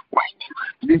 Right now.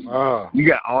 Listen, you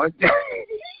got all that.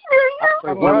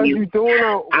 Why are you doing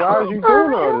all this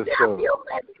stuff?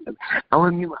 I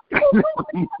want to mute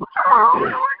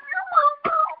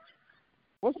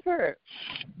my What's that?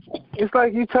 It's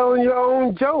like you telling your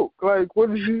own joke. Like,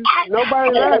 what is you?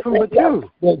 Nobody laughing but you.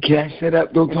 Okay, shut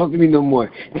up. Don't talk to me no more.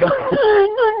 He sound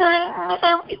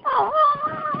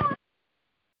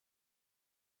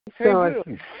like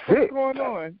he's sick. What's going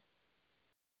on?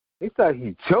 It's like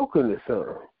he's choking or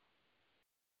something.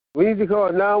 We need to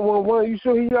call 911. You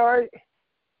sure he all right?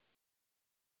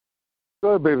 Go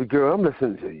ahead, baby girl. I'm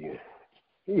listening to you.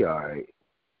 He all right.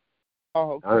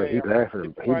 Oh, okay. He's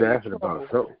laughing. He's laughing about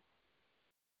something.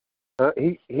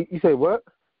 You say what?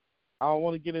 I don't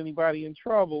want to get anybody in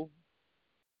trouble.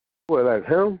 What, like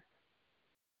him?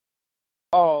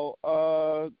 Oh,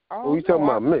 Or you talking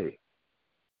about me?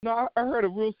 No, I heard a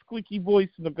real squeaky voice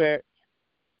in the back.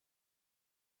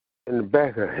 In the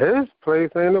back of his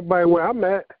place? Ain't nobody where I'm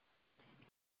at.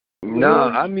 No,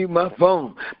 I mute my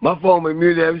phone. My phone been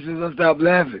muted ever since I stopped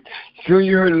laughing. Sure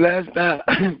you heard it last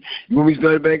time. You want me to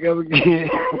start it back up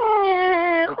again?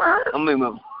 I'm in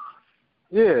my...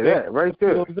 Yeah, that right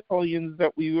there. Those aliens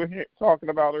that we were talking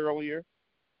about earlier.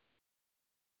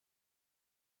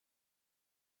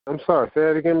 I'm sorry, say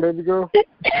that again, baby girl. Wait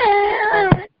a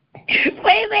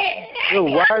minute. Yo,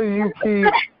 why do you keep...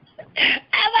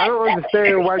 I don't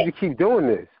understand why you keep doing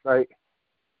this. Like,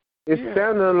 it's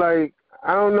sounding like...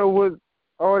 I don't know what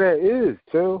all that is,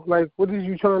 Chill. Like, what is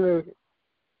you trying to...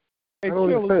 Hey,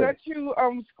 Chill, is that you,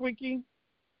 Squeaky?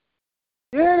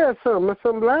 Yeah, that's something. That's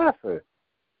something laughing.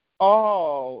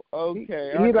 Oh,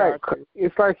 okay. He like,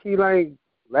 it's like he like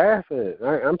laughing.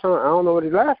 I don't know what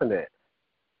he's laughing at.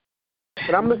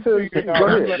 But I'm listening to go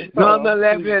ahead. No, I'm not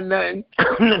laughing at nothing.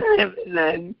 I'm not laughing at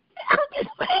nothing.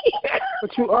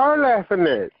 But you are laughing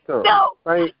at something. No.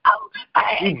 Like,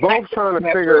 you both trying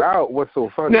to figure out what's so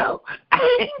funny. No,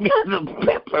 I got the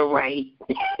pepper right.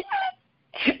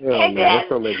 Yeah, man, that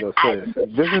don't make no sense.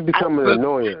 This is becoming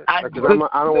annoying. I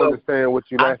don't understand what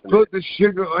you're laughing at. I put the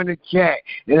sugar on the cat,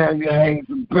 and I had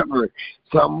some pepper.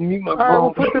 So I'm mute my phone. All right,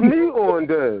 well, put the meat on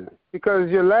then.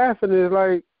 Because you're laughing is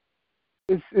like,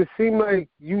 it seems like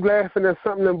you laughing at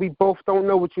something and we both don't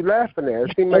know what you're laughing at.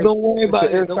 It seems like don't worry about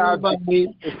it. Don't worry about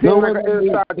me. It seems like an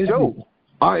inside joke.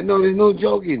 All right, no, there's no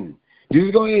joking.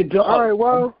 Just go ahead and talk. All right,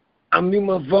 well. I'm mute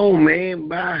my phone, man.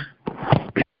 Bye.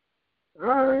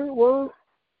 All right, well.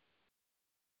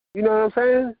 You know what I'm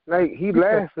saying? Like, he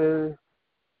laughing,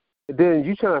 and then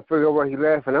you trying to figure out why he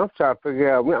laughing. I'm trying to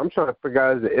figure out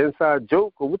is it an inside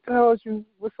joke or what the hell is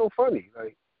what's so funny?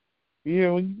 Like,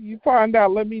 yeah, when you find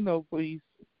out, let me know, please.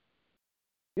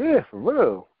 Yeah, for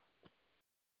real.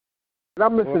 But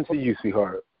I'm listening to you,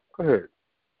 sweetheart. Go ahead.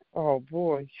 Oh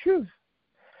boy, phew.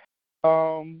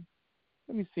 Let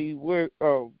me see where.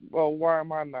 Why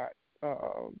am I not?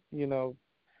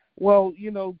 Well,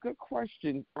 good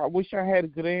question. I wish I had a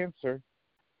good answer.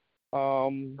 Are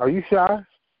you shy?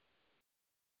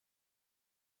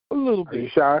 A little bit. Are you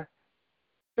shy?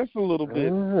 Just a little bit.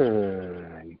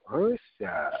 You are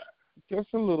shy.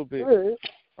 Just a little bit. Right.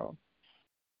 Oh.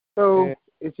 So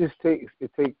it takes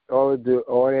all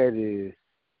that is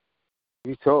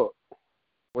you talk.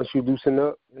 Once you loosen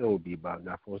up, it won't be about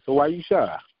nothing. So why you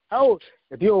shy? How old?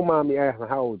 If you don't mind me asking,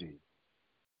 how old are you?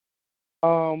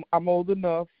 I'm old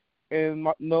enough, and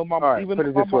my mom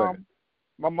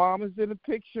is in the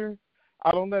picture.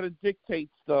 I don't let her dictate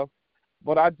stuff,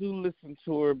 but I do listen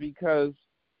to her because,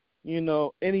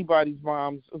 anybody's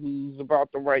mom's who's about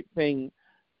the right thing,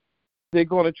 they're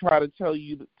going to try to tell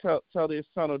their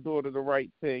son or daughter the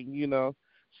right thing,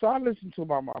 So I listen to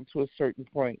my mom to a certain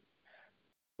point,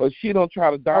 but she don't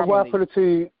try to dominate. Well, I put it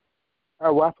to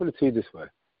you this way,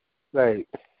 like.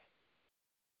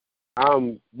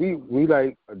 We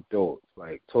like adults,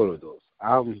 like total adults.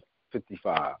 I'm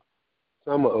 55,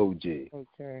 so I'm an OG.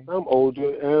 Okay. I'm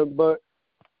older, but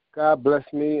God bless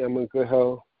me. I'm in good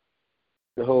health,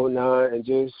 the whole nine, and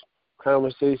just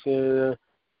conversation.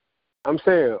 I'm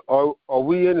saying, are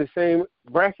we in the same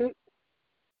bracket?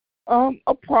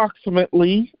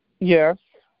 Approximately, yes.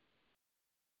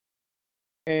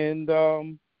 And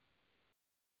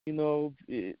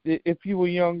if you were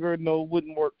younger, no, it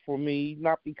wouldn't work for me.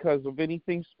 Not because of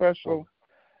anything special,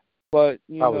 but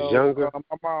I was younger. My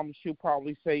mom, she'll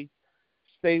probably say,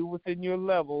 "Stay within your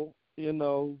level,"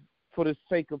 for the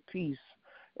sake of peace,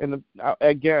 and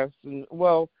I guess, and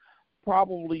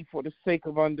probably for the sake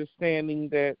of understanding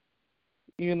that,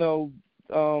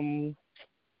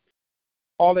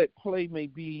 all that play may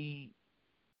be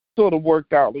sort of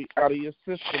worked out of your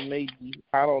system. Maybe,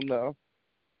 I don't know.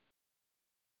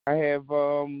 I have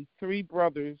 3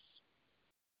 brothers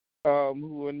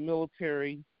who are in the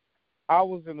military. I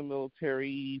was in the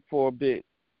military for a bit.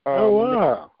 Oh,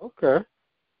 wow. Okay.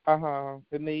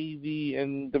 The Navy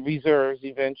and the reserves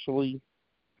eventually.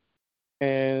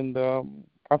 and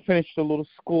I finished a little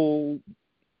school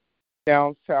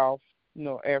down south,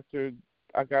 after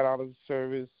I got out of the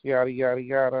service, yada, yada,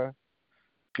 yada.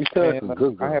 You sound like a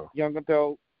good girl. I have a young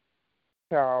adult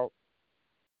child,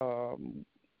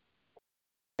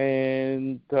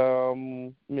 and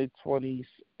mid-20s,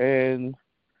 and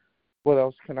what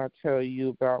else can I tell you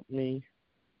about me?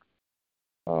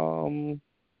 Your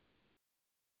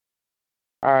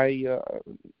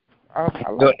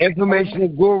informational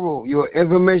guru. Your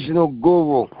informational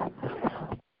guru.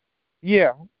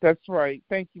 Yeah, that's right.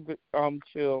 Thank you,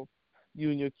 CHiLL,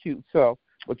 you and your cute self.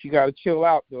 But you got to chill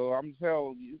out, though. I'm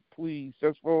telling you, please,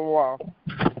 just for a while.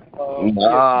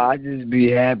 I just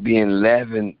be happy and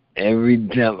laughing every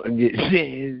time I get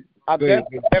said.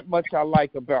 That much I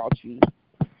like about you.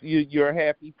 You're a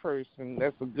happy person.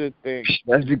 That's a good thing.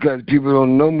 That's because people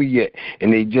don't know me yet,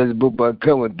 and they just book my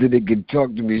cover until they can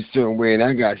talk to me a certain way, and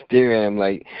I got to stare at them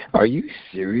like, are you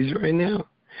serious right now?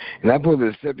 And I'm supposed to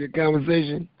accept your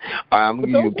conversation? I'm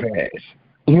going to give you a pass.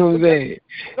 You know what I'm saying?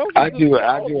 I do it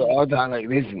all the time. Like,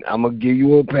 listen, I'm going to give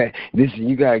you a pass. Listen,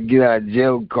 you got to get out of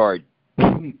jail card.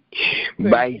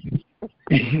 Bye.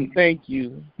 Thank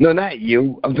you. No, not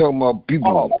you. I'm talking about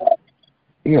people.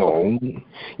 You know,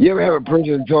 you ever have a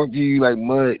person talk to you like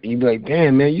mud, and you be like,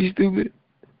 damn, man, you stupid?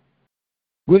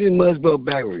 What is mud spelled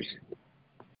backwards?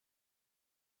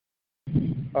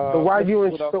 So why you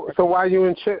and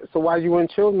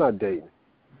CHiLL not dating?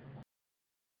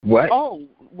 What? Oh,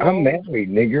 well, I'm married,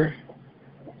 nigger.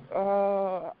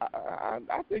 I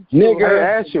think nigger. I didn't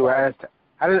ask you. I asked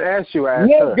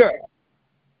nigger. Her.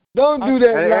 Don't do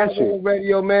that live on the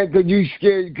radio, man, because you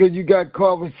scared, because you got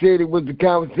conversated with the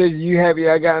conversation you have.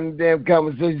 I got in the damn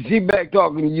conversation. She back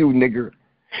talking to you, nigger.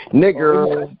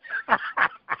 Nigger.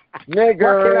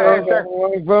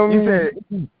 Nigger. You said,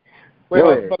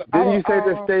 wait. Didn't you say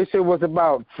the station was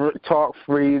about talk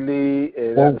freely?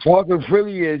 Well, talking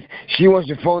freely is she wants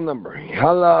your phone number.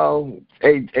 Hello.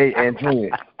 Hey, Antonio.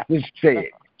 Just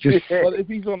say it. Well, if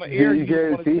he's on the air, you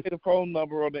want to say the phone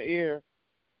number on the air.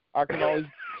 I can always,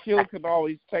 CHiLL can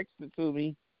always text it to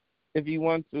me if you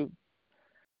want to.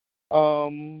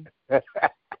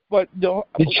 But no,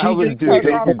 wait. I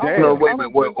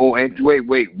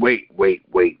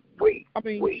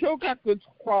mean, CHiLL got good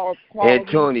quality.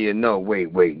 Antonio, no,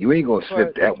 wait. You ain't gonna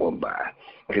slip that one by.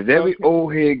 Because every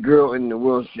old head girl in the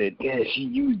world said, damn, she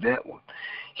used that one.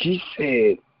 She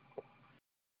said,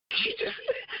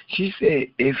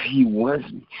 if he wants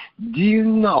me. Do you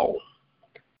know,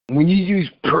 when you use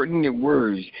pertinent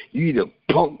words, you either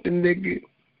punk the nigga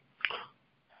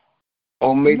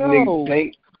or make the nigga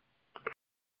think.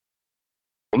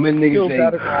 Or make the nigga think.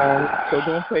 So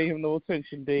don't pay him no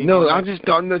attention, Dave. No, I'm just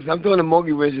starting this. I'm throwing a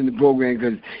monkey wrench in the program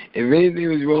because if anything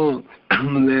was wrong,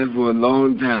 I'm going to laugh for a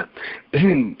long time.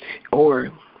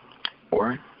 or.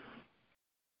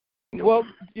 Well,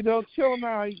 CHiLL and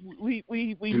I, we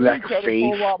knew each other for a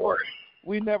while, but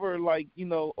we never,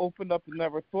 opened up and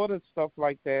never thought of stuff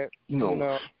like that.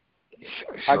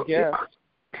 I guess.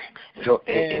 So,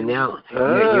 and now,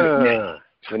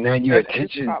 so now your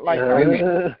attention. Like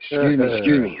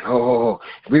excuse me. Oh,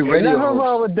 we radio hosts. Nothing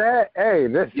wrong with that. Hey,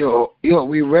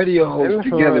 we radio hosts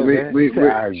together.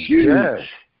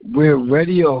 We're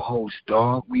radio hosts,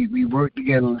 dog. We work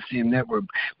together on the same network,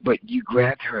 but you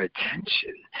grabbed her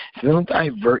attention. So don't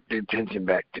divert the attention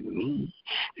back to me.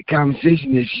 The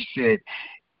conversation is, she said,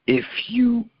 if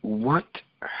you want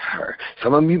her. So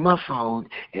I'm going to mute my phone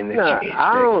and let you answer.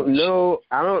 I don't know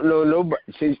nobody.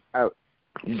 This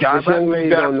young lady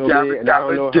don't know me, and I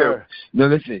don't know her. No,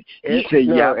 listen. You say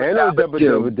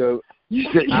yabba. You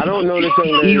said, I don't know this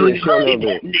young lady. She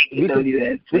don't know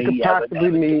me. We could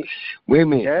possibly meet. Wait a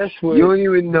minute. You don't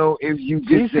even know if you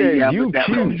just say yabba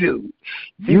dabba do.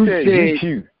 You said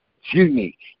you. Excuse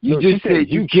me. You just said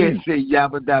you can't say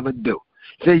yabba dabba do.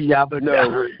 Say yabba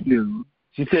dabba do.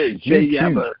 She said you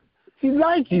yabba. She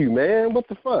like you, man. What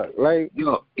the fuck? Like,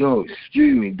 yo,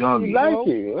 excuse me, doggy. She like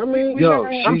you. I mean,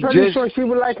 I'm pretty sure she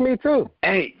would like me too.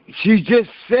 Hey, she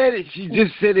just said it. She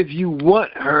just said if you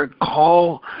want her,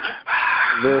 call.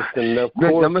 Listen, of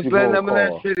course I'm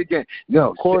gonna say it again.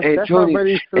 No, of course, that's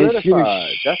already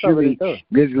solidified. That's already done.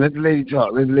 Listen, let the lady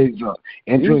talk.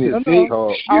 Antonio, say,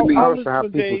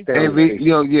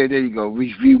 there you go.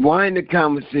 We rewind the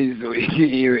conversation so we can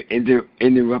hear it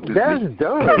interrupt us. That's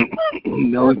done.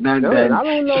 No, it's not done. I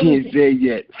don't know. She ain't said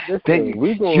yet. Listen,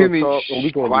 we're going to talk and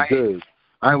we're going to be good.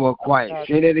 All right, well, quiet.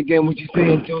 Say that again. What you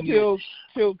say, Antonio?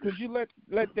 CHiLL, could you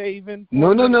let Dave in?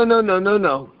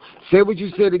 No. Say what you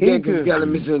said again, because you got a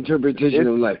misinterpretation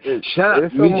of life. Shut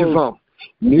up. Mute your phone.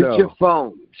 Mute your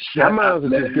phone. I might as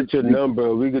well just get your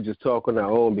number. We could just talk on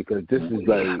our own because this is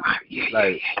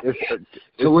it's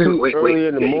too early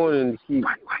in the morning to keep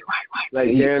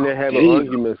down there having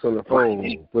arguments on the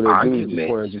phone. But the dude just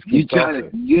want to just keep talking.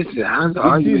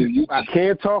 I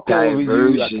can't talk over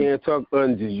you. I can't talk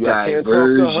under you. I can't talk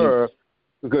to her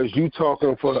because you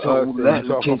talking for us and you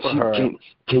talking for her.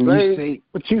 Can you say?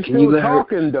 But you still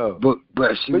talking though. But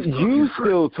you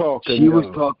still talking. She was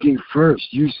talking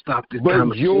first. You stopped the conversation.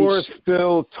 But you're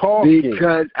still talking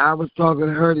because I was talking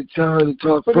to her to tell her to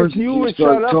talk but first. But if you would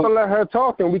shut up and let her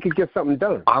talk, and we could get something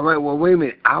done. All right. Well, wait a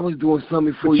minute. I was doing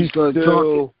something before you started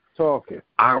talking.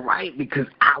 All right, because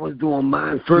I was doing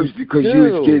mine first because you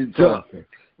were scared to talk.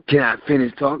 Can I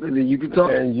finish talking, then you can talk?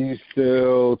 And you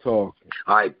still talking.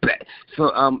 All right, bet.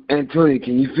 So, Antonio,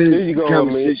 can you finish the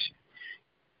conversation?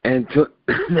 I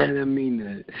mean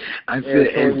that. I said,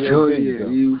 Antonio,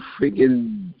 you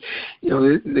freaking, this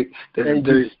nigga, that's and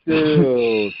dirt.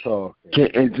 You still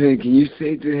talking. Antonio, can you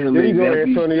say to him? There you go,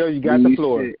 Antonio, you got the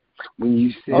floor. When you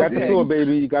said you got the floor,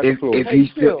 baby. You got the floor. If he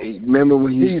still, remember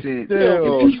when he said,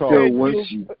 if he still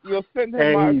wants you, you'll send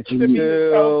him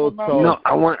still talking. No,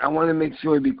 I want to make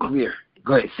sure it be clear.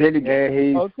 Go ahead, say it again. And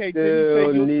he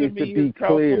still needs to be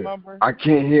clear. I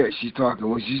can't hear it. She's talking.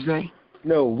 What'd she say?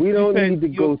 No, we don't need to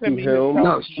go through him.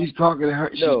 No, she's talking to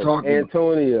her. She's talking.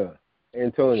 Antonia,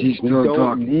 we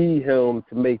don't need him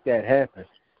to make that happen.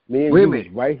 Me and you is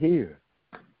right here.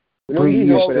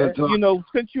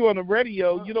 Since you're on the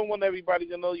radio, you don't want everybody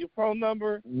to know your phone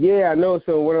number. Yeah, I know.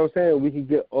 So what I'm saying, we can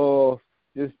get off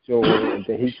this joint, and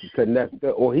then he can connect,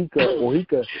 or he could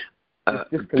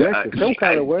disconnect it some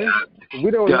kind of way.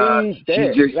 We don't need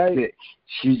that.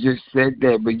 She just said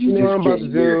that, but you know just what I'm about to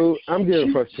do? I'm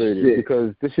getting frustrated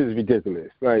because this is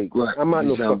ridiculous. Like, I'm not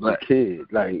no fucking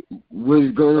kid. Like,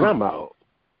 what's going on? I'm out.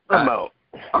 I'm out.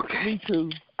 Okay. Me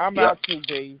too. I'm out too,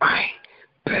 Dave.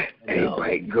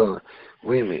 Everybody go.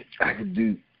 Wait a minute. I can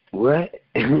do what?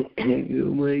 Oh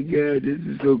my God, this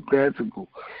is so classical.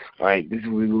 All right, this is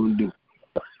what we're gonna do.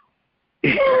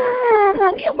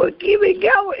 I'm gonna keep it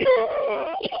going.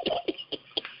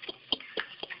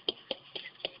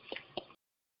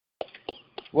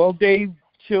 Well, Dave,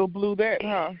 chill blew that,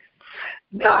 huh?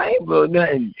 No, I ain't blew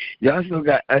nothing. Y'all still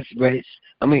got S-Rats.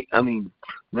 I mean,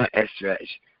 not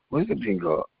S-Rats. What's the thing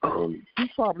called?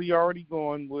 He's probably already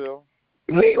gone, Will.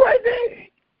 He right there.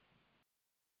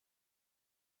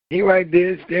 He right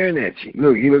there staring at you.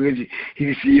 Look, he look at you. He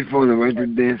can see your phone and right there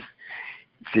dance.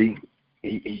 See?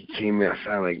 He came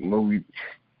outside like movie.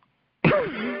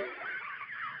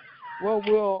 Well,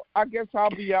 Will, I guess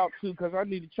I'll be out too because I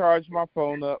need to charge my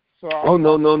phone up. So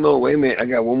no. Wait a minute. I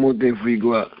got one more thing before you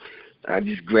go out. I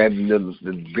just grabbed a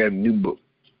new book.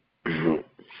 Sometimes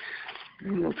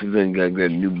you gotta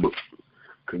grab a new book.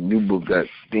 Cause new book got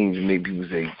things that make people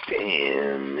say,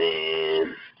 "Damn,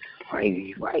 man, why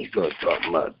you start talking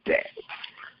about that?"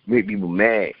 Make people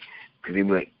mad. Cause they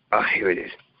be like, "Oh, here it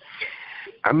is."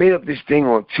 I made up this thing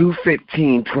on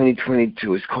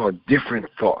 2/15/2022. It's called Different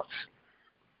Thoughts.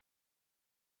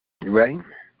 You ready?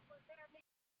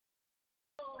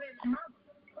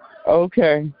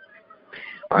 Okay.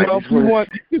 Well, if you want,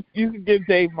 you can give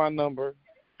Dave my number.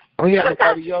 Oh yeah.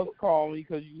 Somebody else call me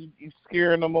because you're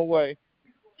scaring them away.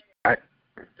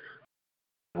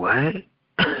 What?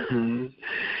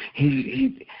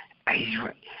 he's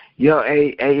right. Yo,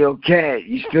 yo, Cat,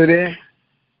 you still there?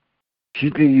 She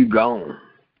think you gone.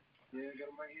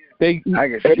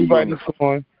 Everybody's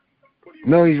gone.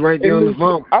 No, he's right there on the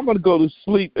phone. I'm gonna go to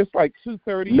sleep. It's like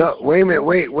 2:30. No, wait a minute.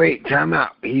 Wait. Time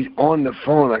out. He's on the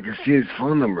phone. I can see his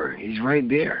phone number. He's right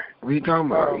there. What are you talking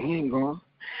about? He ain't gone.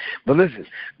 But listen,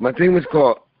 my thing was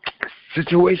called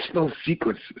situational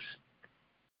sequences.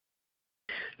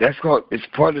 That's called. It's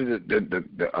part of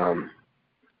the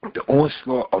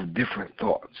onslaught of different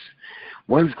thoughts.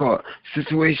 One's called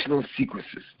situational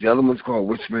sequences. The other one's called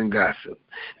whispering gossip.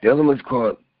 The other one's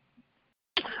called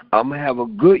I'm going to have a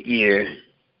good year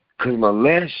because my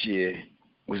last year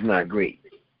was not great.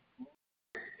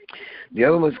 The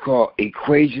other one's called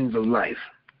equations of life.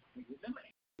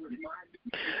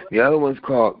 The other one's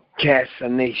called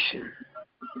cassination.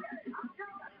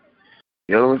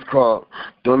 The other one's called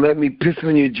don't let me piss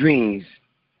on your dreams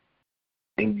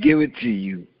and give it to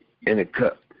you in a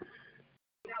cup.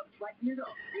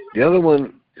 The other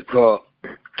one is called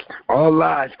all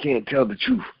lies can't tell the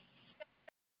truth.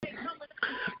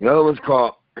 The other one's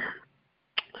called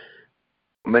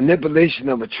manipulation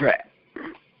of a trap.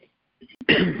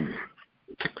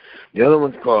 The other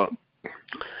one's called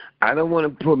I don't want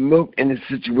to put milk in the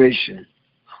situation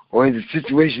or in the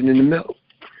situation in the milk.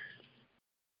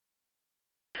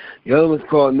 The other one's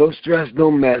called No Stress,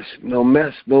 No Mess, No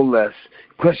Mess, No Less.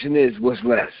 Question is, what's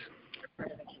less?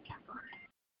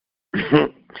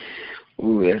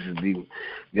 Ooh, that's a deep one.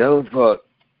 The other one's called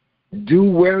Do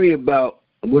Worry About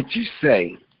What You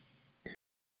Say,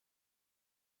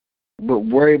 but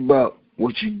worry about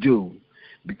what you do,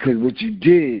 because what you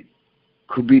did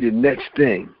could be the next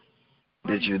thing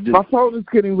that you do. My phone is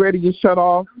getting ready to shut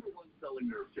off.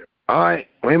 All right,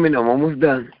 wait a minute, I'm almost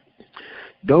done.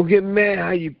 Don't get mad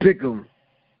how you pick them,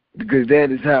 because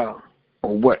that is how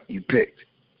or what you picked.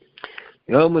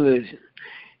 The other one is,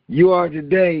 you are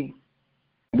today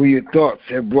where your thoughts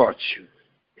have brought you.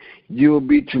 You will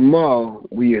be tomorrow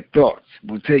where your thoughts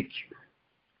will take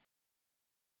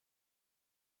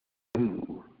you.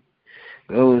 Ooh.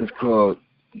 The other one's called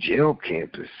Jail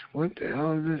Campus. What the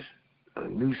hell is this? A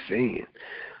new saying.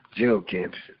 Jail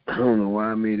Campus. I don't know why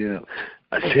I made it up.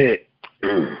 I said,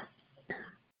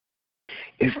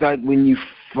 it's like when you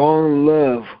fall in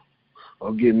love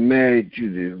or get married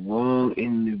to the wrong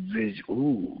individual.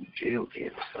 Ooh, Jail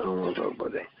Campus. I don't want to talk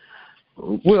about that.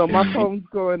 Oops. Well, my phone's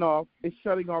going off. It's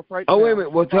shutting off right now. Oh, wait a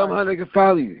minute. Well, tell them how they can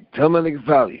follow you. Tell them how they can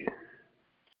follow you.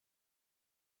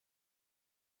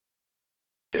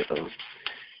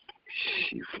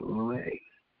 She flew away.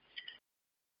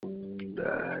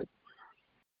 That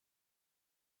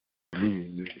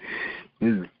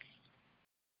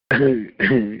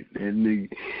nigga,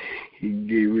 he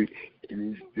gave it,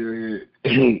 and he's still here.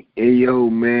 Hey, yo,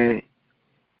 man.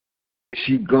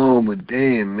 She gone, but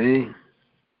damn, man.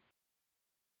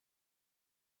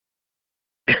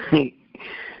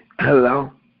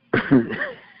 Hello?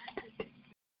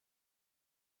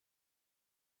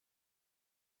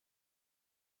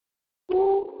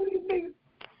 Ooh,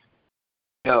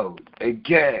 yo, hey,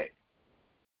 cat.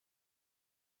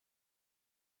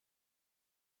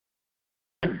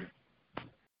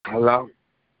 Hello?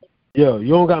 Yo, you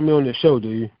don't got me on the show, do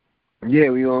you? Yeah,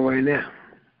 we on right now.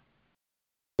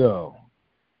 Yo,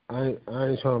 I ain't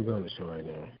trying to be on the show right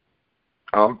now.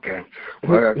 Okay.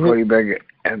 Well, I gotta call you back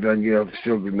after I get off the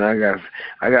show, because now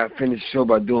I gotta finish the show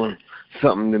by doing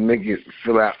something to make it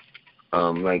fill out,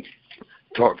 like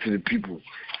talk to the people.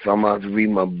 So I'm about to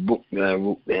read my book that I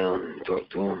wrote down and talk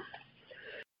to them.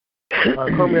 All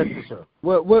right, call me after the show.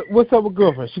 What's up with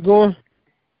girlfriend? She going?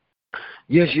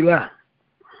 Yeah, she left.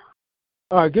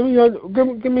 All right, give me her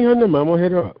number. I'm gonna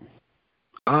hit her up.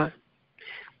 All right.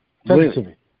 Text it to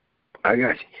me. I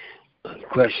got you.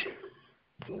 Question.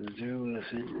 No, I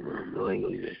ain't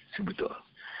gonna do that. Super thoughts.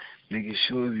 Making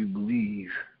sure if you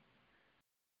believe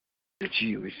that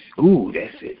you is. Ooh,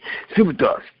 that's it. Super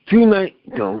thoughts.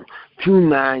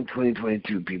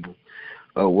 2/9/2022, people.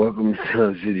 Welcome to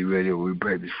Sound City Radio, where we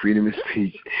practice freedom of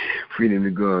speech, freedom to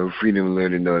go, and freedom to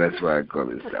learn to know. That's why I call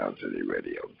it Sound City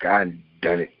Radio. God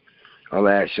done it. All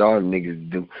I ask y'all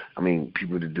niggas to do,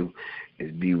 people to do,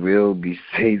 is be real, be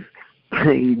safe. Yo.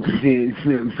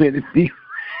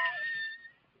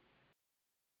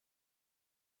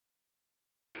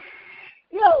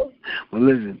 Well,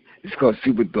 listen, it's called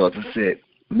Super Thoughts. I said,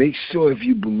 make sure if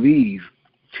you believe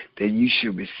that you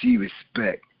should receive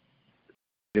respect,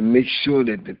 then make sure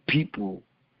that the people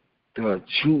that are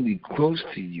truly close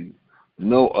to you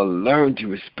know or learn to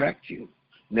respect you.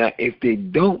 Now, if they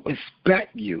don't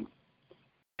respect you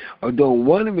or don't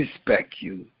want to respect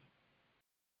you,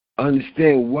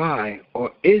 understand why,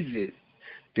 or is it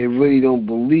they really don't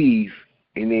believe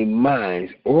in their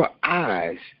minds or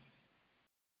eyes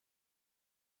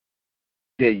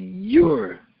that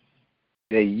you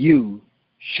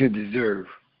should deserve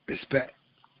respect.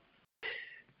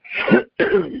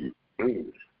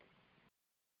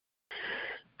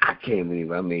 I can't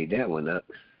believe I made that one up.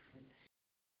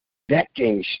 That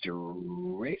came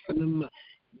straight from the mind.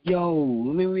 Yo,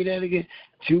 let me read that again.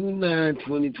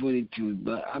 2/9/2022.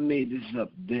 But I made this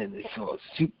up then. It's called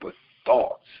Super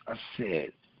Thoughts. I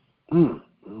said,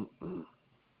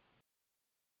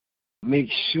 Make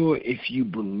sure if you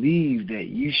believe that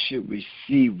you should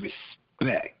receive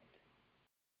respect,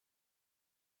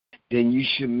 then you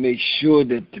should make sure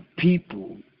that the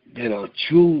people that are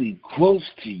truly close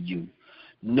to you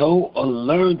know or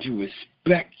learn to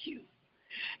respect you.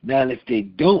 Now, if they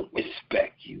don't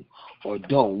respect you or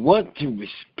don't want to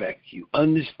respect you,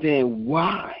 understand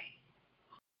why.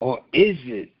 Or is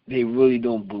it they really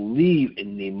don't believe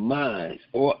in their minds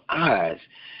or eyes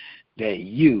that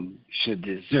you should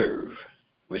deserve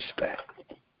respect?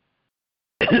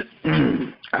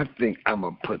 I think I'm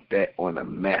going to put that on a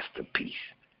masterpiece.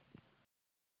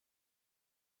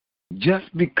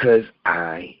 Just because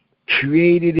I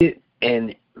created it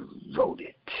and wrote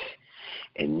it,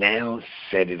 and now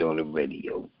said it on the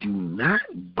radio. Do not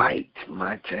bite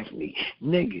my technique.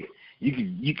 Nigga,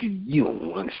 you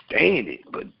don't understand it,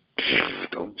 but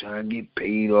don't try to get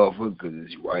paid off of it because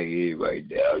it's right here, right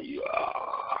now.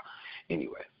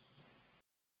 Anyway.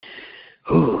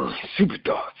 Ooh, super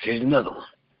thoughts. Here's another one.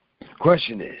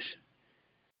 Question is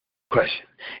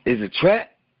a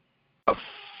trap a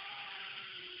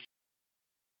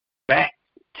fact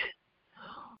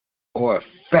or a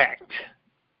fact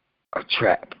a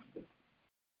trap?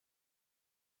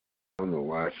 I don't know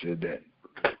why I said that.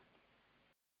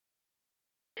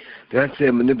 Then I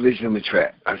said manipulation of a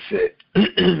trap. I said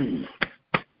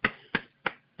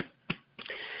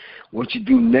what you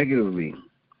do negatively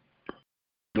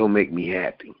don't make me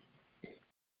happy.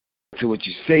 So what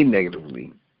you say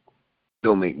negatively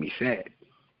don't make me sad.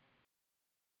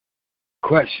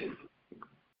 Question.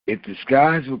 If the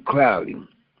skies were cloudy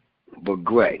but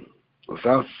gray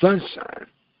without sunshine,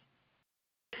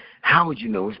 how would you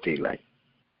know it's daylight?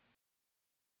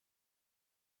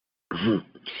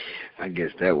 I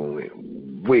guess that one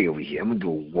went way over here. I'm going to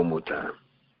do it one more time.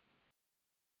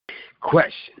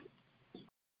 Question.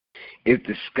 If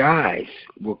the skies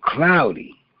were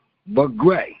cloudy but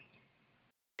gray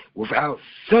without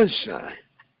sunshine,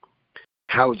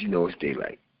 how would you know it's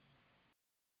daylight?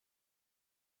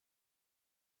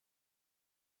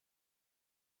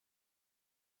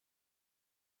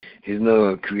 Here's another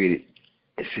one I created.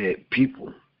 It said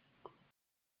people.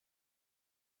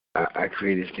 I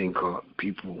created this thing called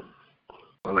people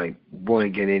are like born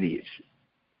again idiots.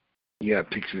 You gotta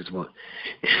pick this one.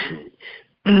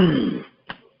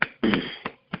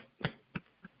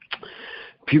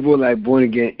 People are like born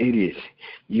again idiots.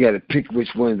 You gotta pick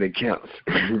which one that counts.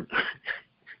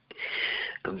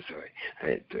 I'm sorry. I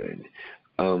had to.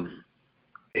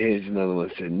 Here's another one.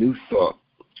 It said new thought.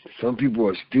 Some people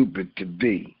are stupid to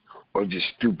be or just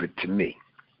stupid to me.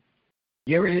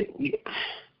 You ever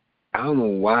I don't know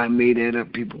why I made that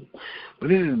up, people. But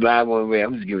this is live on the way.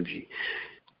 I'm just giving it to you.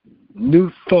 New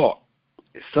thought.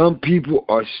 Some people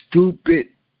are stupid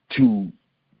to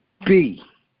be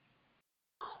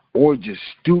or just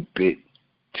stupid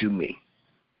to me.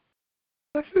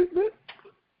 That's it, man.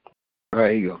 All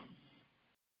right, here you go.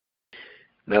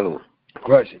 Another one.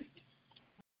 Question.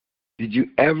 Did you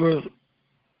ever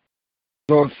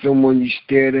saw someone you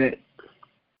stared at?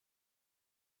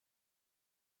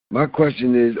 My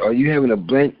question is, are you having a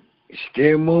blank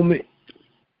stare moment?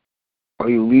 Or are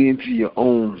you leading to your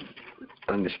own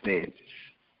understanding?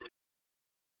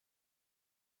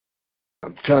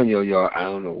 I'm telling y'all, I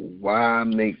don't know why I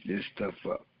make this stuff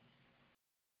up.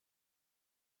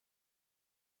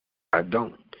 I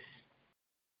don't.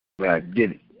 But I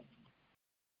did it.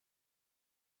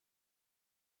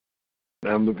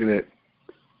 Now I'm looking at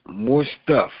more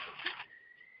stuff.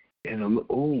 And I'm,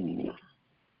 oh.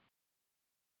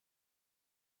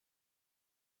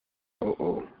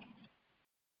 Uh-oh.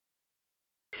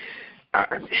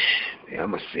 I'm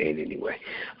going to say it anyway.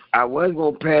 I was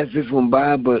going to pass this one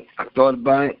by, but I thought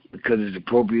about it because it's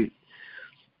appropriate.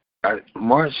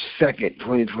 March 2nd,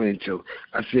 2022,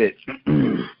 I said,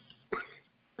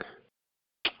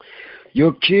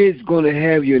 your kid's going to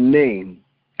have your name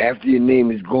after your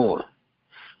name is gone.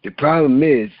 The problem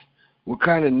is, what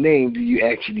kind of name do you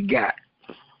actually got?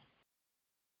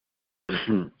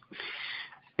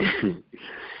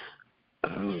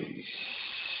 Oh,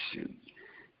 shoot.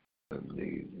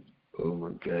 Oh, my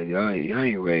God. Y'all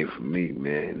ain't ready for me,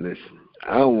 man. Listen,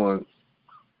 I don't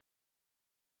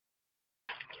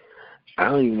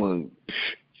even want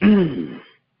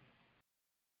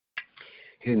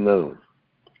here's another one.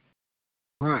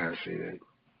 Why I say that?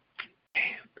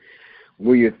 Damn.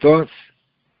 Were your thoughts...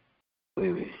 Wait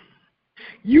a minute.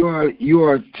 You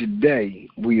are today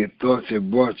where your thoughts have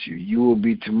brought you. You will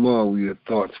be tomorrow where your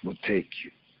thoughts will take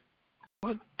you.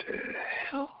 What the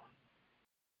hell?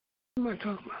 What am I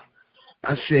talking about?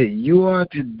 I said, you are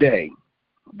today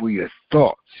where your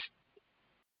thoughts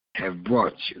have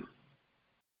brought you.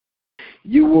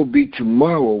 You will be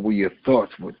tomorrow where your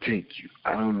thoughts will take you.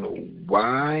 I don't know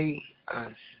why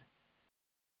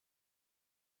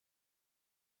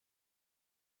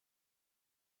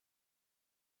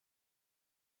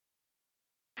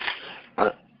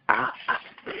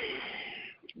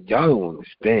y'all don't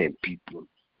understand, people.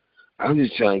 I'm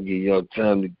just trying to give y'all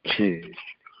time to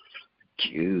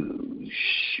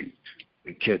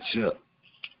catch up.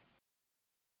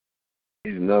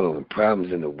 Here's another one.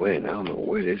 Problems in the wind. I don't know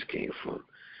where this came from.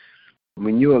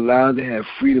 When you're allowed to have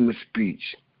freedom of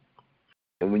speech,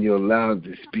 and when you're allowed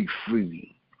to speak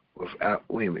freely without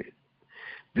women,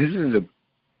 this is a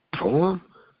poem?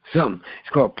 Something.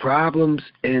 It's called Problems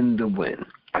in the Wind.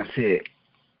 I said,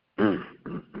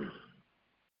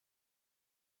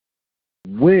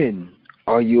 When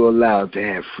are you allowed to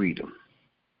have freedom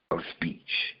of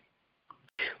speech?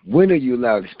 When are you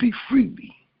allowed to speak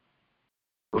freely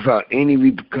without any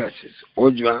repercussions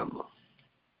or drama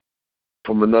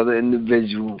from another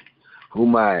individual who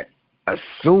might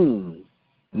assume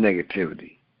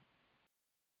negativity?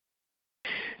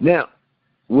 Now,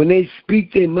 when they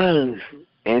speak their minds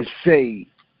and say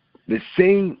the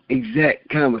same exact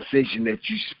conversation that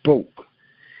you spoke,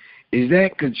 is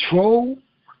that control,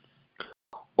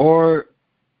 or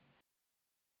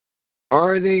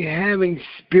are they having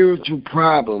spiritual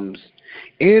problems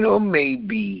and or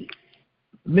maybe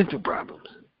mental problems?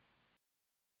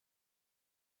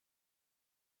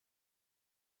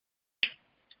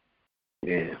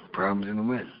 Yeah, problems in the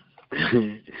wind.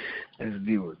 That's a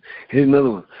deep one. Here's another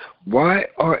one. Why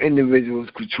are individuals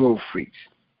control freaks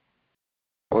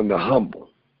on the humble,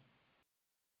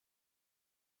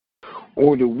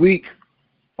 or the weak,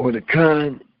 or the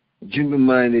kind,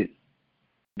 gentle-minded,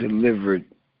 delivered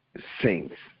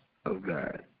saints of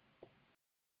God?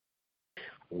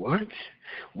 What?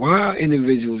 Why are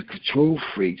individuals control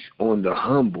freaks on the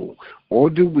humble, or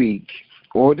the weak,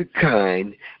 or the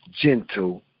kind,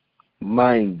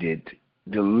 gentle-minded,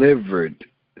 delivered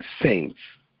saints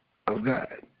of God?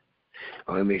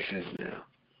 Oh, that makes sense now.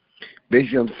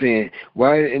 Basically, I'm saying,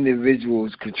 why do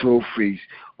individuals control freaks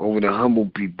over the humble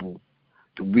people,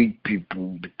 the weak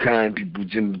people, the kind people,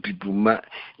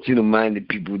 gentle-minded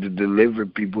people, the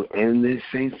delivered people, and the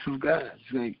saints of God?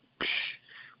 It's like,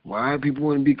 why do people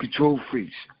want to be control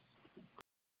freaks?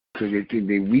 Because they think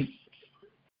they're weak.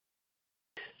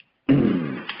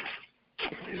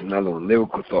 There's another one,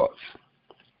 lyrical thoughts.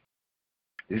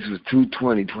 This was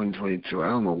 2/20/2022. I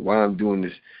don't know why I'm doing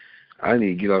this. I need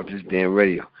to get off this damn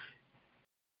radio.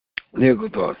 Lyrical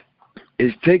thoughts.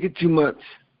 Is taking too much,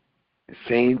 is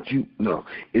talking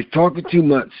too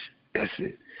much. That's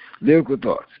it. Lyrical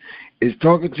thoughts. Is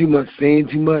talking too much, saying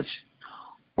too much,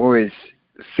 or is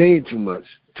saying too much,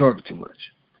 talking too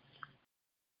much?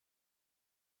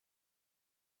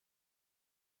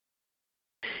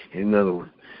 Here's another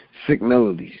one. Sick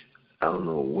melodies. I don't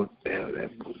know what the hell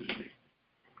that book is.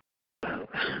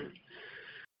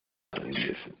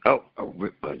 Oh, I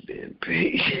ripped my damn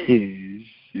page.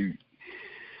 Shoot.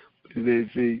 What did they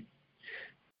say?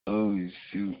 Oh,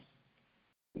 shoot.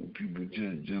 People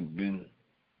just jump in.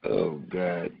 Oh,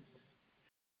 God.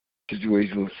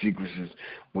 Situational sequences.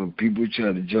 When people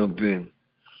try to jump in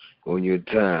on your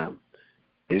time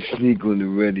and sneak on the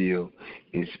radio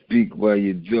and speak while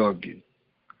you're talking,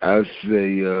 I'll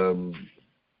say,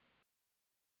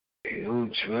 hey,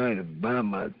 don't try to buy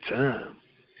my time,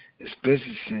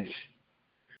 especially since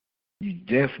you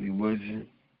definitely wasn't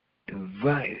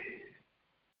invited.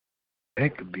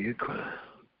 That could be a crime.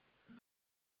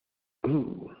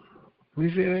 Ooh. Let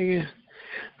me say that again.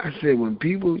 I said when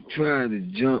people try to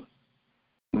jump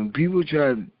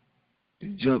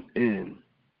in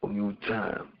on your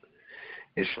time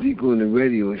and sneak on the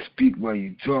radio and speak while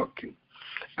you're talking,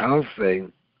 I'll say,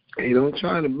 hey, don't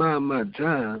try to buy my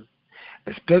time,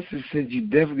 especially since you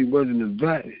definitely wasn't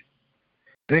invited.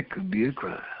 That could be a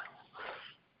crime.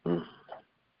 I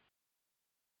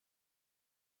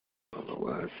don't know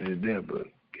why I said that, but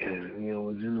I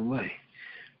was in the way,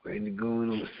 ready to go in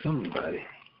on somebody.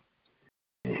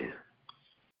 Yeah.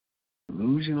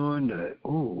 Illusion or not?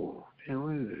 Oh, damn,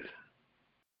 what is this?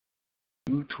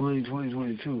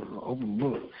 2/20/2022, open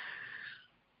book.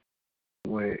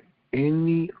 Where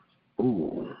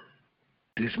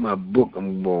this is my book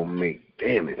I'm going to make.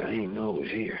 Damn it, I didn't know it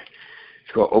was here.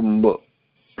 It's called Open Book.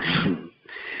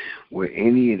 Where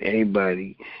any and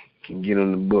anybody can get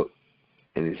on the book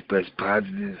and express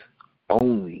positive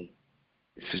only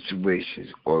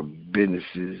situations or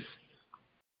businesses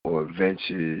or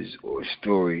adventures or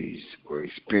stories or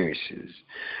experiences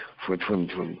for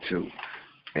 2022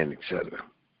 and etc.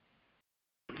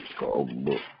 It's called Open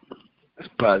Book. It's a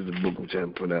positive book I'm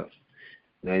trying to put out.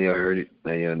 Now y'all heard it.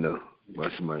 Now y'all know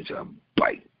why somebody try to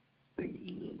bite.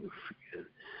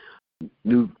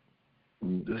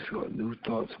 Let's go. New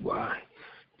Thoughts Why.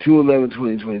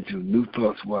 2/11/2022. New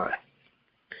Thoughts Why.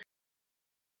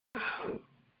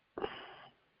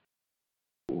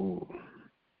 Ooh.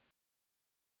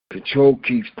 Control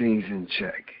keeps things in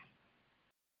check.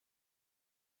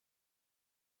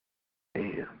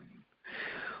 Damn.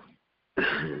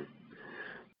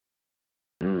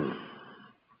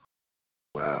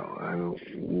 Wow. I don't.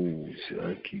 Ooh, should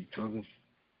I keep talking?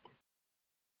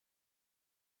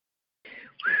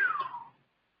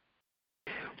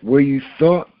 Where you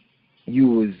thought you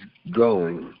was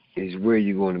going is where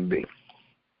you're going to be.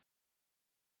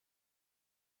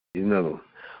 Here's another one.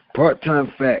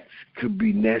 Part-time facts could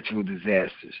be natural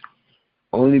disasters.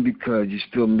 only because you're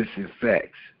still missing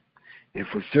facts. And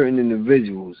for certain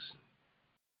individuals,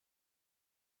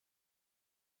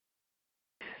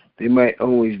 they might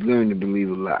always learn to believe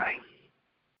a lie.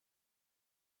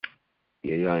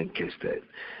 Yeah, y'all didn't catch that.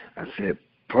 I said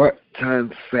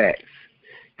part-time facts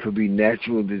could be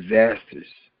natural disasters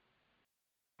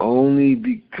only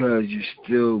because you're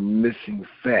still missing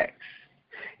facts.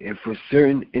 And for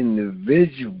certain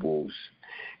individuals,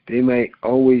 they might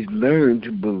always learn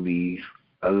to believe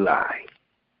a lie.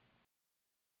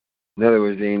 In other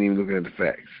words, they ain't even looking at the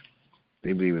facts.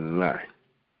 They believe in a lie.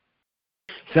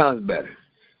 Sounds better.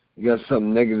 You got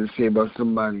something negative to say about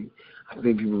somebody, I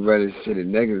think people rather say the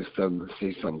negative stuff than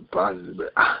say something positive.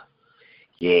 But,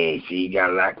 yeah, see, he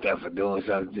got locked up for doing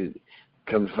something.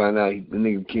 Come to find out, the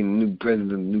nigga became the new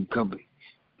president of the new company.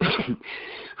 What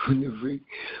the freak?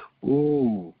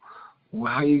 Ooh.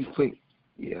 Well, how you think?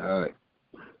 Yeah, all right.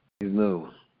 You know,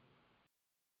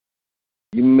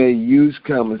 you may use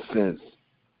common sense,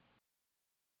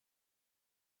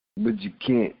 but you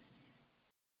can't.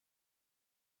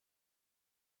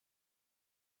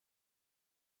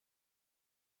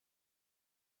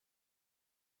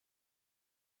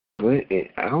 Blend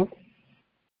it out?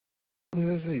 What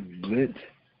did I say?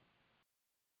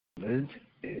 Blend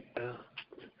it out.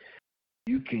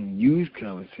 You can use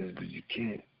common sense, but you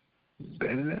can't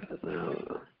blend it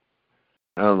out?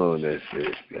 I don't know what that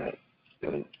says, God.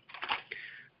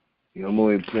 You know, I'm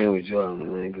only playing with y'all,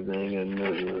 man, because I ain't got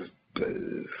nothing else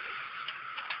better.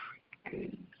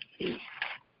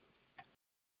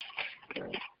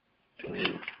 God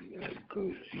damn, you gotta go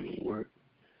see work.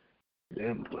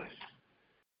 That much.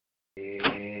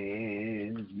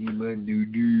 And you might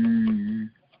do.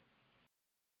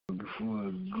 Before I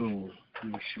go,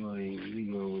 make sure I ain't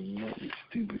leaving with nothing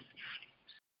stupid.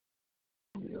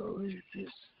 You know, it's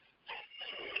just.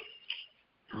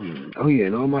 Oh yeah,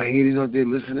 and all my haters out there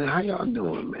listening, how y'all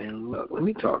doing, man? Look, let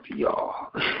me talk to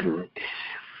y'all.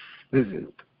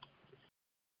 Listen,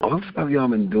 all the stuff y'all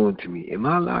been doing to me, am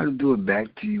I allowed to do it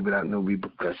back to you without no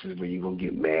repercussions where you're going to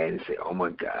get mad and say, oh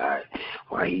my God,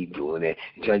 why he doing that?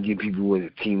 And try to get people who are the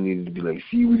team leader to be like,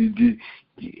 see what he did?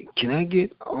 Can I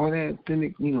get all that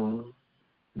authentic,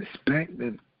 respect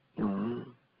that, I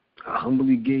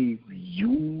humbly gave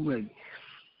you? Like,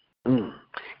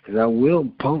 because I will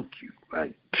punk you.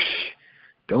 Like,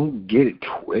 don't get it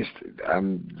twisted.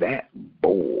 I'm that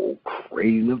bold,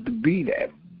 crazy enough to be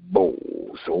that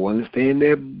bold. So understand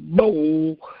that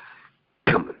bold.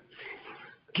 Come on.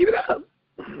 Keep it up.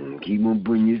 Keep on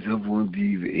putting yourself on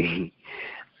TV.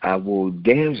 I will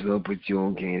damn sure put you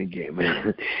on can again,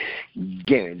 man.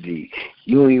 Guaranteed.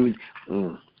 You don't even...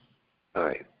 All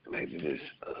right, back to this.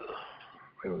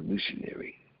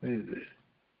 Revolutionary. What is this?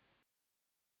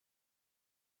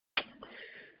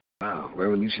 Wow,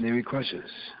 revolutionary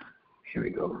questions. Here we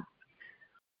go.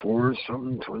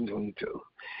 4/2022.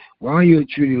 Why are you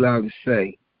truly allowed to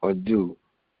say or do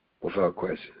without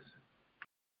questions?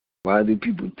 Why do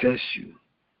people test you,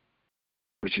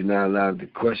 but you're not allowed to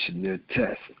question their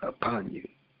test upon you?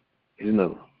 Here's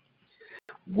another one.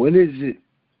 What is it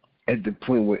at the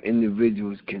point where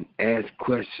individuals can ask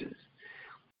questions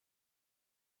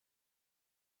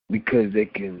because they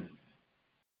can...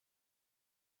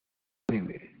 Wait a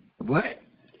minute. What?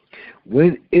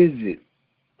 When is it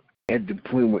at the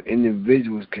point where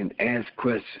individuals can ask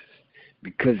questions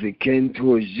because they can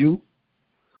towards you,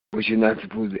 but you're not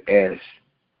supposed to ask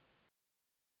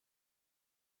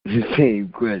the same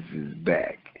questions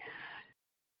back?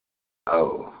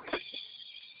 Oh.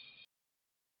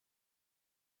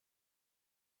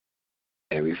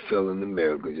 Every fella in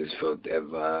America just felt that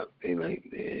vibe. They like,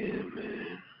 damn,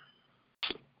 man.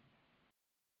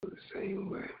 The same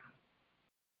way.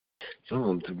 Some of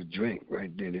them took a drink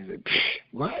right there. They said,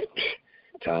 what?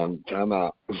 Time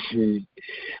out.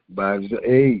 Vibes,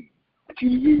 hey.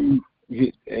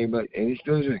 Everybody, and he's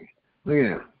still drinking. Look at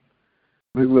him.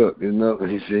 Look, there's no,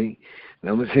 you see?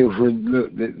 Now I'm going to say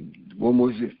one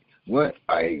more shit. What?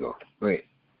 All right, here you go. Wait.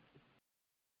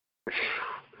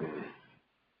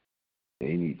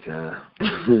 Anytime.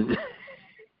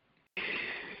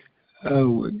 Oh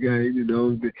my God,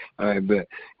 all right, but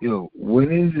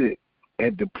when is it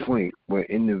at the point where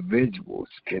individuals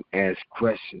can ask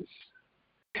questions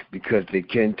because they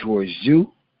can towards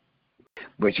you,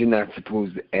 but you're not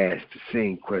supposed to ask the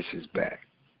same questions back?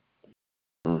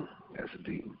 That's a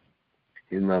deep one.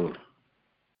 Here's another one.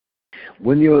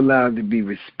 When you're allowed to be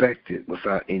respected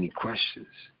without any questions.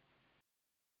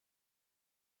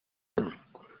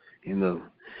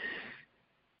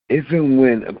 If and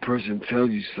when a person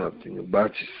tells you something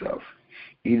about yourself,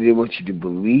 either they want you to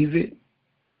believe it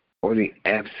or they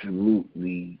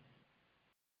absolutely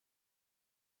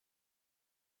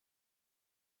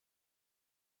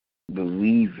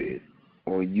believe it,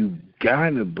 or you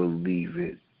gotta believe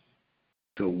it.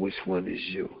 So which one is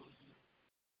you?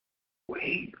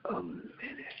 Wait a minute.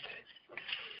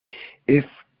 If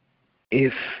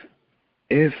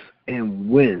and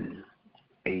when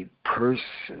a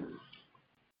person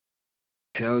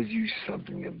tells you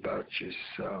something about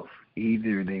yourself,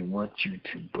 either they want you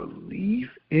to believe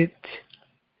it,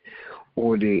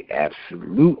 or they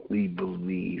absolutely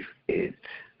believe it,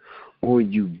 or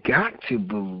you got to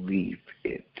believe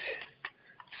it.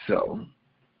 So,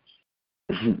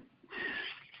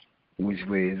 which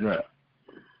way is up?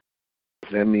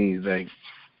 That means, like,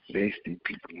 basically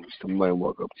people, somebody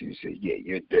walk up to you and say, yeah,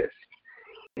 you're this,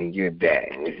 and you're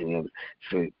that, and this and the other.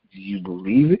 So, do you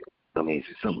believe it? I mean, is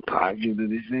it something positive that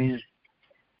they're saying?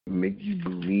 Make you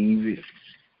believe it?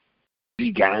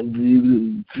 You gotta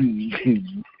believe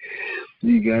it.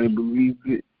 You gotta believe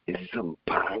it. Is it something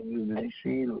positive that they're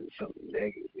saying, or is it something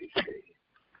negative they're saying?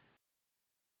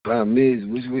 Problem is,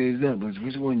 which way is up?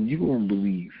 Which one you gonna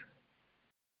believe?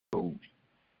 So,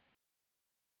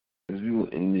 as we will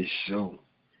end this show,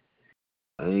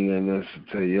 I ain't got nothing to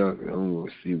tell y'all, because I'm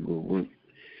gonna see what works.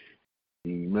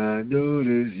 See my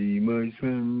daughter, see my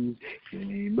son,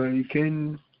 anybody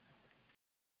can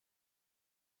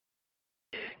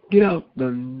get out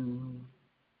done.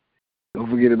 Don't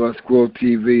forget about Squirrel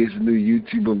TV. It's a new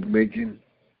YouTube I'm making.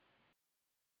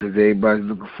 Because everybody's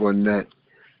looking for a nut.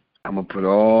 I'm going to put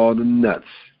all the nuts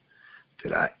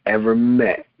that I ever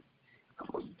met. I'm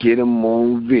going to get them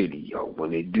on video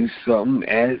when they do something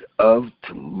as of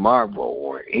tomorrow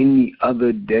or any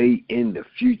other day in the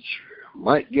future.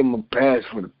 Might give them a pass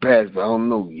for the past, but I don't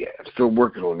know yet. I'm still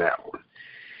working on that one.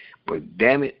 But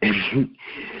damn it,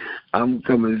 I'm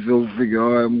coming so freaking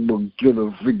hard, I'm going to kill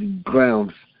the freaking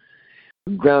clowns.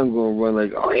 The ground going to run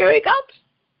like, oh, here he comes.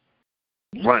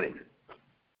 Running.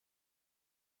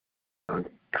 I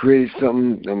created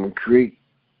something I'm going to create.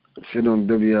 Sit on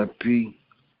WIP.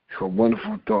 It's called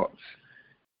Wonderful Thoughts.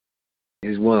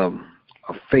 Here's one of them.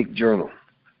 A fake journal.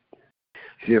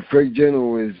 See, a fake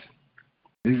journal is,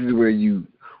 this is where you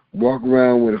walk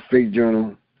around with a fake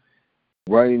journal,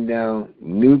 writing down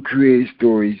new creative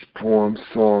stories, poems,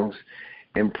 songs,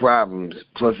 and problems,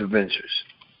 plus adventures.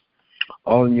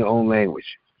 All in your own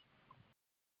language.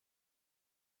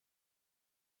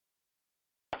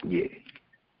 Yeah.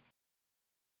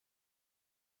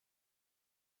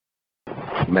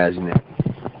 Imagine that.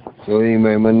 So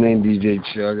anyway, my name DJ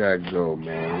CHiLL. I gotta go,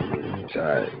 man. I'm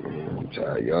tired, man. I'm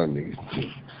tired. Y'all niggas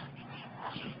too.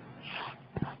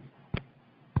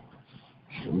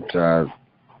 I'm tired of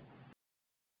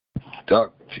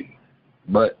talking to you.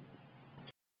 But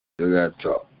still gotta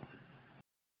talk.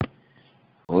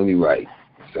 Only right.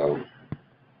 So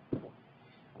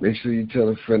make sure you tell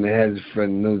a friend that has a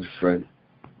friend that knows a friend.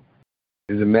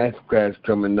 There's a math class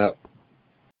coming up.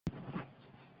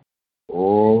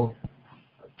 Oh,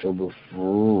 October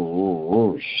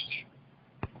 1st.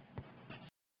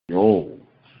 Yo.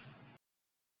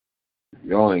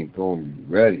 Y'all ain't gonna be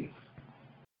ready.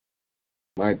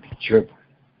 Might be tripping.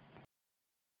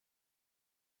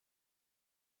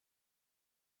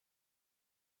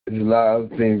 There's a lot of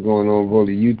other things going on. Go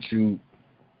to YouTube.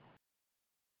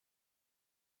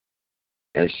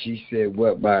 And she said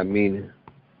what by meaning.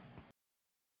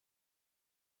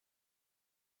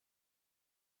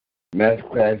 Math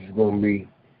class is going to be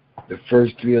the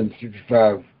first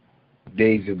 365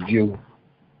 days of you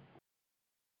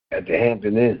at the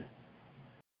Hampton Inn.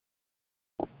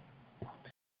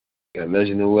 Got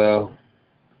Legend Noel.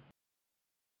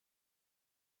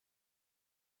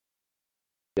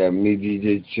 Got me,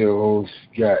 DJ CHiLL, host.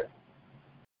 Got,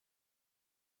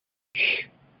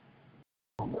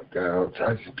 oh my God, all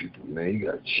types of people, man. You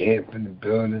got Champ in the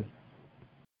building.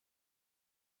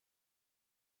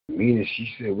 Mina, she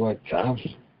said what,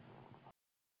 Thompson?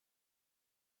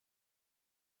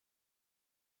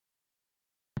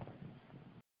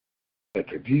 Like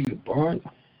Khadijah Barnes?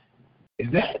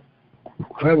 Is that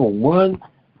Clever One?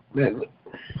 Man,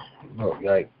 look,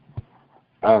 like,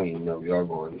 I don't even know if y'all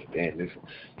going to understand this.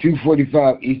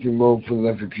 245 Eastern Road,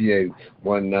 Philadelphia, PA,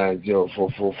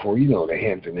 190444. You know the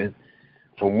Hampton Inn.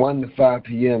 From 1 to 5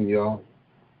 p.m., y'all.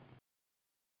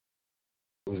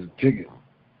 It was a ticket.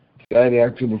 Saturday,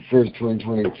 October 1st,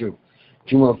 2022.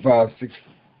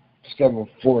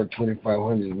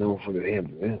 215-674-2500 is known for the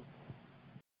Hampton Inn.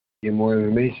 Get more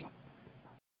information.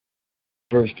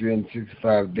 First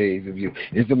 365 days of you.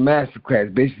 It's a master class.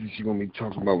 Basically, she's going to be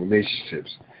talking about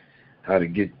relationships. How to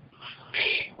get,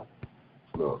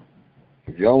 look,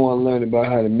 if y'all want to learn about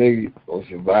how to make it or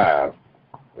survive,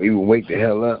 or even wake the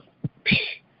hell up,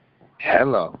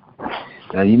 hello.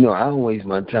 Now, you know, I don't waste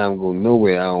my time going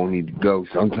nowhere I don't need to go.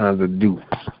 Sometimes I do.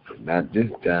 Not this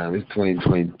time. It's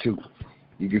 2022.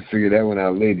 You can figure that one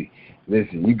out later.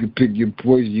 Listen, you can pick your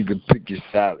poison, you can pick your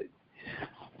salad.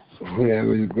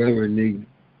 Whatever is clever, nigga.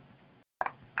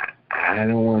 I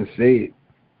don't want to say it.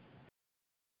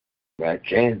 But I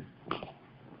can.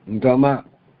 You talking about?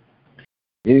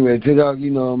 Anyway, TikTok,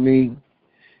 you know what I mean?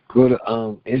 Go to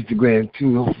Instagram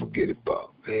too. Don't forget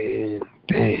about, man.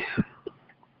 Damn.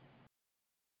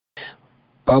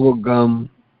 BubblegumMe.com.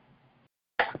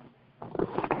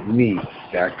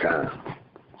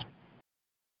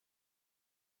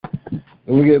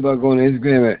 Don't forget about going to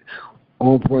Instagram at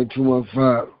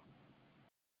on.215.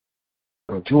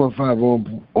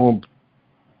 215 on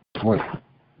point.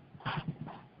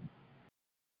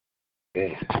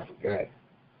 Yeah, got it.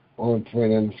 On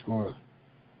point underscore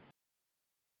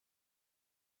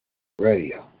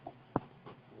radio.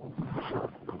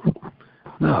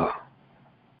 No.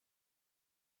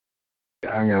 I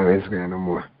don't got Instagram no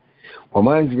more. Well,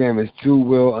 my Instagram is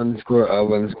TrY underscore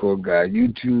of underscore guy.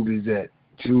 YouTube is at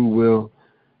TrY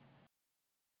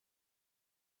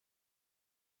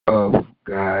of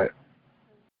God.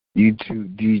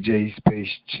 YouTube DJ Space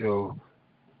Chill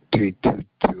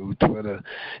 322. Twitter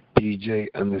DJ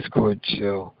underscore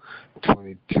Chill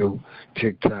 22.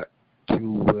 TikTok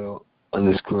TrY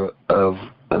underscore of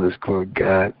underscore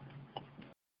God.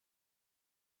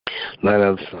 Lot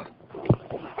of stuff.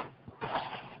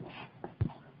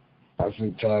 I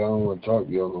feel tired. I don't want to talk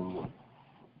to y'all no more.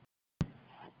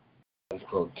 That's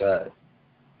called tired.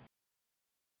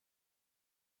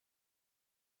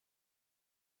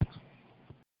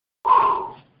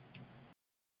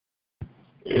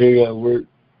 You got work.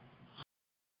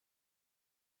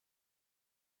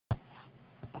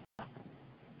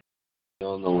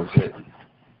 Y'all know what's happening.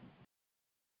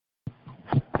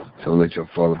 So let y'all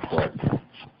fall apart.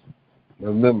 Now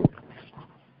remember,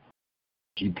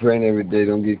 keep praying every day.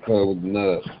 Don't get caught with the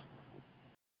nut.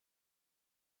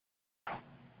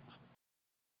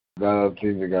 Got other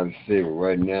things I gotta say, but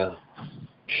right now,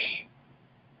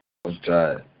 I'm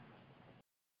tired.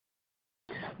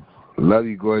 Love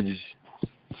you, gorgeous.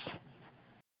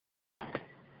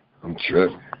 I'm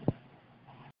tripping.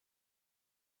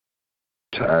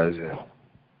 Tired as hell.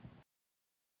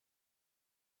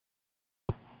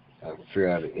 I have to figure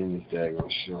out how to end this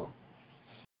daggone show.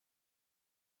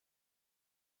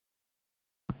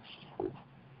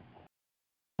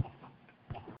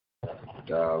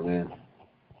 Dial in.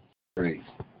 Great.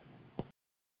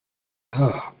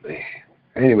 Oh, man.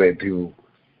 Anyway, people,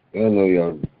 y'all know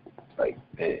y'all, like,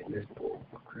 man, this boy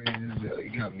crazy as hell.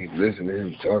 You got me listening to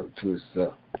him talking to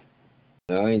himself.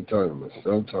 Now, I ain't talking to myself.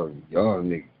 I'm talking to y'all,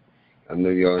 nigga. I know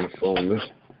y'all on the phone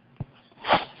listening.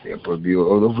 Yeah, but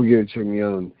don't forget to check me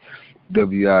out on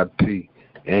WIP,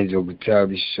 Angel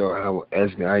Brutality Show, Howard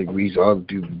Asking, I reach all the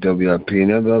people at WIP,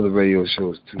 and other radio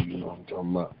shows, too, you know what I'm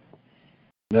talking about.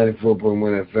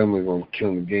 94.1 FM is going to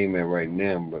kill the game at right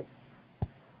now, but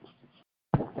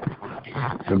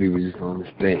some people just don't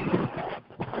understand.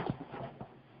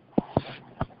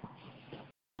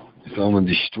 So I'm going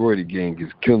to destroy the game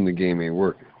because killing the game ain't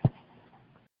working.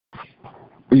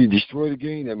 When you destroy the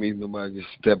game, that means nobody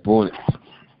just step on it.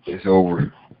 It's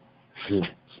over.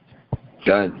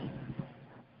 Done.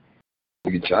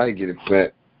 You can try to get it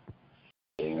flat.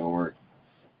 Ain't gonna work.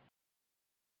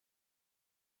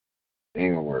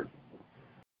 Ain't gonna work.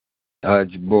 Your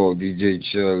boy, DJ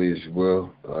CHiLL as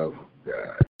well. Oh,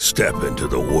 God. Step into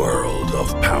the world of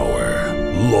power,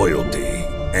 loyalty,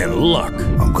 and luck.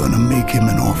 I'm gonna make him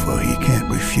an offer he can't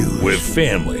refuse. With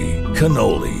family,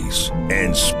 cannolis,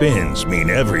 and spins mean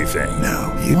everything.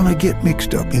 Now, you wanna get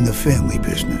mixed up in the family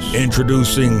business.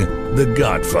 Introducing The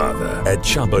Godfather at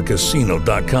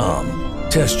ChumbaCasino.com.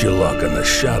 Test your luck in the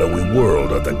shadowy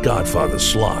world of The Godfather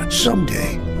slot.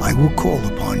 Someday, I will call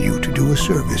upon you to do a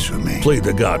service for me. Play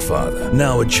The Godfather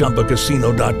now at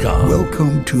ChumbaCasino.com.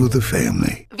 Welcome to the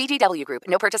family. VGW Group.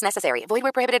 No purchase necessary. Void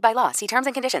where prohibited by law. See terms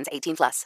and conditions. 18+.